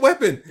concealed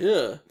weapon?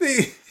 Yeah.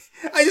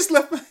 I just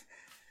left my...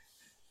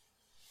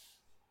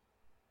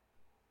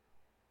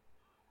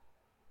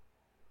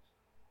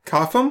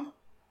 Cuff him? Oh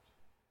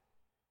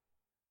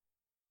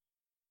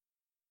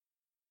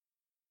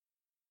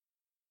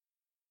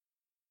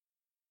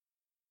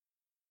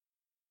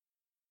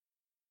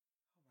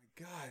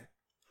my god.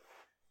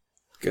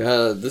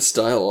 God, this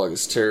dialogue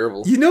is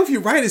terrible. You know, if you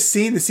write a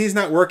scene, the scene's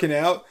not working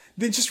out,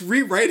 then just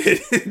rewrite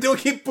it. Don't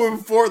keep moving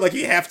forward like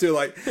you have to.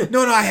 Like,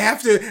 no, I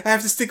have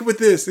to stick with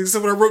this. This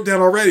is what I wrote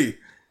down already.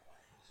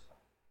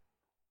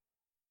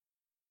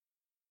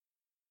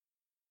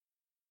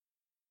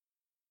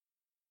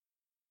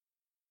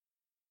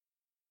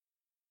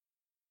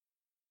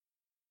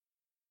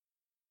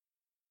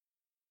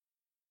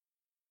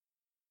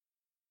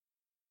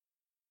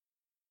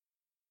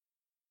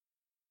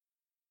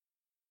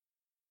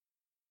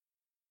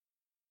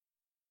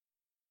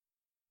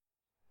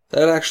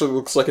 That actually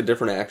looks like a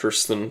different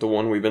actress than the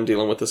one we've been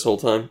dealing with this whole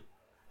time.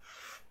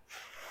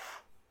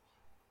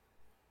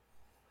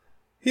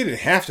 He didn't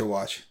have to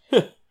watch.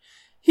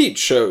 He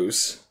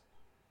chose.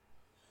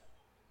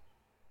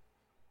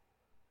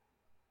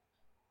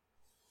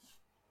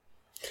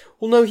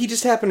 Well, no, he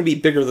just happened to be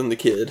bigger than the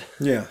kid.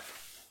 Yeah.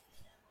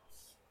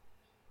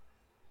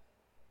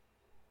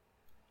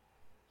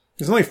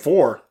 There's only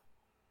 4.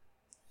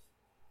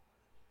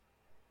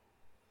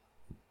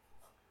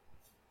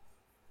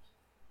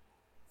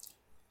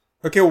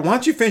 Okay, well, why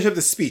don't you finish up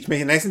the speech?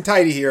 Make it nice and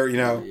tidy here, you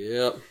know.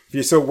 Yep. If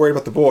you're so worried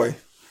about the boy.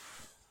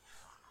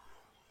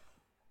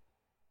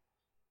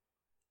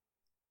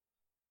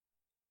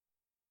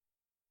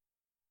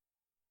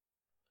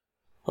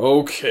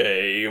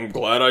 Okay, I'm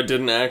glad I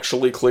didn't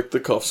actually click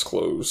the cuffs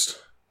closed.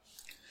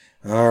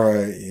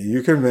 Alright,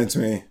 you convince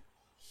me.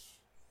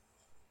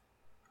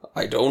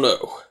 I don't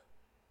know.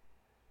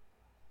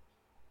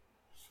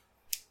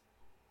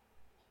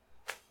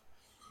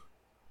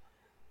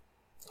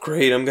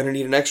 Great, I'm gonna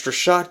need an extra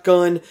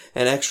shotgun,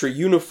 an extra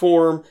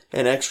uniform,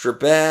 an extra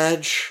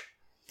badge,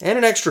 and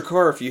an extra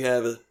car if you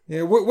have it.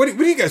 Yeah, what are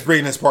you guys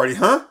bringing to this party,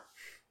 huh?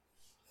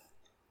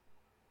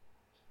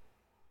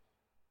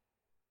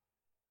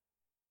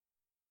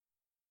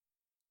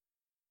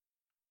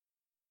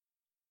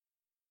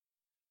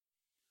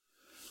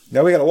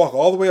 Now we gotta walk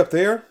all the way up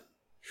there?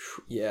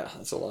 Yeah,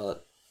 that's a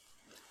lot.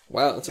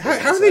 Wow, that's a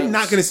How are they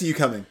not gonna see you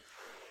coming?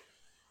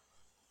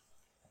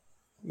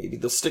 Maybe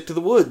they'll stick to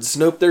the woods.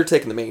 Nope, they're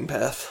taking the main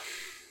path.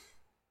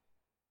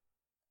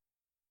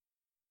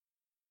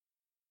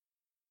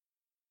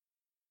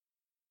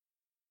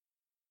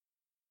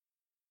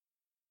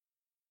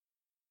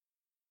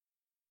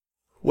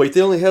 Wait,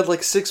 they only had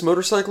like 6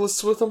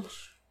 motorcyclists with them?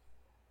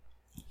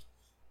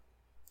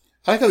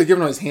 I like how they're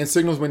giving all these hand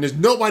signals when there's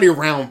nobody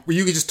around where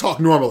you can just talk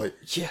normally.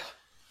 Yeah.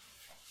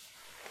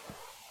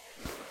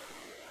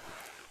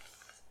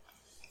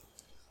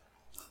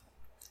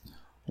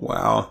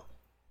 Wow.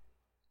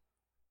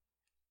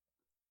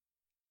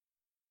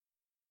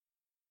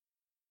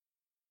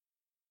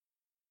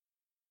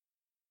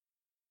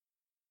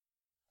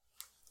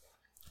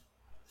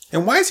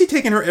 And why is he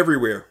taking her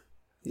everywhere?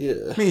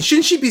 Yeah. I mean,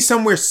 shouldn't she be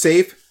somewhere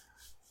safe?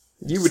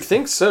 You would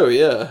think so,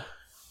 yeah.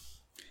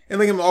 And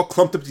like them all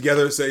clumped up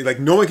together, so like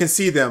no one can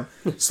see them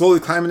slowly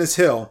climbing this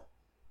hill.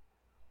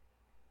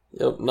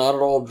 Yep, not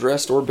at all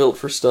dressed or built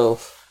for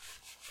stealth.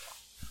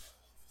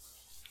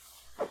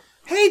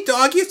 Hey,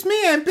 doggy, it's me.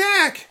 I'm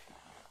back.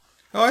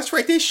 Oh, that's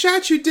right. They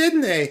shot you,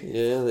 didn't they?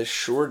 Yeah, they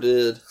sure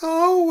did.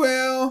 Oh,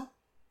 well.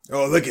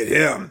 Oh, look at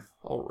him.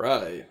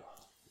 Alright.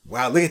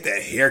 Wow, look at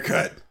that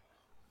haircut.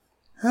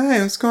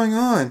 Hi, what's going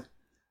on?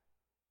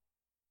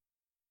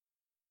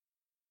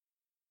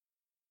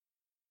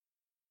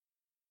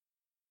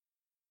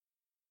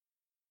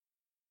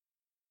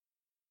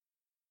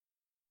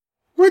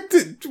 What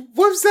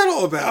was that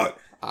all about?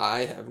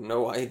 I have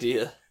no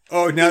idea.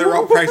 Oh, now they're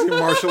all practicing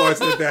martial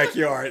arts in the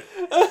backyard.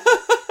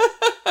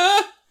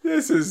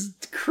 This is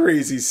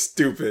crazy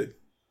stupid.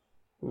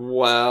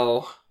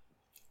 Wow.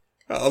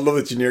 I love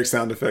the generic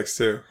sound effects,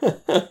 too.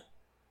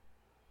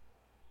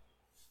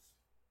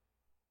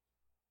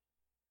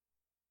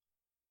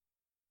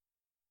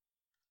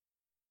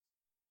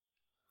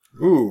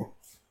 Ooh.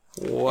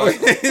 What?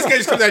 This guy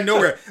just comes out of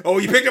nowhere. Oh,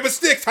 you picked up a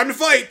stick. Time to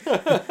fight. What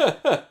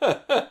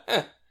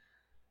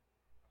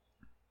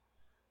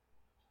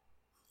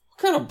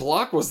kind of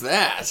block was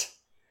that?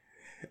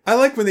 I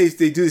like when they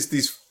do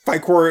these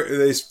fight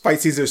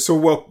scenes that are so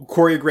well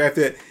choreographed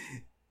that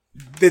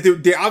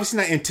they're obviously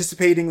not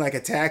anticipating like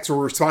attacks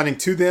or responding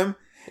to them.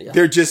 Yeah.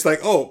 They're just like,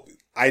 oh,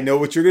 I know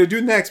what you're going to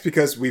do next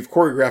because we've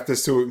choreographed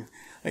this to him.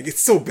 Like,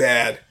 it's so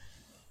bad.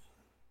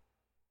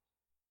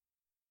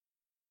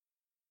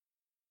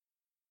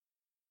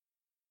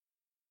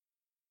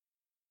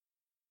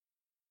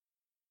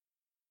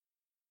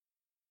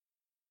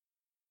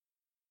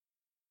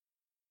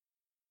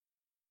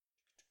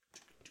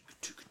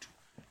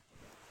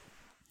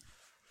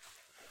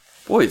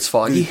 Boy, it's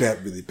foggy. Really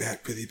bad, really bad,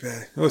 really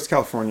bad. Oh, it's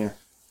California.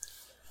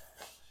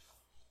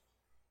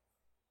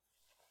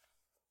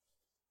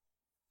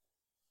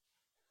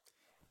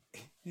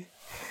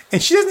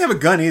 And she doesn't have a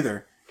gun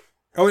either.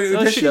 Oh,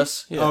 No, she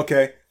does. Yeah.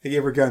 Okay, they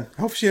gave her a gun.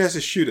 I hope she has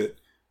to shoot it.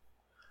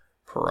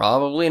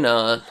 Probably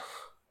not.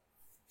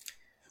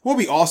 What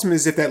would be awesome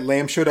is if that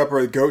lamb showed up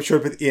or the goat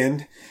showed up at the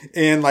end,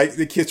 and like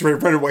the kids were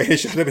running away and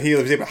shot him, and he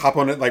was able to hop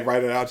on it, like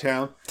ride it out of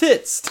town.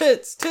 Tits,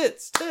 tits,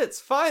 tits,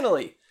 tits.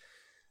 Finally.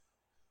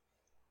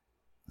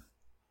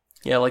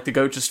 Yeah, like the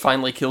goat just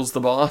finally kills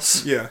the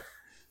boss. Yeah.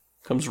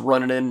 Comes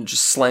running in and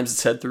just slams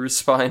its head through his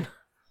spine.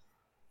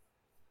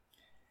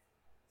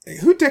 Hey,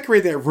 who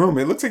decorated that room?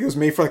 It looks like it was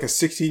made for like a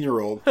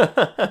 16-year-old.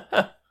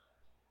 Well,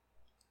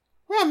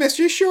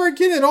 mister, you sure are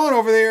getting it on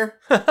over there.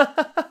 Boy, he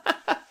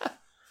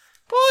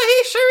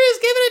sure is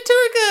giving it to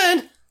her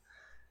good.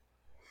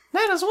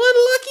 That is one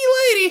lucky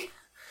lady.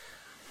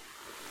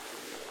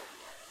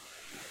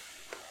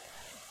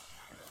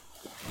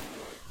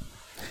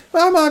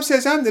 My mom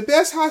says I'm the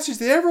best hostage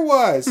there ever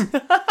was.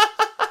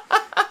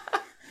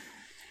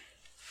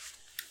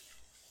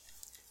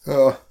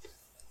 Oh.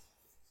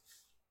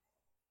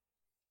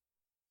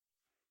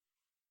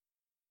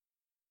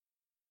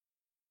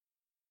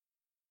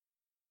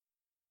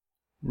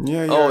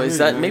 Yeah, Oh, is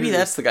that... Maybe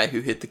that's the guy who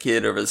hit the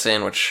kid over the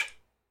sandwich.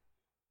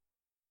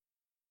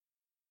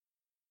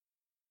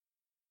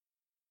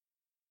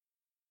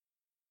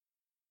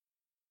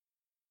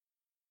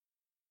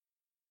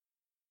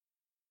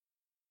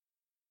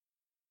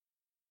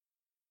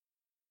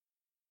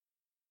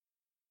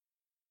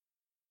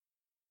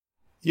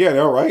 Yeah,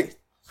 they're all right.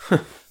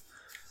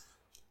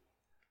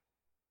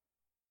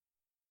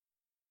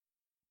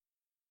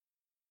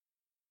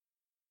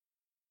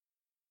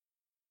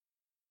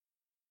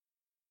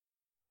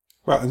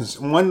 Well, there's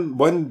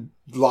one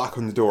lock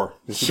on the door.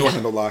 There's the door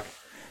handle lock.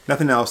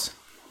 Nothing else.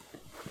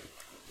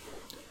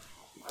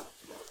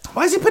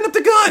 Why is he putting up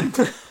the gun?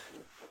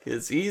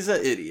 Because he's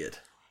an idiot.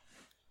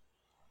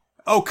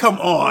 Oh, come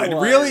on.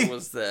 Why Really?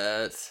 was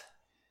that?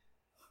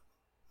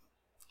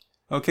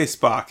 Okay,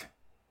 Spock.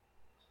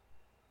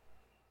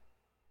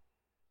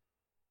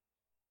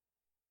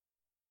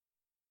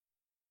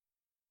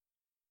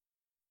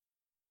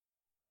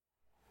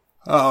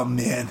 Oh,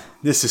 man.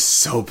 This is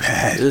so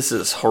bad. This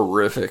is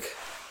horrific.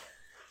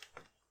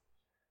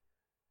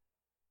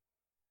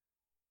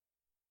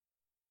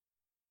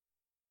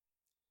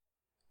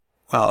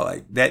 Wow,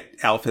 like that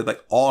outfit,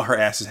 like all her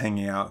ass is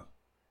hanging out.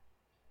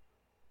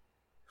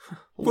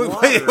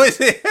 Wait,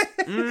 was it?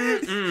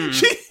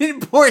 She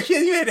didn't pour. She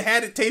hadn't even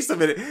had a taste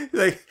of it.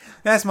 Like,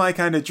 that's my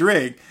kind of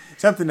drink.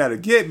 Something that'll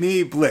get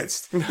me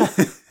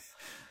blitzed.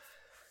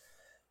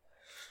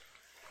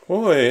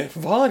 Boy,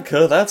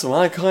 vodka, that's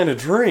my kind of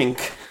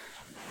drink.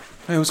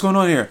 Hey, what's going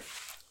on here?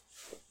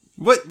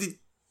 What?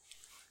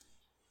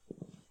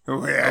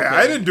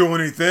 I didn't do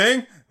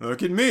anything.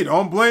 Look at me.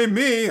 Don't blame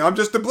me. I'm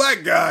just a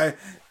black guy.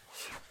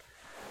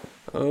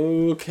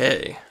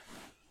 Okay.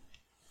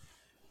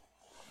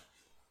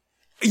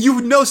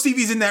 You know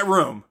Stevie's in that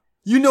room.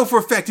 You know for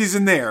a fact he's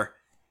in there.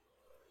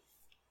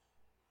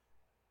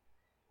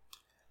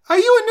 Are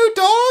you a new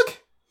dog?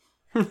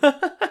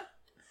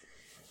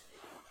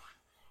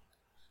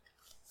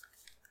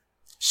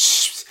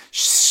 Shh,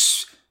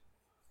 shh.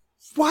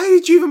 Why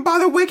did you even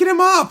bother waking him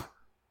up?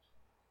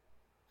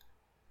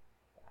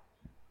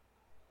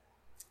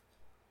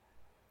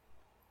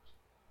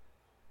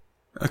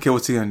 Okay,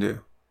 what's he gonna do?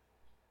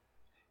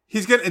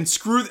 He's gonna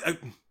unscrew...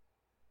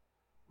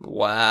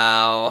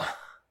 Wow.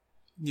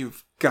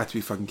 You've got to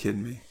be fucking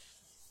kidding me.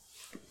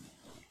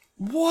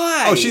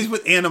 Why? Oh, she's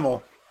with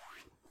Animal.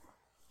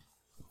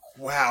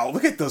 Wow,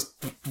 look at those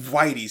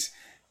whiteys.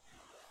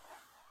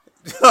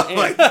 Oh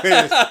my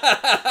goodness.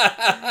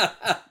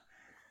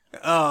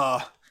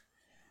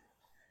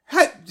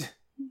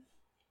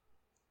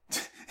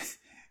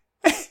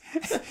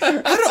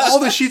 How did all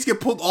the sheets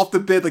get pulled off the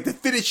bed? Like the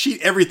fitted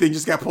sheet, everything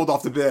just got pulled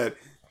off the bed.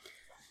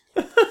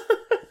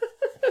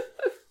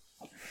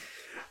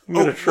 I'm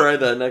gonna try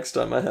that next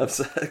time I have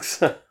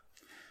sex.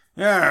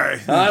 Yeah.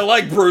 I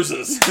like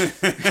bruises.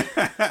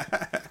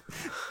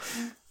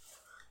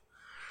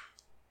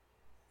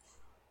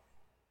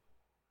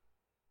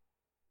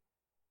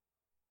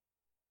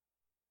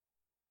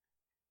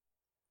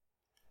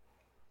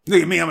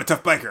 Look at me, I'm a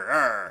tough biker.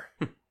 Arr.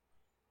 And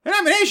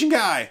I'm an Asian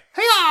guy.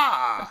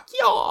 Hey-ya!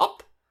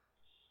 Yop.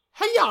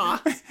 Hiya.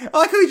 I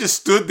like how he just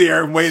stood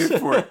there and waited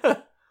for it.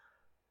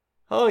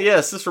 Oh,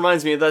 yes, this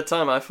reminds me of that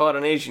time I fought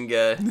an Asian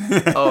guy.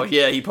 Oh,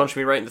 yeah, he punched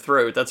me right in the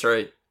throat. That's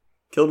right.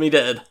 Killed me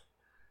dead.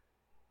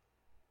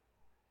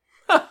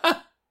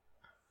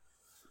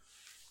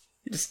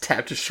 He just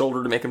tapped his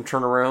shoulder to make him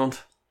turn around.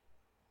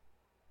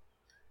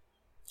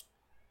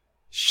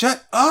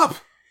 Shut up!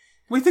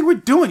 What do you think we're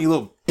doing, you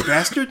little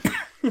bastard?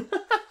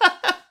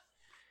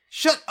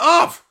 Shut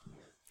up!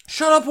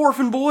 Shut up,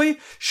 orphan boy!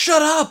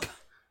 Shut up!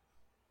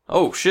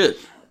 Oh, shit.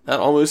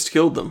 That almost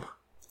killed them.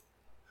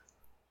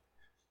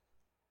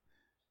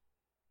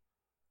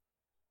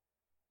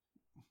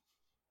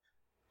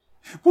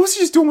 What was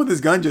he just doing with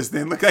his gun just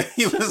then? Look like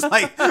he was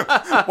like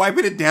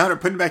wiping it down or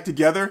putting it back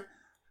together.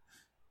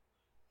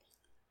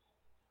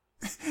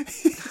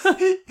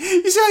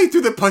 You see how he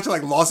threw the punch and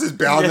like lost his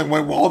balance and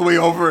went all the way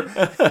over?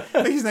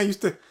 Like he's not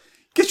used to.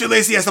 Get your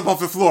lazy ass up off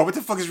the floor. What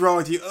the fuck is wrong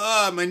with you?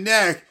 My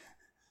neck.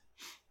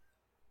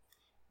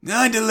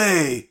 Nine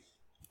delay.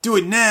 Do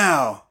it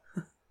now.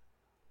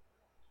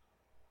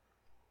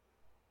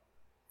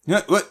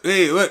 What?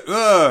 Hey, what?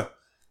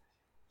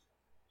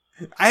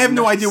 I have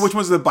no idea which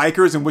ones are the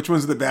bikers and which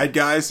ones are the bad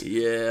guys.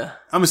 Yeah.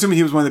 I'm assuming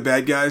he was one of the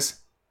bad guys.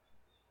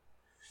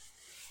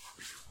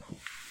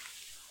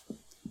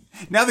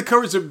 Now the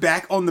covers are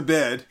back on the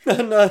bed.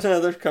 No,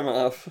 they're coming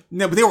off.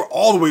 No, but they were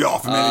all the way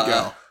off a minute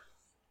ago.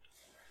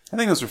 I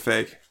think those are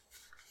fake.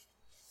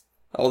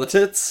 All the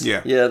tits?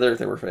 Yeah. Yeah,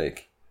 they were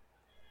fake.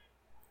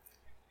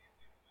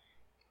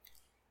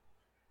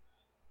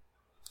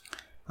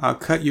 I'll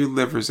cut your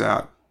livers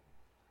out.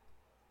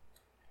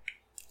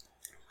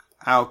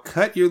 I'll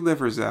cut your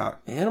livers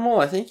out. Animal,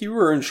 I think you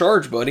were in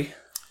charge, buddy.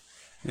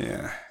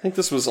 Yeah. I think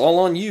this was all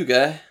on you,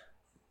 guy.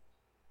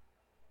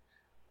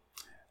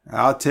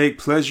 I'll take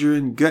pleasure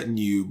in gutting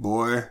you,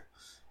 boy.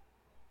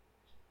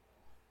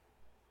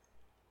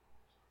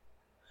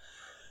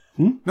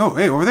 No,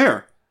 hey, over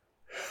there.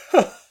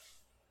 Well,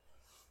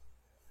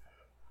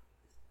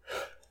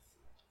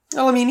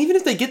 I mean, even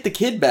if they get the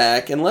kid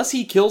back, unless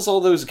he kills all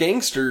those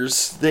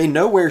gangsters, they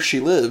know where she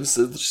lives,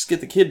 so they'll just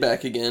get the kid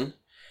back again.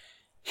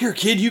 Here,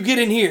 kid, you get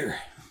in here.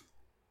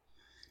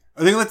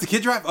 Are they gonna let the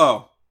kid drive?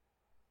 Oh.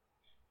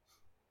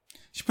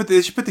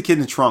 They should put the kid in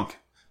the trunk.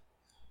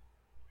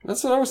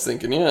 That's what I was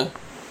thinking, yeah.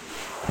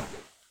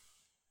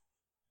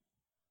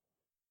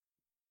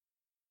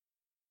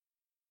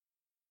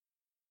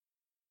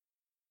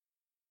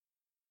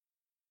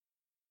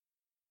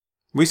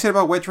 What you said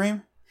about Wet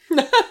Dream?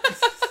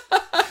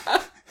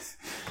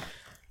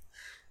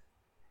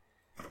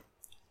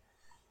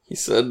 He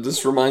said,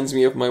 this reminds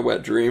me of my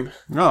wet dream.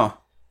 Oh.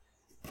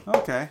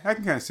 Okay, I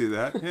can kind of see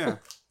that, yeah.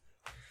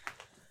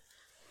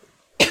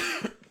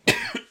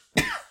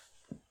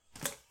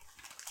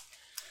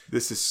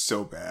 This is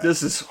so bad.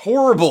 This is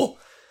horrible.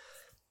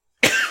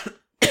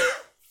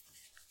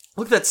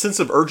 Look at that sense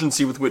of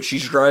urgency with which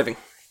she's driving.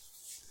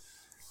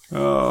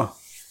 Oh.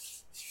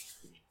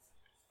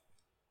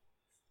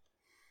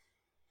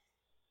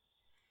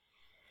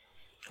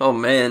 Oh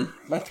man,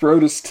 my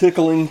throat is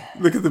tickling.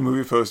 Look at the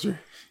movie poster.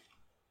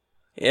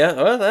 Yeah,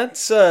 well,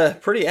 that's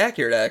pretty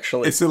accurate,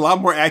 actually. It's a lot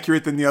more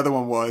accurate than the other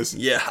one was.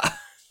 Yeah.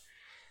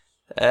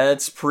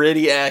 That's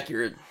pretty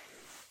accurate.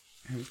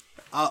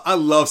 I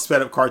love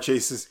sped up car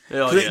chases.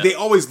 Oh, yeah. They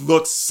always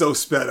look so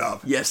sped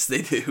up. Yes,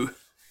 they do.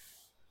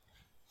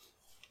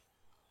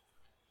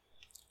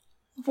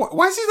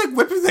 Why is he like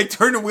whipping, like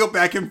turn the wheel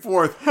back and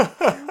forth?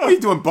 What are you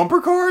doing,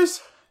 bumper cars?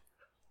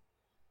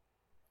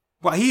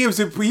 Wow, he was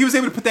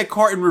able to put that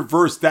car in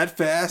reverse that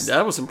fast?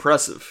 That was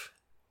impressive.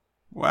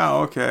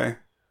 Wow, okay.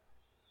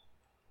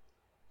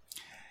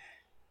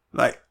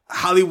 Like,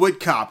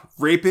 Hollywood cop,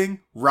 raping,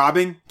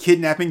 robbing,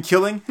 kidnapping,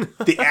 killing.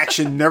 The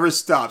action never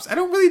stops. I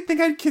don't really think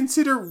I'd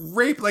consider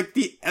rape like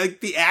the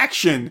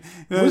action.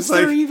 Was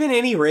there even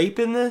any rape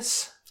in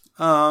this?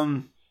 I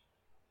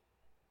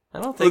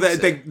don't think so.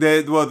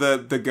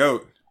 The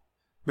goat.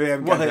 But I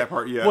haven't got to that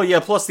part yet. Well, yeah,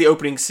 plus the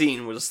opening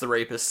scene was the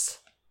rapist.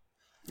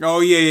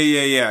 Oh, yeah.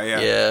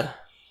 Yeah.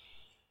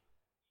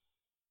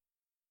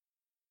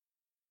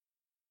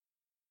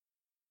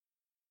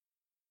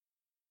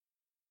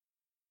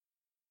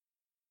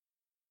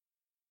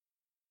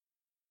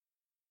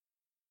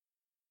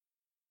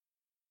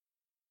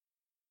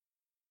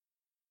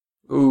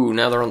 Ooh,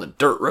 now they're on the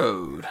dirt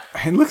road.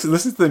 And listen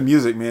to the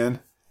music, man.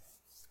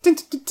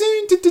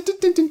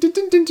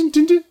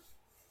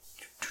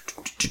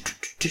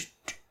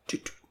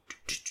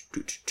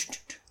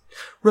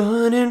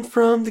 Running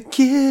from the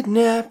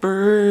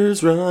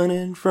kidnappers,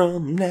 running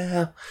from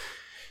now.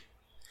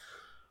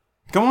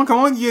 Come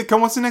on. Yeah,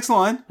 what's the next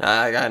line?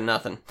 I got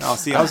nothing. Oh,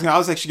 see, I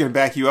was actually going to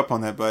back you up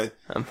on that, but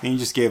you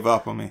just gave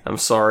up on me. I'm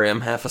sorry, I'm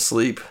half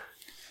asleep.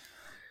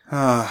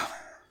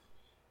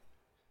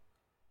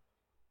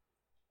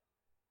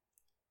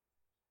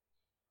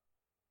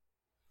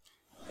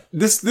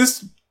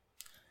 This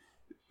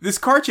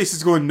car chase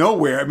is going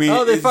nowhere. I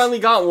mean, They finally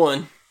got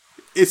one.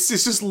 It's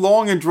just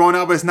long and drawn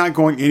out, but it's not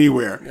going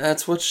anywhere.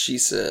 That's what she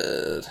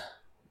said.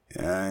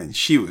 And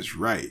she was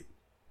right.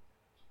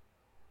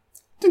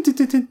 There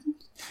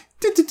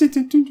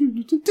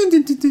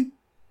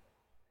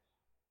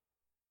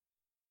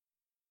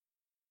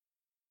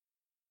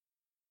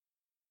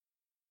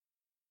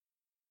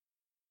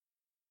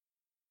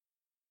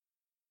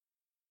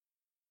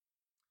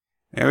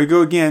we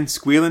go again,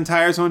 squealing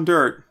tires on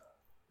dirt.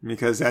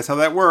 Because that's how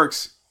that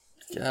works.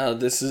 God,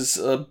 this is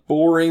a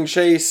boring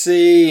chase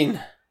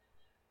scene.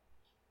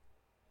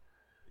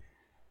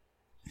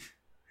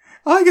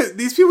 I get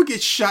these people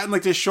get shot in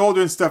like their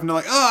shoulder and stuff, and they're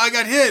like, "Oh, I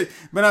got hit,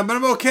 but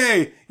I'm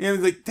okay."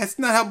 And like, that's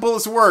not how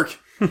bullets work.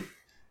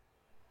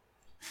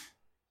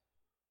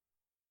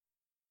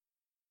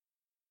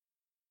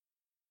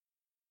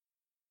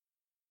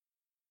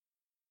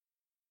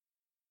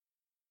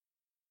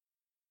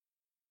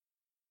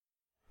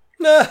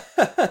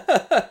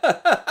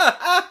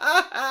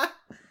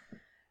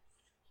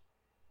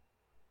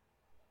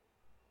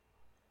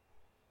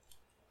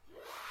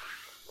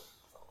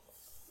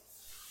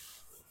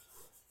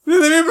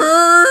 Let me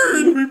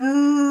burn! Let me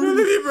burn!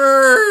 Let me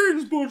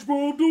burn!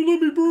 SpongeBob, don't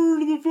let me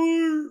burn in the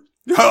fire.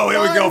 Oh,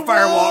 here we go.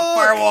 Firewalk!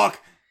 Firewalk!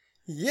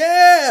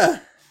 Yeah!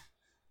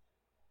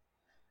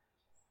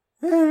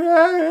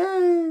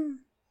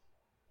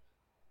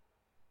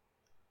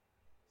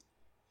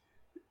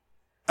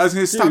 I was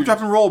going to stop, Dude, drop,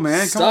 and roll, man.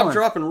 Come Stop, on.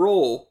 drop, and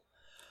roll.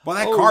 Well,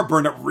 that Oh. car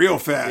burned up real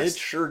It fast.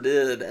 sure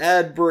did.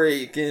 Ad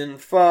break in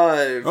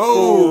 5,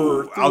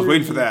 Oh, 4, I was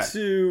waiting for 3, that.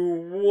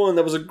 2, 1.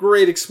 That was a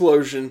great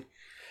explosion.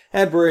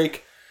 Ad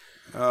break.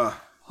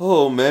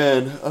 Oh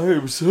man, I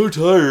am so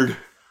tired.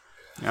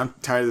 I'm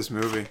tired of this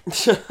movie.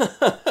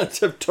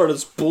 I'm tired of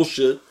this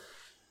bullshit.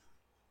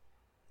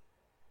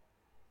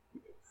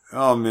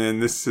 Oh man,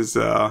 this is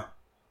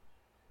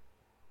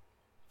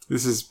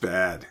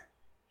bad.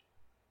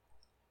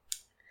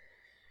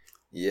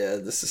 Yeah,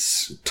 this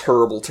is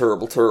terrible,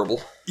 terrible,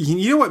 terrible.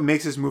 You know what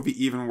makes this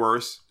movie even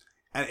worse?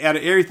 Out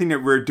of everything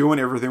that we're doing,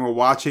 everything we're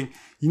watching,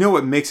 you know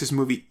what makes this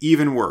movie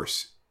even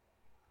worse?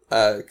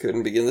 I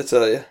couldn't begin to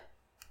tell you.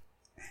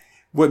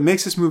 What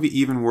makes this movie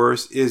even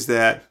worse is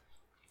that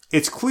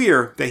it's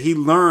clear that he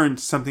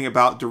learned something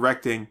about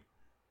directing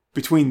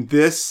between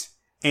this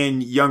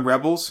and Young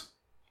Rebels,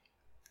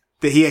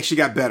 that he actually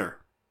got better.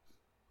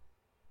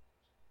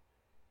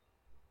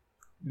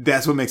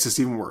 That's what makes this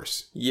even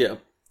worse. Yeah.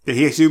 That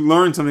he actually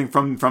learned something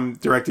from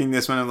directing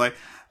this one. And like,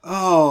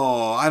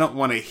 oh, I don't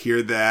want to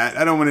hear that.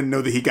 I don't want to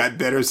know that he got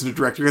better as a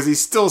director because he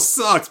still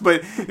sucks.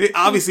 But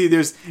obviously,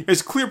 there's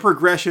clear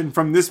progression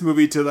from this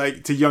movie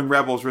to Young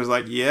Rebels, where it's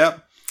like,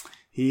 yep,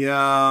 he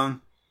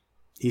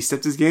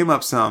stepped his game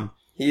up some.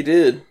 He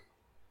did.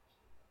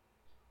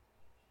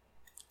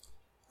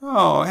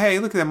 Oh, hey,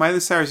 look at that! Miley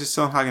Cyrus is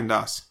selling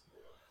Haagen-Dazs.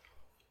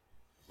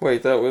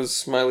 Wait, that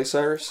was Miley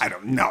Cyrus? I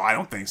don't know. I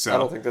don't think so. I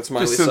don't think that's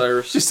Miley Just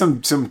Cyrus. Just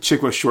some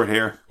chick with short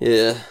hair.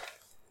 Yeah.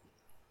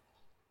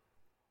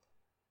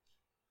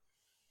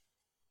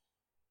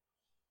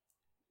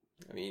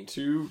 I mean,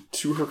 to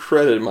her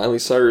credit, Miley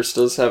Cyrus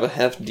does have a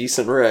half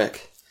decent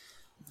rack.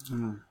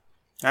 I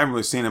haven't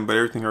really seen him, but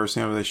everything I've ever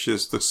seen of this shit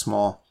just looks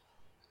small.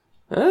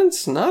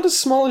 It's not as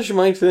small as you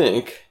might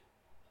think.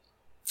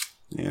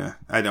 Yeah,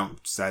 I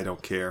don't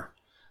care.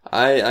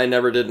 I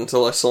never did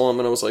until I saw him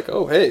and I was like,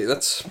 oh, hey,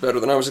 that's better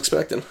than I was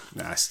expecting.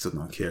 Nah, I still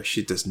don't care.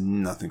 She does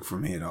nothing for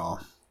me at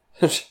all.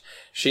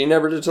 She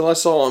never did till I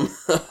saw him.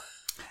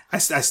 I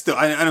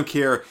don't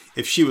care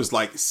if she was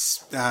like,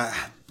 I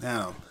don't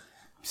know,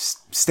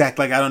 stacked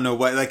like I don't know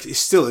what. Like, it's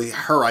still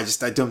her. I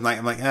don't like.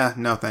 I'm like,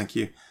 no, thank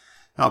you.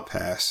 I'll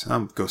pass.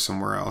 I'll go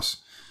somewhere else.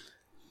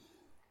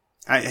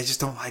 I just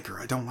don't like her.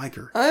 I don't like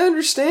her. I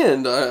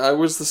understand. I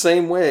was the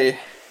same way.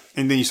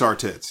 And then you saw her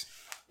tits.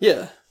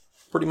 Yeah,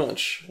 pretty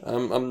much.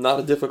 I'm not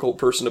a difficult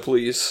person to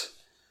please.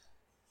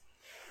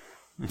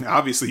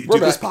 Obviously, you We're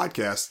do this back.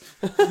 podcast.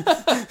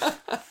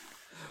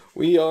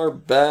 We are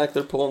back.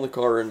 They're pulling the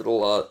car into the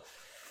lot.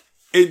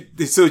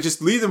 So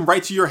just leave them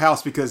right to your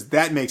house because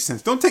that makes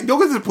sense. Don't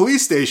go to the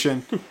police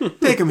station.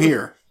 Take them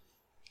here.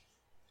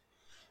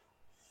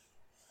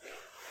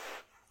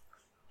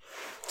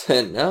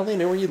 And now they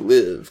know where you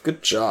live.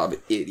 Good job,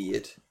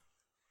 idiot.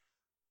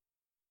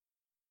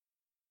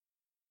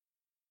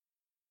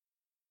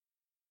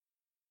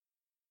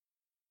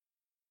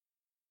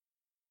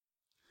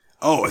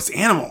 Oh, it's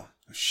Animal.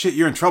 Shit,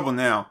 you're in trouble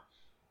now.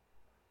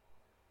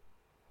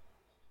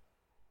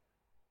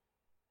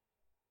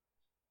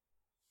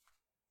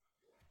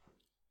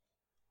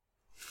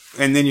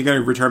 And then you're going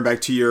to return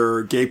back to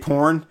your gay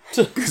porn?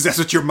 Because that's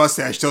what your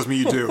mustache tells me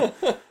you do.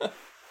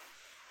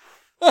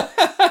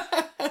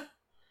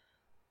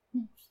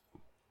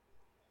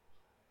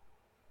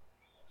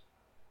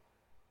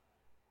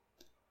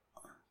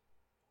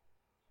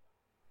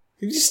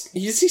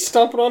 Is he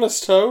stomping on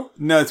his toe?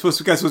 No, it's supposed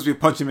to be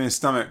punching him in his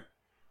stomach.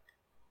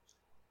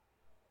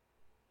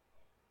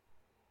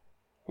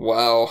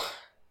 Wow.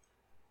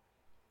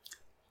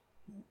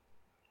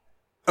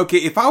 Okay,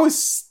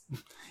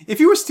 if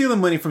you were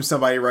stealing money from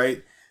somebody,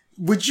 right?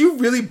 Would you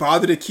really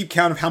bother to keep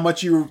count of how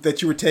much you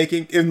were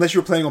taking, unless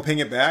you were planning on paying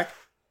it back?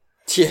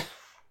 Yeah.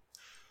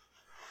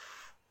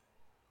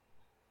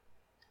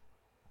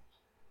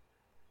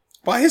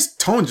 Well, his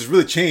tone just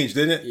really changed,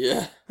 didn't it?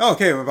 Yeah. Oh,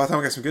 okay, well, by the time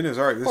I got some good news.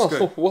 All right, this is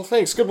good. Well,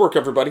 thanks. Good work,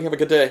 everybody. Have a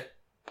good day.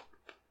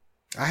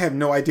 I have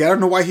no idea. I don't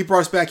know why he brought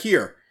us back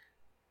here.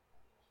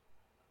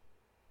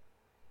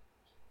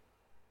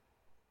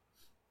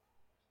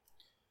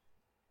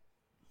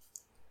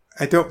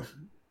 I don't...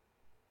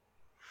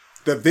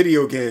 The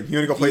video game. You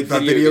want to go play the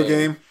video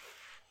game?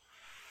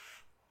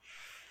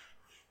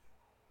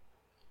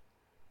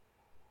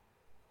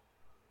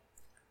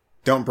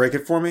 Don't break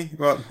it for me?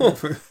 Well,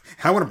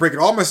 I want to break it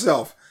all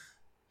myself.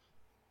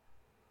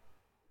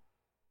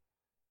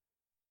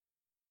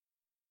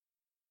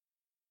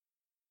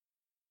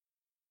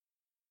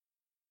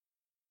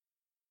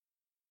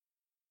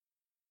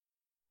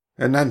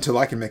 And not until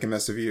I can make a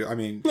mess of you. I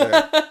mean,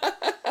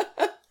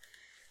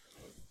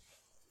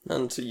 Not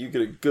until you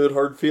get a good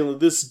hard feeling of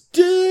this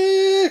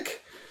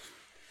dick.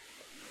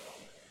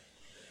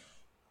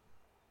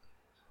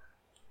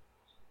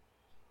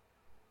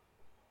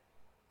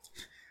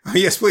 oh,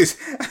 yes, please.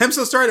 I'm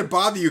so sorry to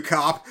bother you,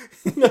 cop.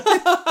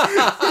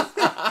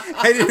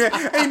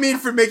 I didn't mean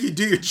for make you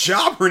do your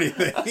job or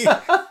anything.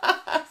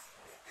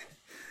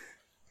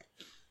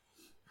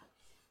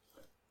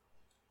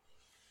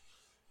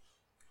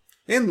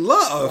 In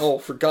love? Oh,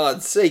 for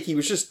God's sake, he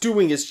was just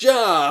doing his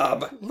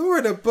job.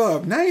 Lord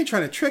above, now you're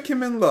trying to trick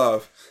him in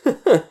love.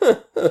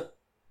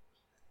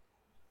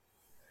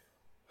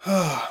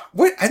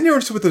 What? I never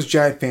understood what those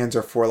giant fans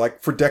are for.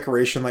 Like, for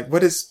decoration. Like,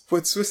 what's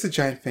the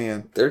giant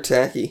fan? They're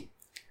tacky.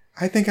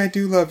 I think I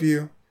do love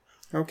you.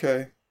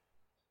 Okay.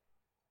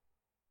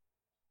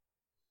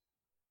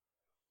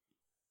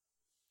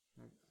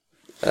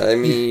 I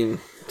mean...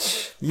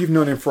 You've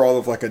known him for all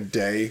of like a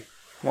day.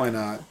 Why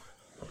not?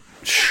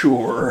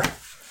 Sure.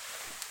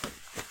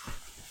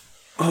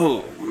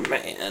 Oh,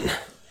 man.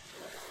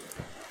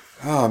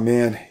 Oh,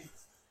 man.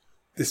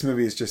 This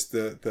movie is just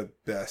the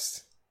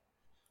best.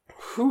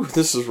 Whew,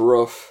 this is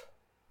rough.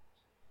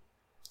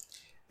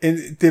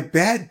 And the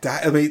bad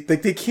I mean,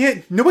 like, they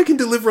can't... No one can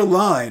deliver a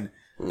line.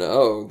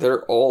 No,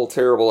 they're all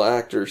terrible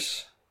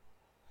actors.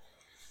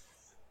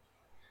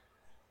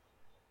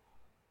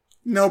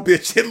 No,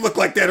 bitch, it looked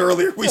like that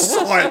earlier. We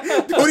saw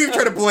it. Don't even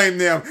try to blame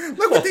them.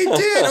 Look what they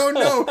did. Oh,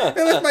 no.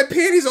 They left my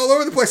panties all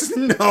over the place.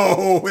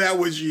 No, that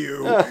was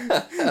you.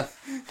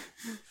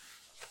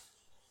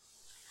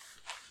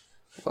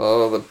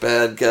 Oh, the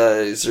bad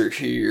guys are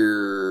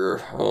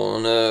here. Oh,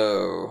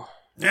 no.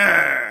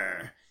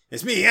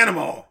 It's me,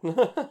 Animal.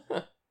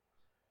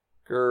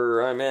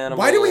 Grr, I'm Animal.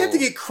 Why do we have to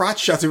get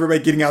crotch shots of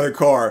everybody getting out of their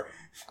car?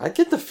 I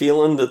get the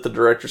feeling that the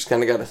director's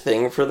kind of got a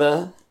thing for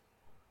that.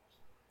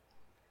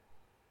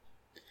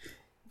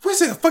 What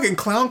is it, a fucking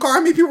clown car?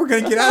 How many people are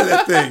going to get out of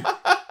that thing?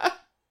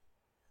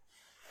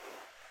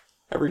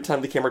 Every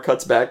time the camera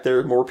cuts back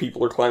there, more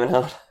people are climbing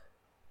out.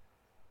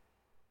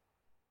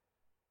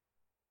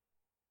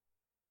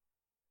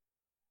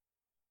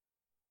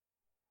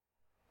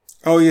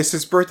 Oh, yes,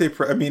 his birthday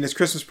his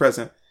Christmas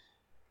present.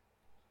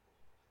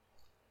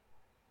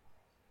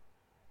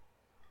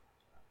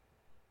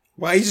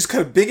 Wow, he just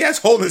cut a big-ass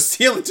hole in the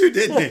ceiling, too,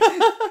 didn't he?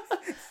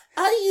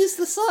 I used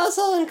the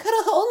Sawzall and cut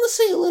a hole in the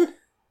ceiling.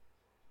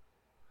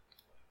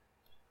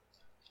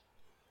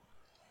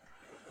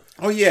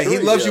 Oh, yeah, Sure he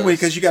he loves you does.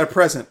 because you got a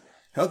present.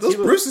 Hell, those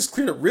bruises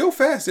cleared up real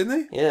fast,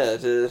 didn't they? Yeah,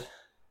 it did.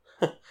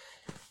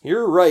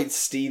 You're right,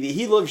 Stevie.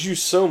 He loves you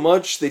so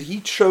much that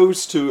he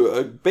chose to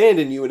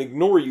abandon you and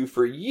ignore you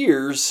for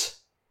years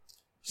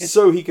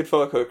so he could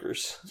fuck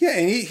hookers. Yeah,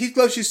 and he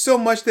loves you so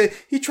much that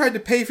he tried to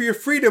pay for your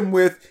freedom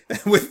with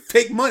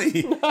fake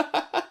money.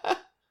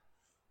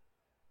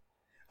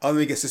 Oh, let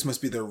me guess, this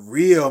must be the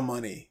real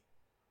money.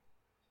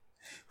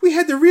 We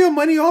had the real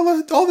money all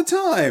the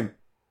time.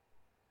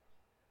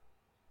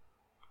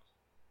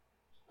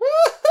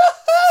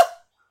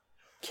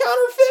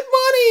 Counterfeit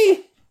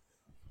money!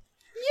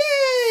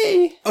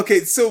 Yay! Okay,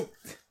 so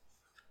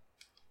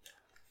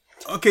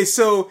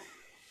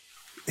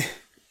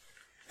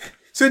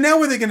now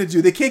what are they going to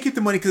do? They can't keep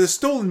the money because it's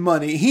stolen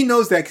money. He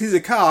knows that because he's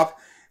a cop,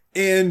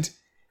 and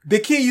they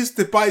can't use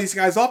to buy these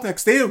guys off now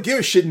because they don't give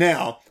a shit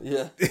now.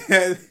 Yeah.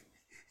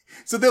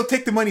 So they'll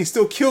take the money and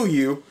still kill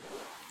you.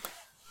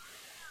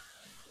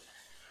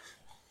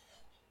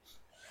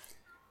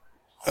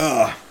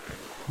 Wow.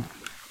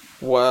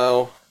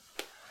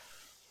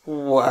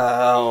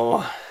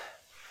 Wow.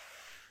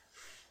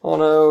 Oh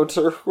no,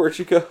 Turf, where'd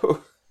you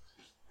go?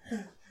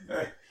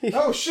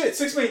 Oh shit,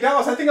 $6 million.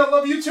 I think I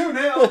love you too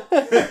now.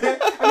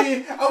 I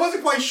mean, I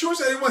wasn't quite sure,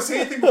 so I didn't want to say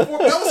anything before,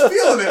 but I was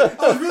feeling it.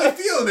 I was really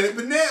feeling it.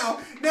 But now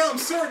I'm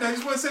certain. I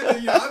just want to say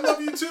that, I love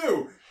you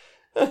too.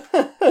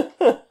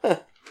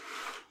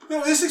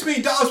 No, this $6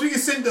 million, we can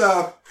send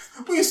the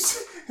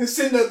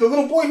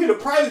little boy here to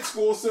private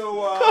school,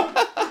 so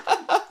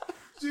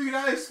you and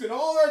I spend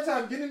all our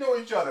time getting to know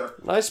each other.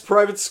 Nice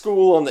private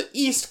school on the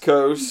East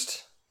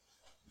Coast.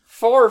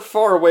 Far,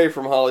 far away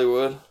from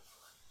Hollywood.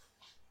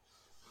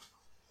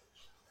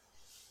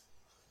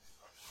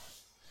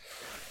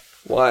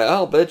 Why,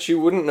 I'll bet you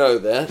wouldn't know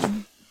that.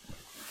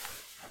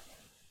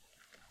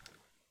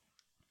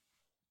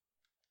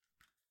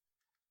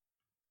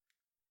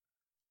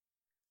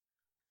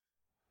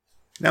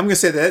 Now I'm going to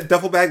say that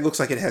duffel bag looks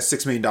like it has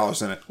 $6 million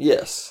in it.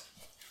 Yes.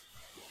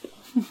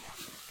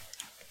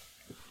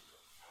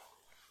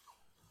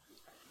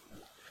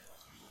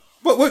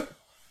 What?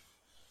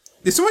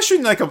 Is someone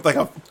shooting like a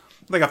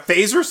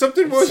phaser or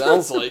something? What was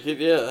Sounds like it,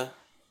 yeah.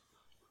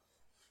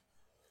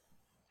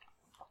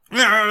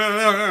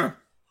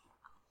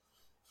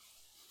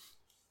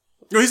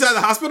 Oh, he's out of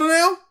the hospital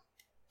now?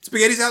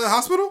 Spaghetti's out of the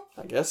hospital?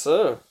 I guess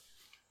so.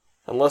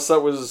 Unless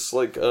that was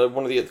like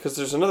one of the... Because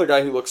there's another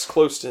guy who looks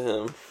close to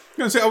him.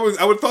 I would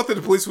have thought that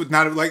the police would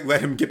not have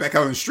let him get back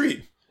out on the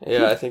street.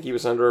 Yeah, I think he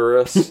was under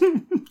arrest.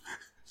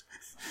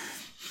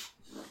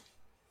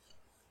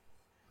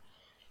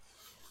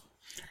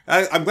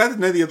 I'm glad that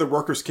none of the other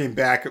workers came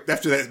back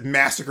after that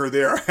massacre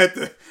there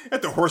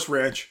at the horse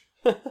ranch.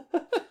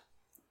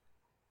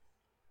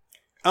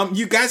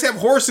 You guys have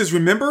horses,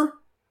 remember?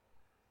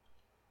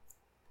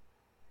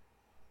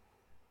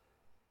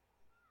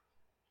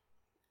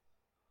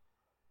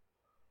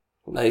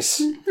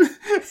 Nice. I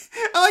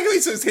like how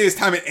he says, "Hey, it's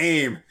time to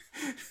aim."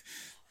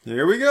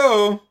 Here we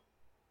go.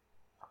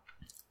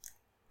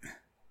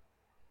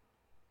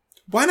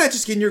 Why not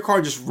just get in your car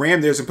and just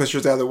ram theirs and push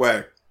yours out of the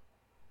way?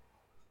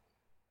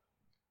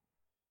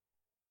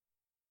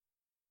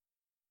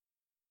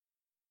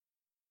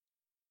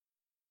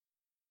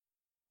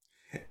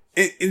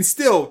 And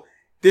still,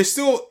 they're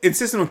still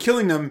insistent on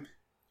killing them,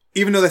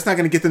 even though that's not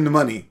going to get them the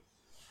money.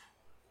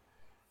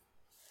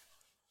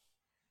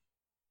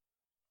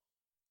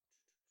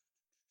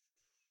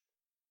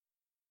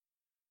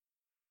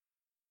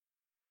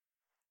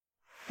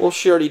 Well,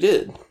 she already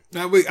did.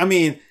 I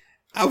mean,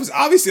 I was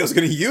going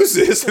to use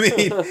this. I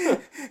mean,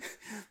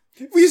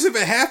 we just if I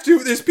have to.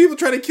 There's people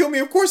trying to kill me.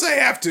 Of course I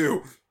have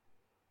to.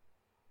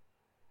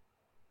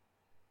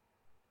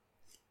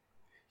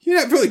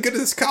 You're not really good at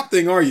this cop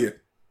thing, are you?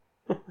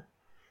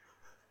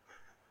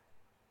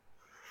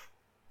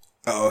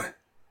 Oh.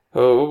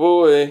 Oh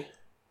boy.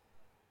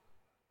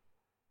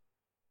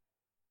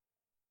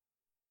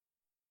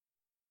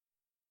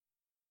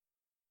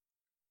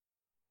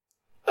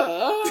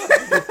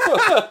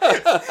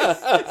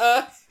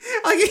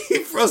 Like he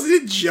frozen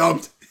and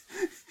jumped.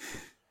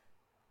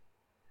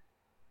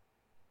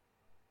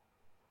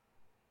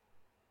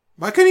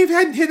 Why couldn't he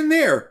have hit him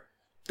there?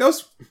 That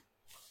was...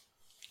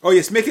 Oh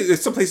yes, make it...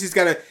 There's someplace he's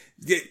got to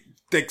get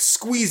like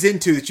squeeze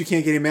into that you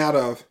can't get him out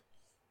of.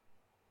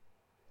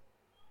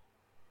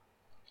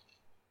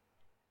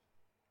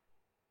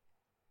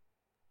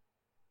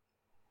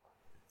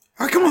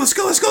 All right, come on, let's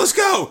go.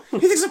 He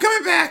thinks I'm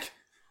coming back.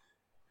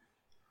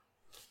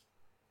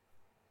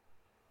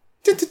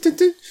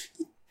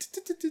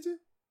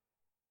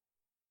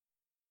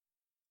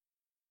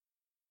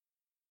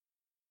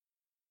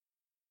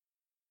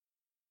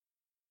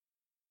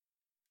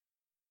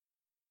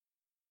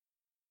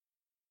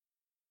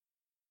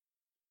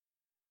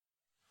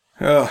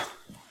 What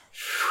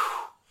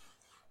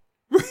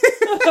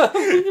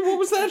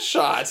was that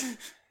shot?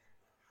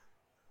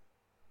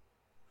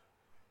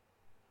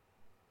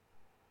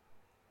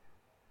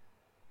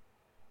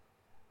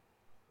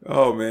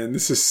 Oh man,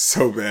 this is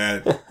so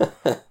bad.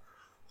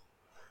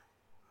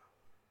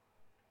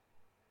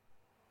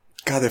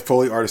 God, that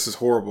Foley artist is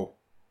horrible.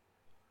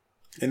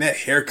 And that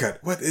haircut,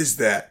 what is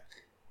that?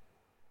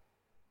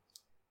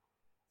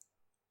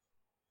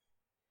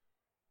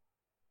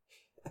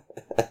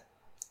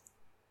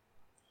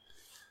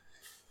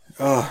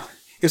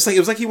 It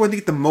was like he wanted to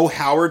get the Mo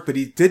Howard, but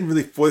he didn't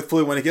really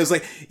fully want to get. It was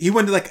like he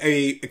wanted like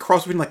a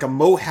cross between like a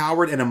Mo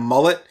Howard and a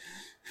mullet.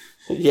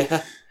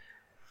 Yeah.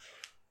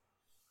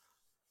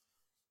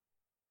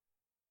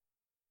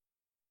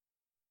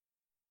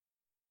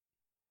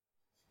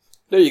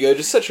 There you go.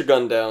 Just set your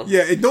gun down.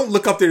 Yeah, and don't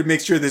look up there to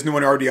make sure there's no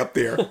one already up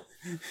there.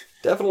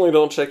 Definitely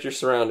don't check your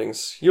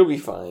surroundings. You'll be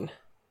fine.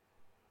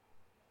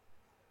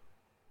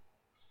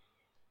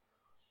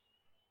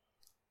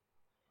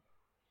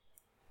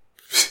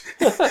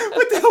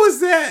 What the hell is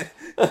that?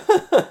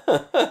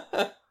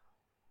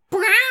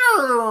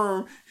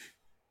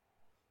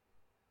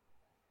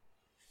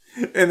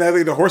 And I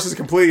think the horse is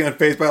completely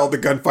unfazed by all the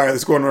gunfire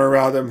that's going on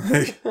around him.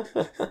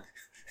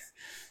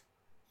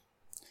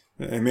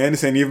 Hey man,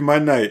 this ain't even my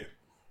night.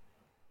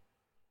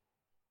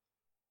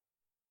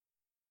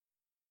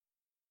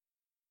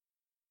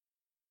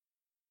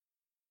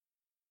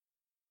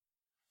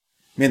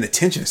 Man, the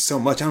tension is so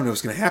much. I don't know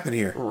what's going to happen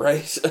here.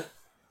 Right. Is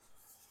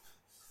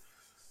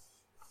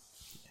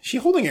she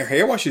holding her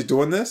hair while she's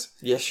doing this?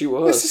 Yes, she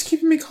was. This is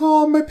keeping me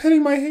calm by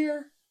petting my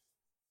hair.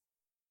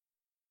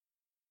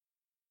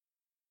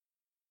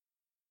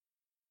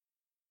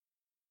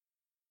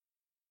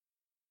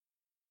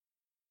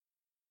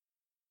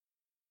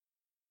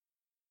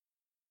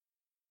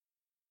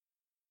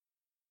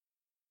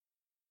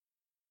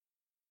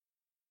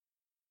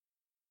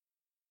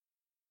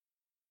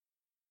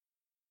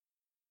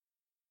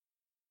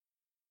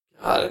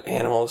 God, an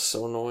animal is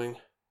so annoying.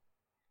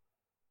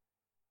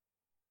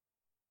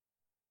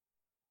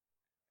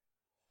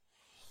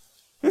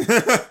 I'm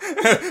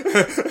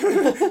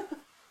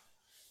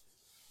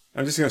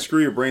just going to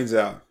screw your brains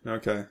out.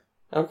 Okay.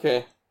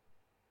 Okay.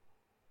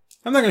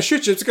 I'm not going to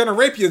shoot you. It's going to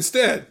rape you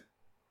instead.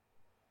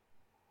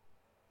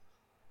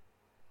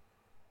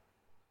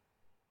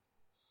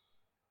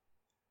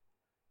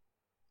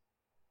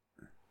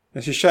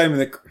 And she shot him in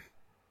the...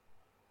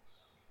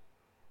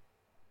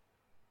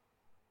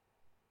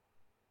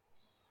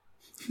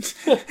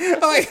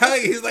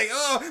 He's like,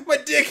 oh, my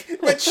dick,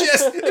 my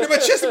chest, and my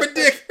chest, and my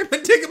dick, and my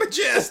dick, and my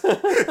chest.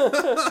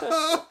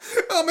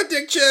 Oh, my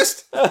dick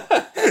chest.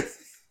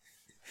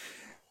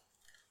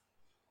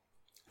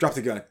 Drop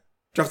the gun.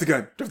 Drop the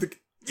gun. Drop the...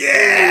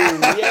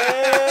 Yeah!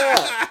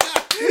 Yeah!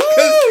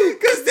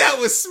 Because that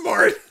was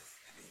smart.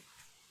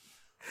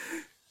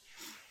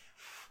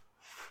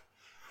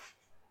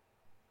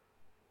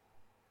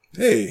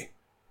 Hey.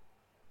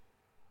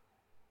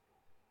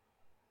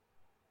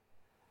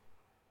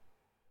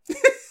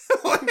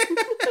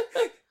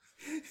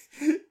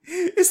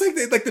 It's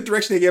like the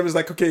direction they gave was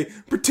like, okay,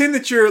 pretend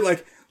that you're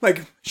like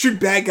shoot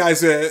bad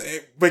guys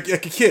like a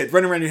kid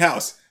running around your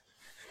house.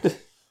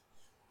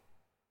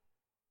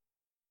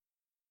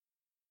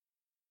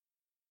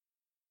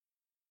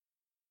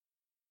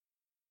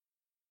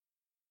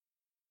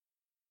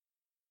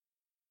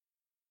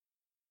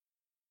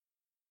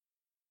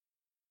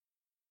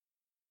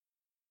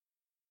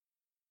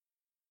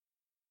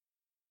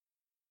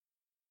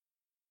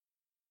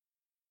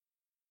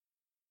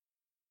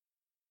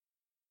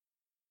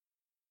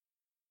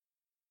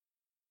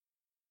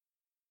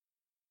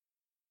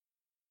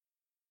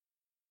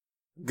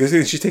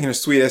 Because she's taking her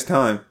sweet ass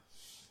time.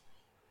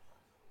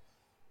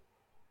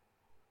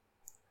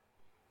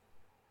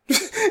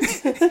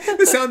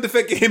 The sound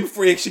effect came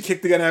before he actually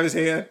kicked the gun out of his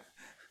hand.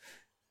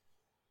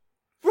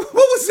 What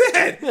was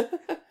that?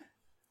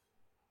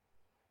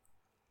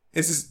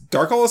 Is this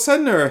dark all of a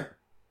sudden, or?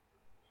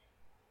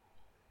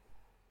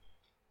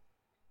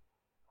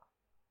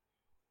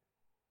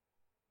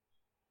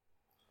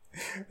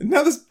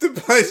 Now this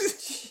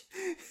device.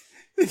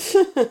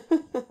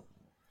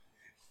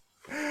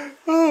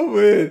 Oh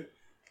man,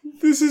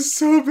 this is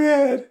so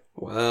bad.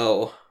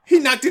 Wow. He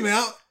knocked him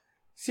out.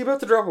 Is he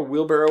about to drop a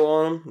wheelbarrow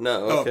on him?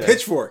 No. Okay. Oh,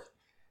 pitchfork.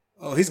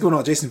 Oh, he's going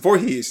on Jason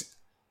Voorhees.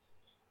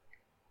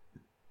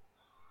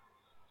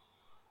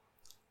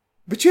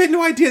 But you had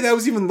no idea that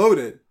was even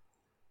loaded.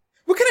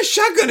 What kind of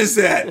shotgun is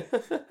that?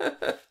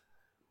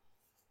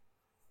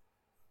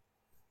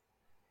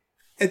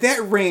 At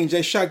that range,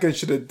 that shotgun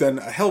should have done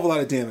a hell of a lot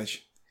of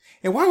damage.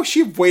 And why would she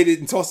have waited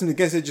and tossed him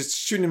against it, just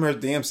shooting him her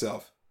damn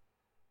self?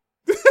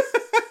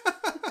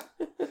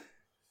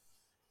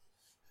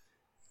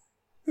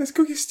 Let's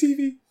go get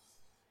Stevie.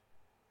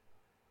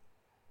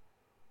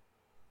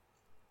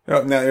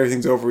 Oh, now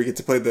everything's over. We get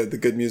to play the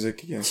good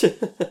music again.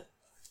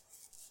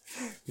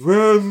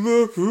 Well,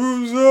 look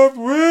who's up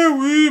where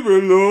we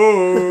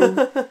belong.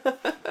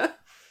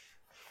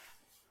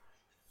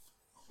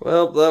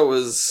 Well, that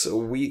was a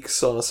weak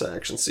sauce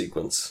action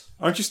sequence.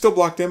 Aren't you still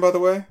blocked in, by the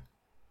way?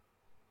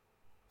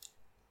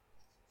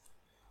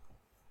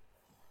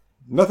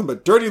 Nothing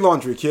but dirty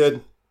laundry,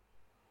 kid.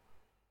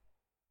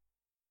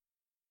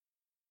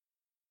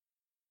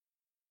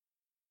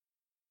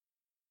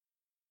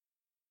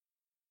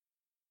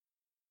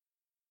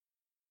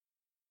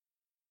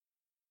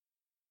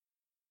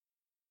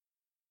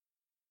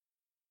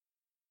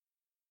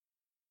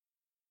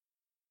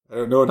 I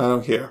don't know and I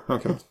don't care.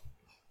 Okay.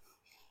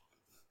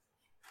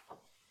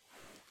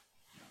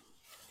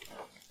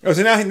 Oh,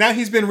 so now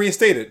he's been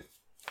reinstated.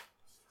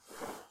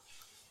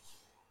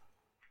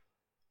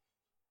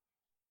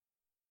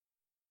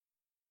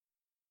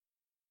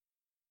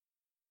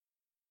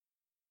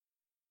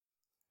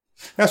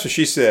 That's what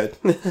she said.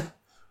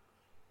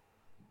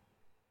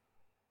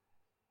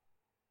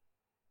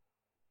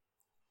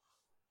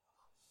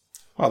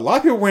 A lot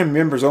of people wearing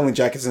members-only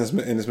jackets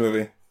in this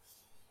movie.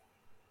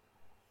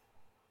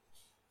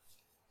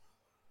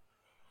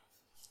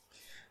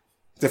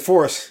 The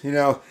Force, you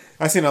know,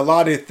 I've seen a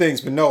lot of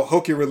things, but no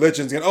hokey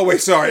religions. Oh,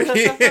 wait, sorry.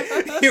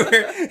 You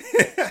were...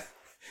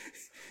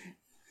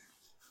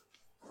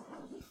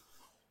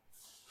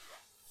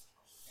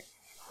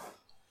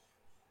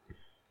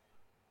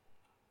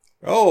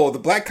 Oh, the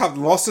black cop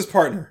lost his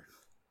partner.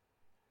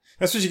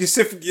 That's what you get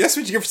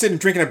for sitting and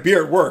drinking a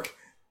beer at work.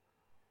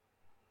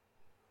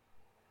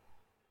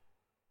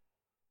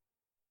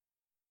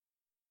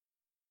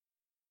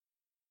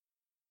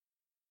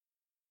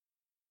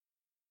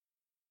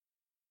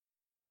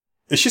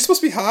 Is she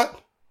supposed to be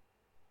hot?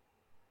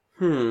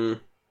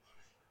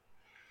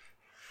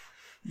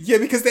 Yeah,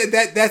 because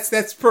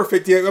that's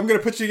perfect. Yeah, I'm gonna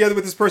put you together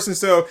with this person,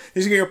 so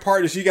he's gonna be your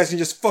partner, so you guys can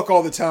just fuck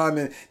all the time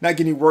and not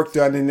get any work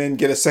done, and then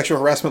get a sexual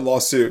harassment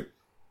lawsuit.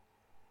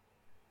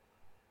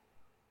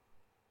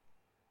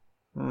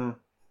 And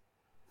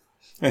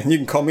you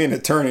can call me an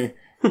attorney.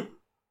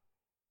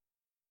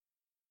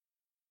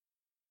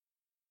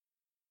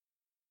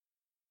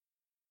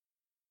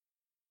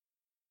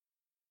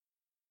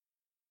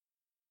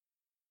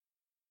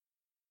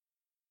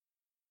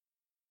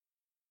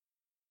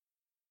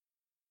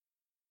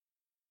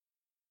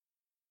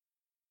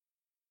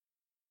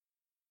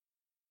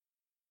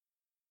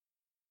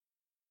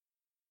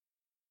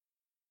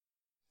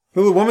 The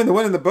little woman, the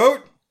one in the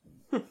boat?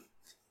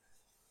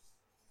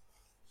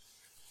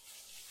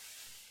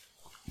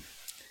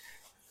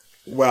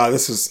 Wow,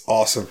 this was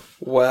awesome.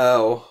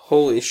 Wow.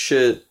 Holy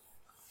shit.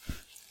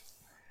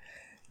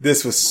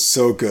 This was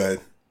so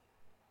good.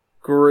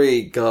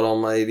 Great God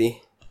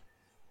Almighty.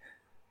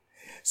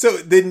 So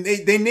they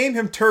named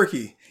him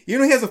Turkey.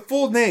 Even though he has a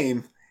full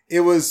name, it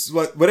was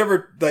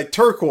whatever, like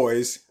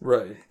turquoise.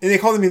 Right. And they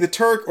called him either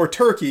Turk or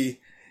Turkey.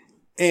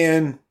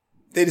 And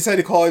they decided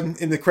to call him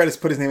in the credits,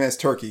 put his name as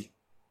Turkey.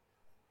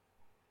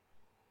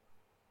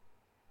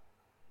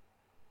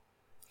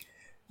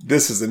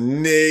 This is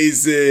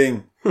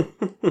amazing.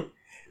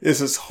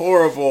 This is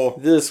horrible.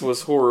 This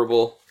was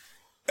horrible.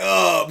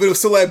 Oh, but it was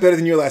still a lot better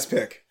than your last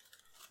pick.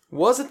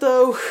 Was it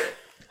though?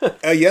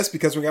 Yes,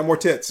 because we got more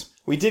tits.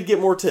 We did get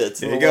more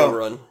tits in There the you long go.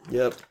 run.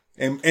 Yep.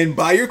 And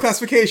by your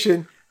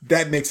classification,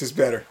 that makes us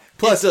better.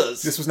 Plus, It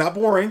does. this was not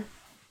boring.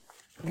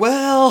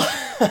 Well,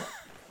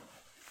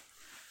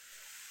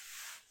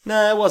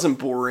 nah, it wasn't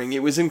boring.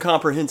 It was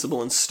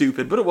incomprehensible and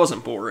stupid, but it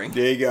wasn't boring.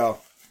 There you go.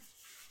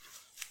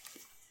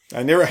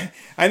 I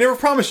never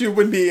promised you it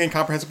wouldn't be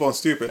incomprehensible and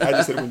stupid. I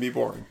just said it wouldn't be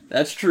boring.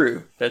 That's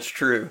true. That's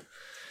true.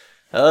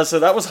 So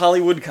that was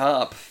Hollywood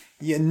Cop.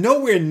 Yeah,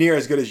 nowhere near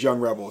as good as Young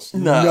Rebels.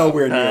 No,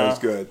 Nowhere near no. as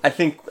good. I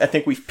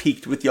think we've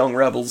peaked with Young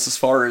Rebels as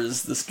far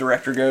as this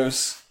director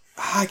goes.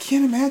 I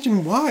can't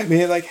imagine why,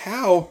 man. Like,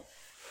 how?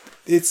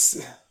 It's...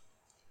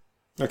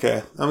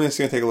 Okay, I'm just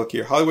going to take a look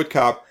here. Hollywood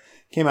Cop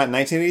came out in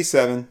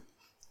 1987,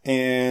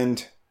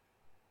 and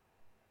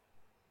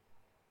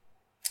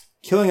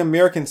Killing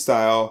American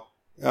Style,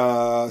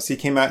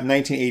 came out in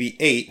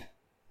 1988.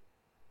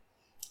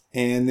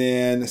 And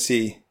then, let's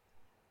see,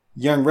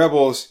 Young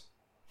Rebels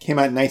came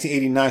out in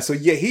 1989. So,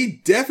 yeah,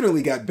 he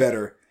definitely got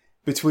better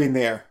between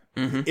there.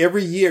 Mm-hmm.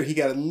 Every year, he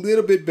got a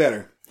little bit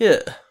better.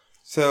 Yeah.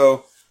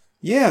 So,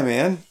 yeah,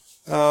 man.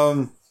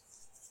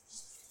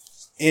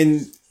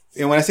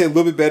 And when I say a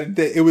little bit better,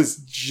 it was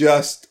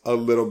just a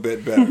little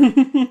bit better.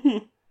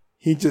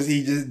 he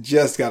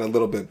just got a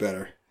little bit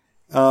better.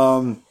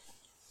 Yeah,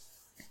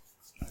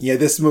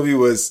 this movie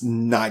was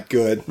not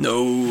good.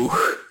 No.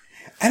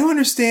 I don't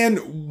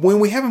understand when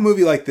we have a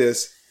movie like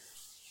this,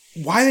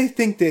 why they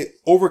think that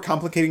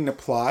overcomplicating the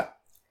plot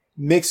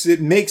makes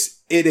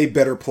it a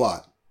better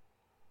plot.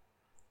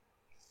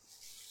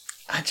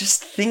 I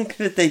just think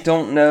that they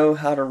don't know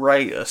how to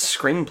write a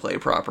screenplay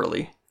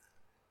properly.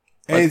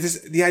 And it's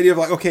just the idea of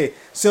like, okay,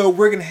 so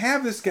we're going to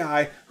have this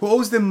guy who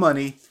owes them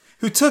money,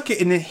 who took it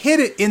and then hid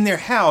it in their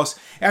house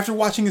after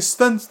watching his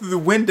son through the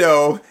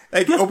window,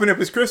 like open up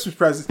his Christmas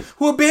presents,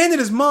 who abandoned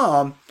his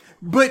mom,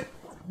 but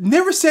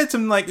never said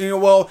something like,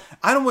 well,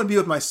 I don't want to be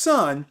with my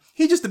son.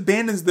 He just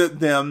abandons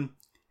them,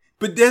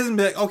 but doesn't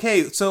be like,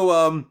 okay,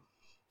 so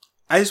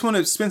I just want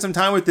to spend some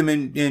time with him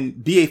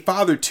and be a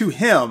father to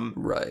him.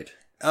 Right.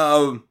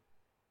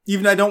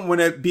 Even though I don't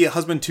want to be a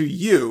husband to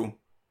you.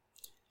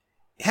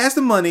 Has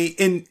the money,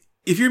 and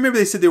if you remember,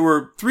 they said there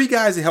were 3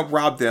 guys that helped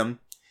rob them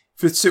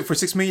for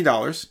 $6 million.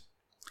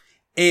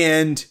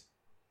 And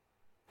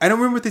I don't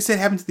remember what they said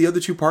happened to the other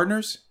 2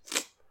 partners.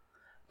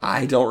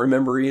 I don't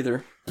remember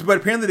either. But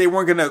apparently they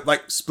weren't going to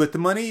like split the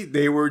money.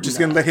 They were just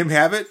going to let him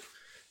have it.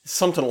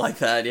 Something like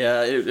that,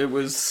 yeah. It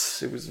was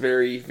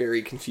very,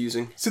 very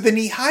confusing. So then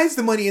he hides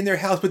the money in their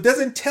house, but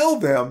doesn't tell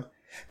them.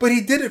 But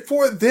he did it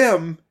for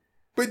them,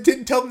 but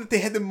didn't tell them that they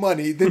had the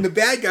money. Then the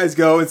bad guys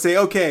go and say,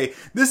 okay,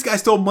 this guy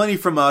stole money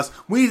from us.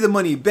 We need the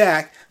money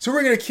back. So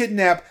we're going to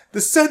kidnap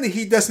the son that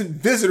he doesn't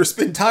visit or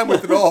spend time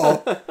with at all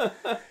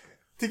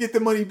to get the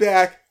money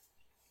back.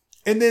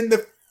 And then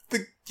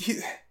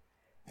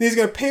he's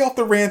going to pay off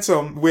the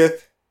ransom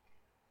with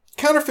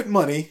counterfeit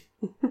money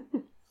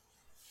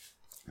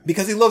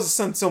because he loves his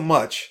son so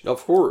much.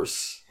 Of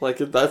course. Like,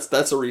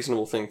 that's a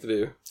reasonable thing to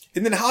do.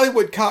 And then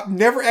Hollywood Cop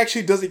never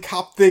actually does a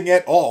cop thing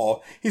at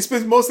all. He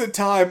spends most of the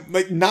time,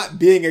 like, not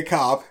being a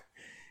cop.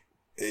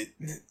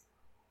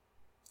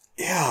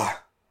 Yeah.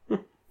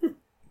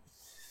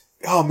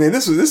 Oh, man,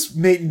 this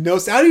made no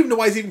sense. I don't even know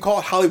why he's even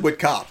called Hollywood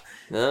Cop.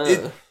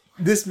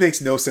 This makes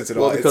no sense at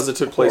all. Well, because it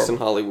took place in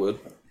Hollywood.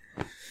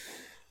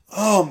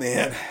 Oh,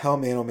 man. Oh,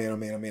 man, oh, man, oh,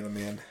 man, oh, man, oh,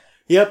 man.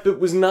 Yep, it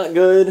was not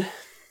good.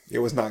 It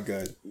was not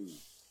good.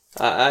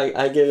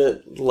 I give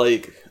it,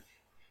 like,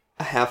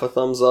 a half a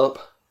thumbs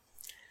up.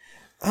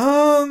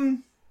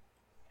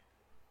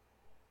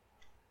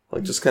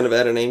 Like, just kind of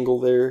at an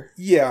angle there.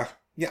 Yeah.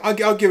 Yeah,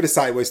 I'll give it a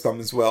sideways thumb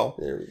as well.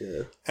 There we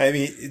go. I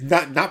mean,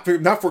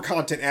 not for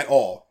content at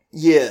all.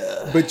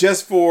 Yeah. But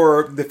just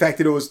for the fact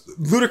that it was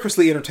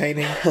ludicrously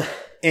entertaining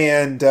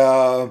and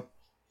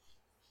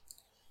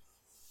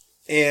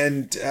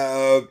it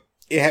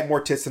had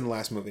more tits than the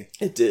last movie.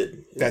 It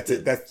did. That's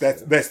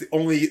the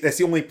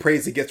only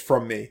praise it gets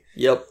from me.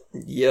 Yep.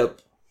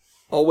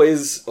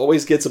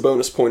 Always gets a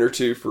bonus point or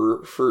two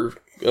for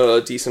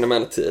a decent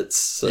amount of tits.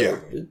 So yeah.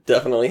 It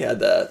definitely had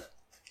that.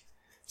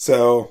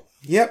 So,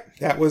 yep,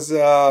 that was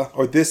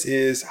this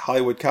is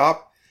Hollywood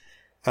Cop.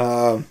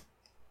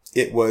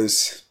 It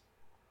was...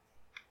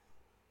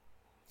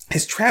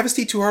 Is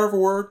travesty too hard of a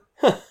word?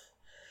 Yeah,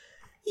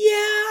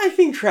 I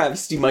think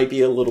travesty might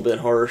be a little bit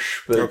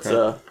harsh, but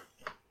okay.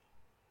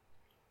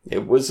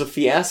 It was a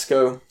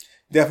fiasco.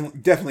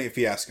 Definitely a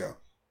fiasco.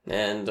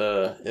 And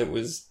it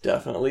was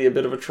definitely a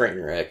bit of a train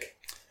wreck.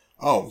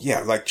 Oh, yeah,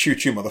 like choo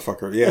choo,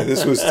 motherfucker. Yeah,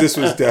 this was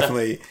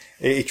definitely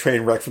a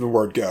train wreck from the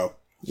word go.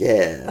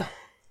 Yeah.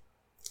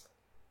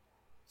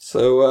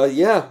 So,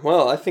 yeah,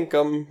 well, I think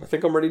I'm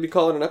ready to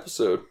call it an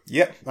episode.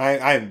 Yep,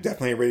 I am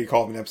definitely ready to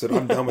call it an episode.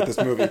 I'm done with this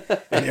movie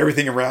and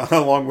everything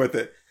along with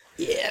it.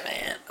 Yeah,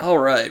 man. All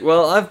right.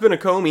 Well, I've been a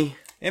Comey.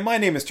 And my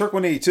name is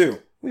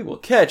Turk182. We will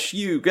catch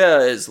you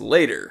guys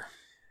later.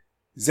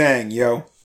 Zang, yo.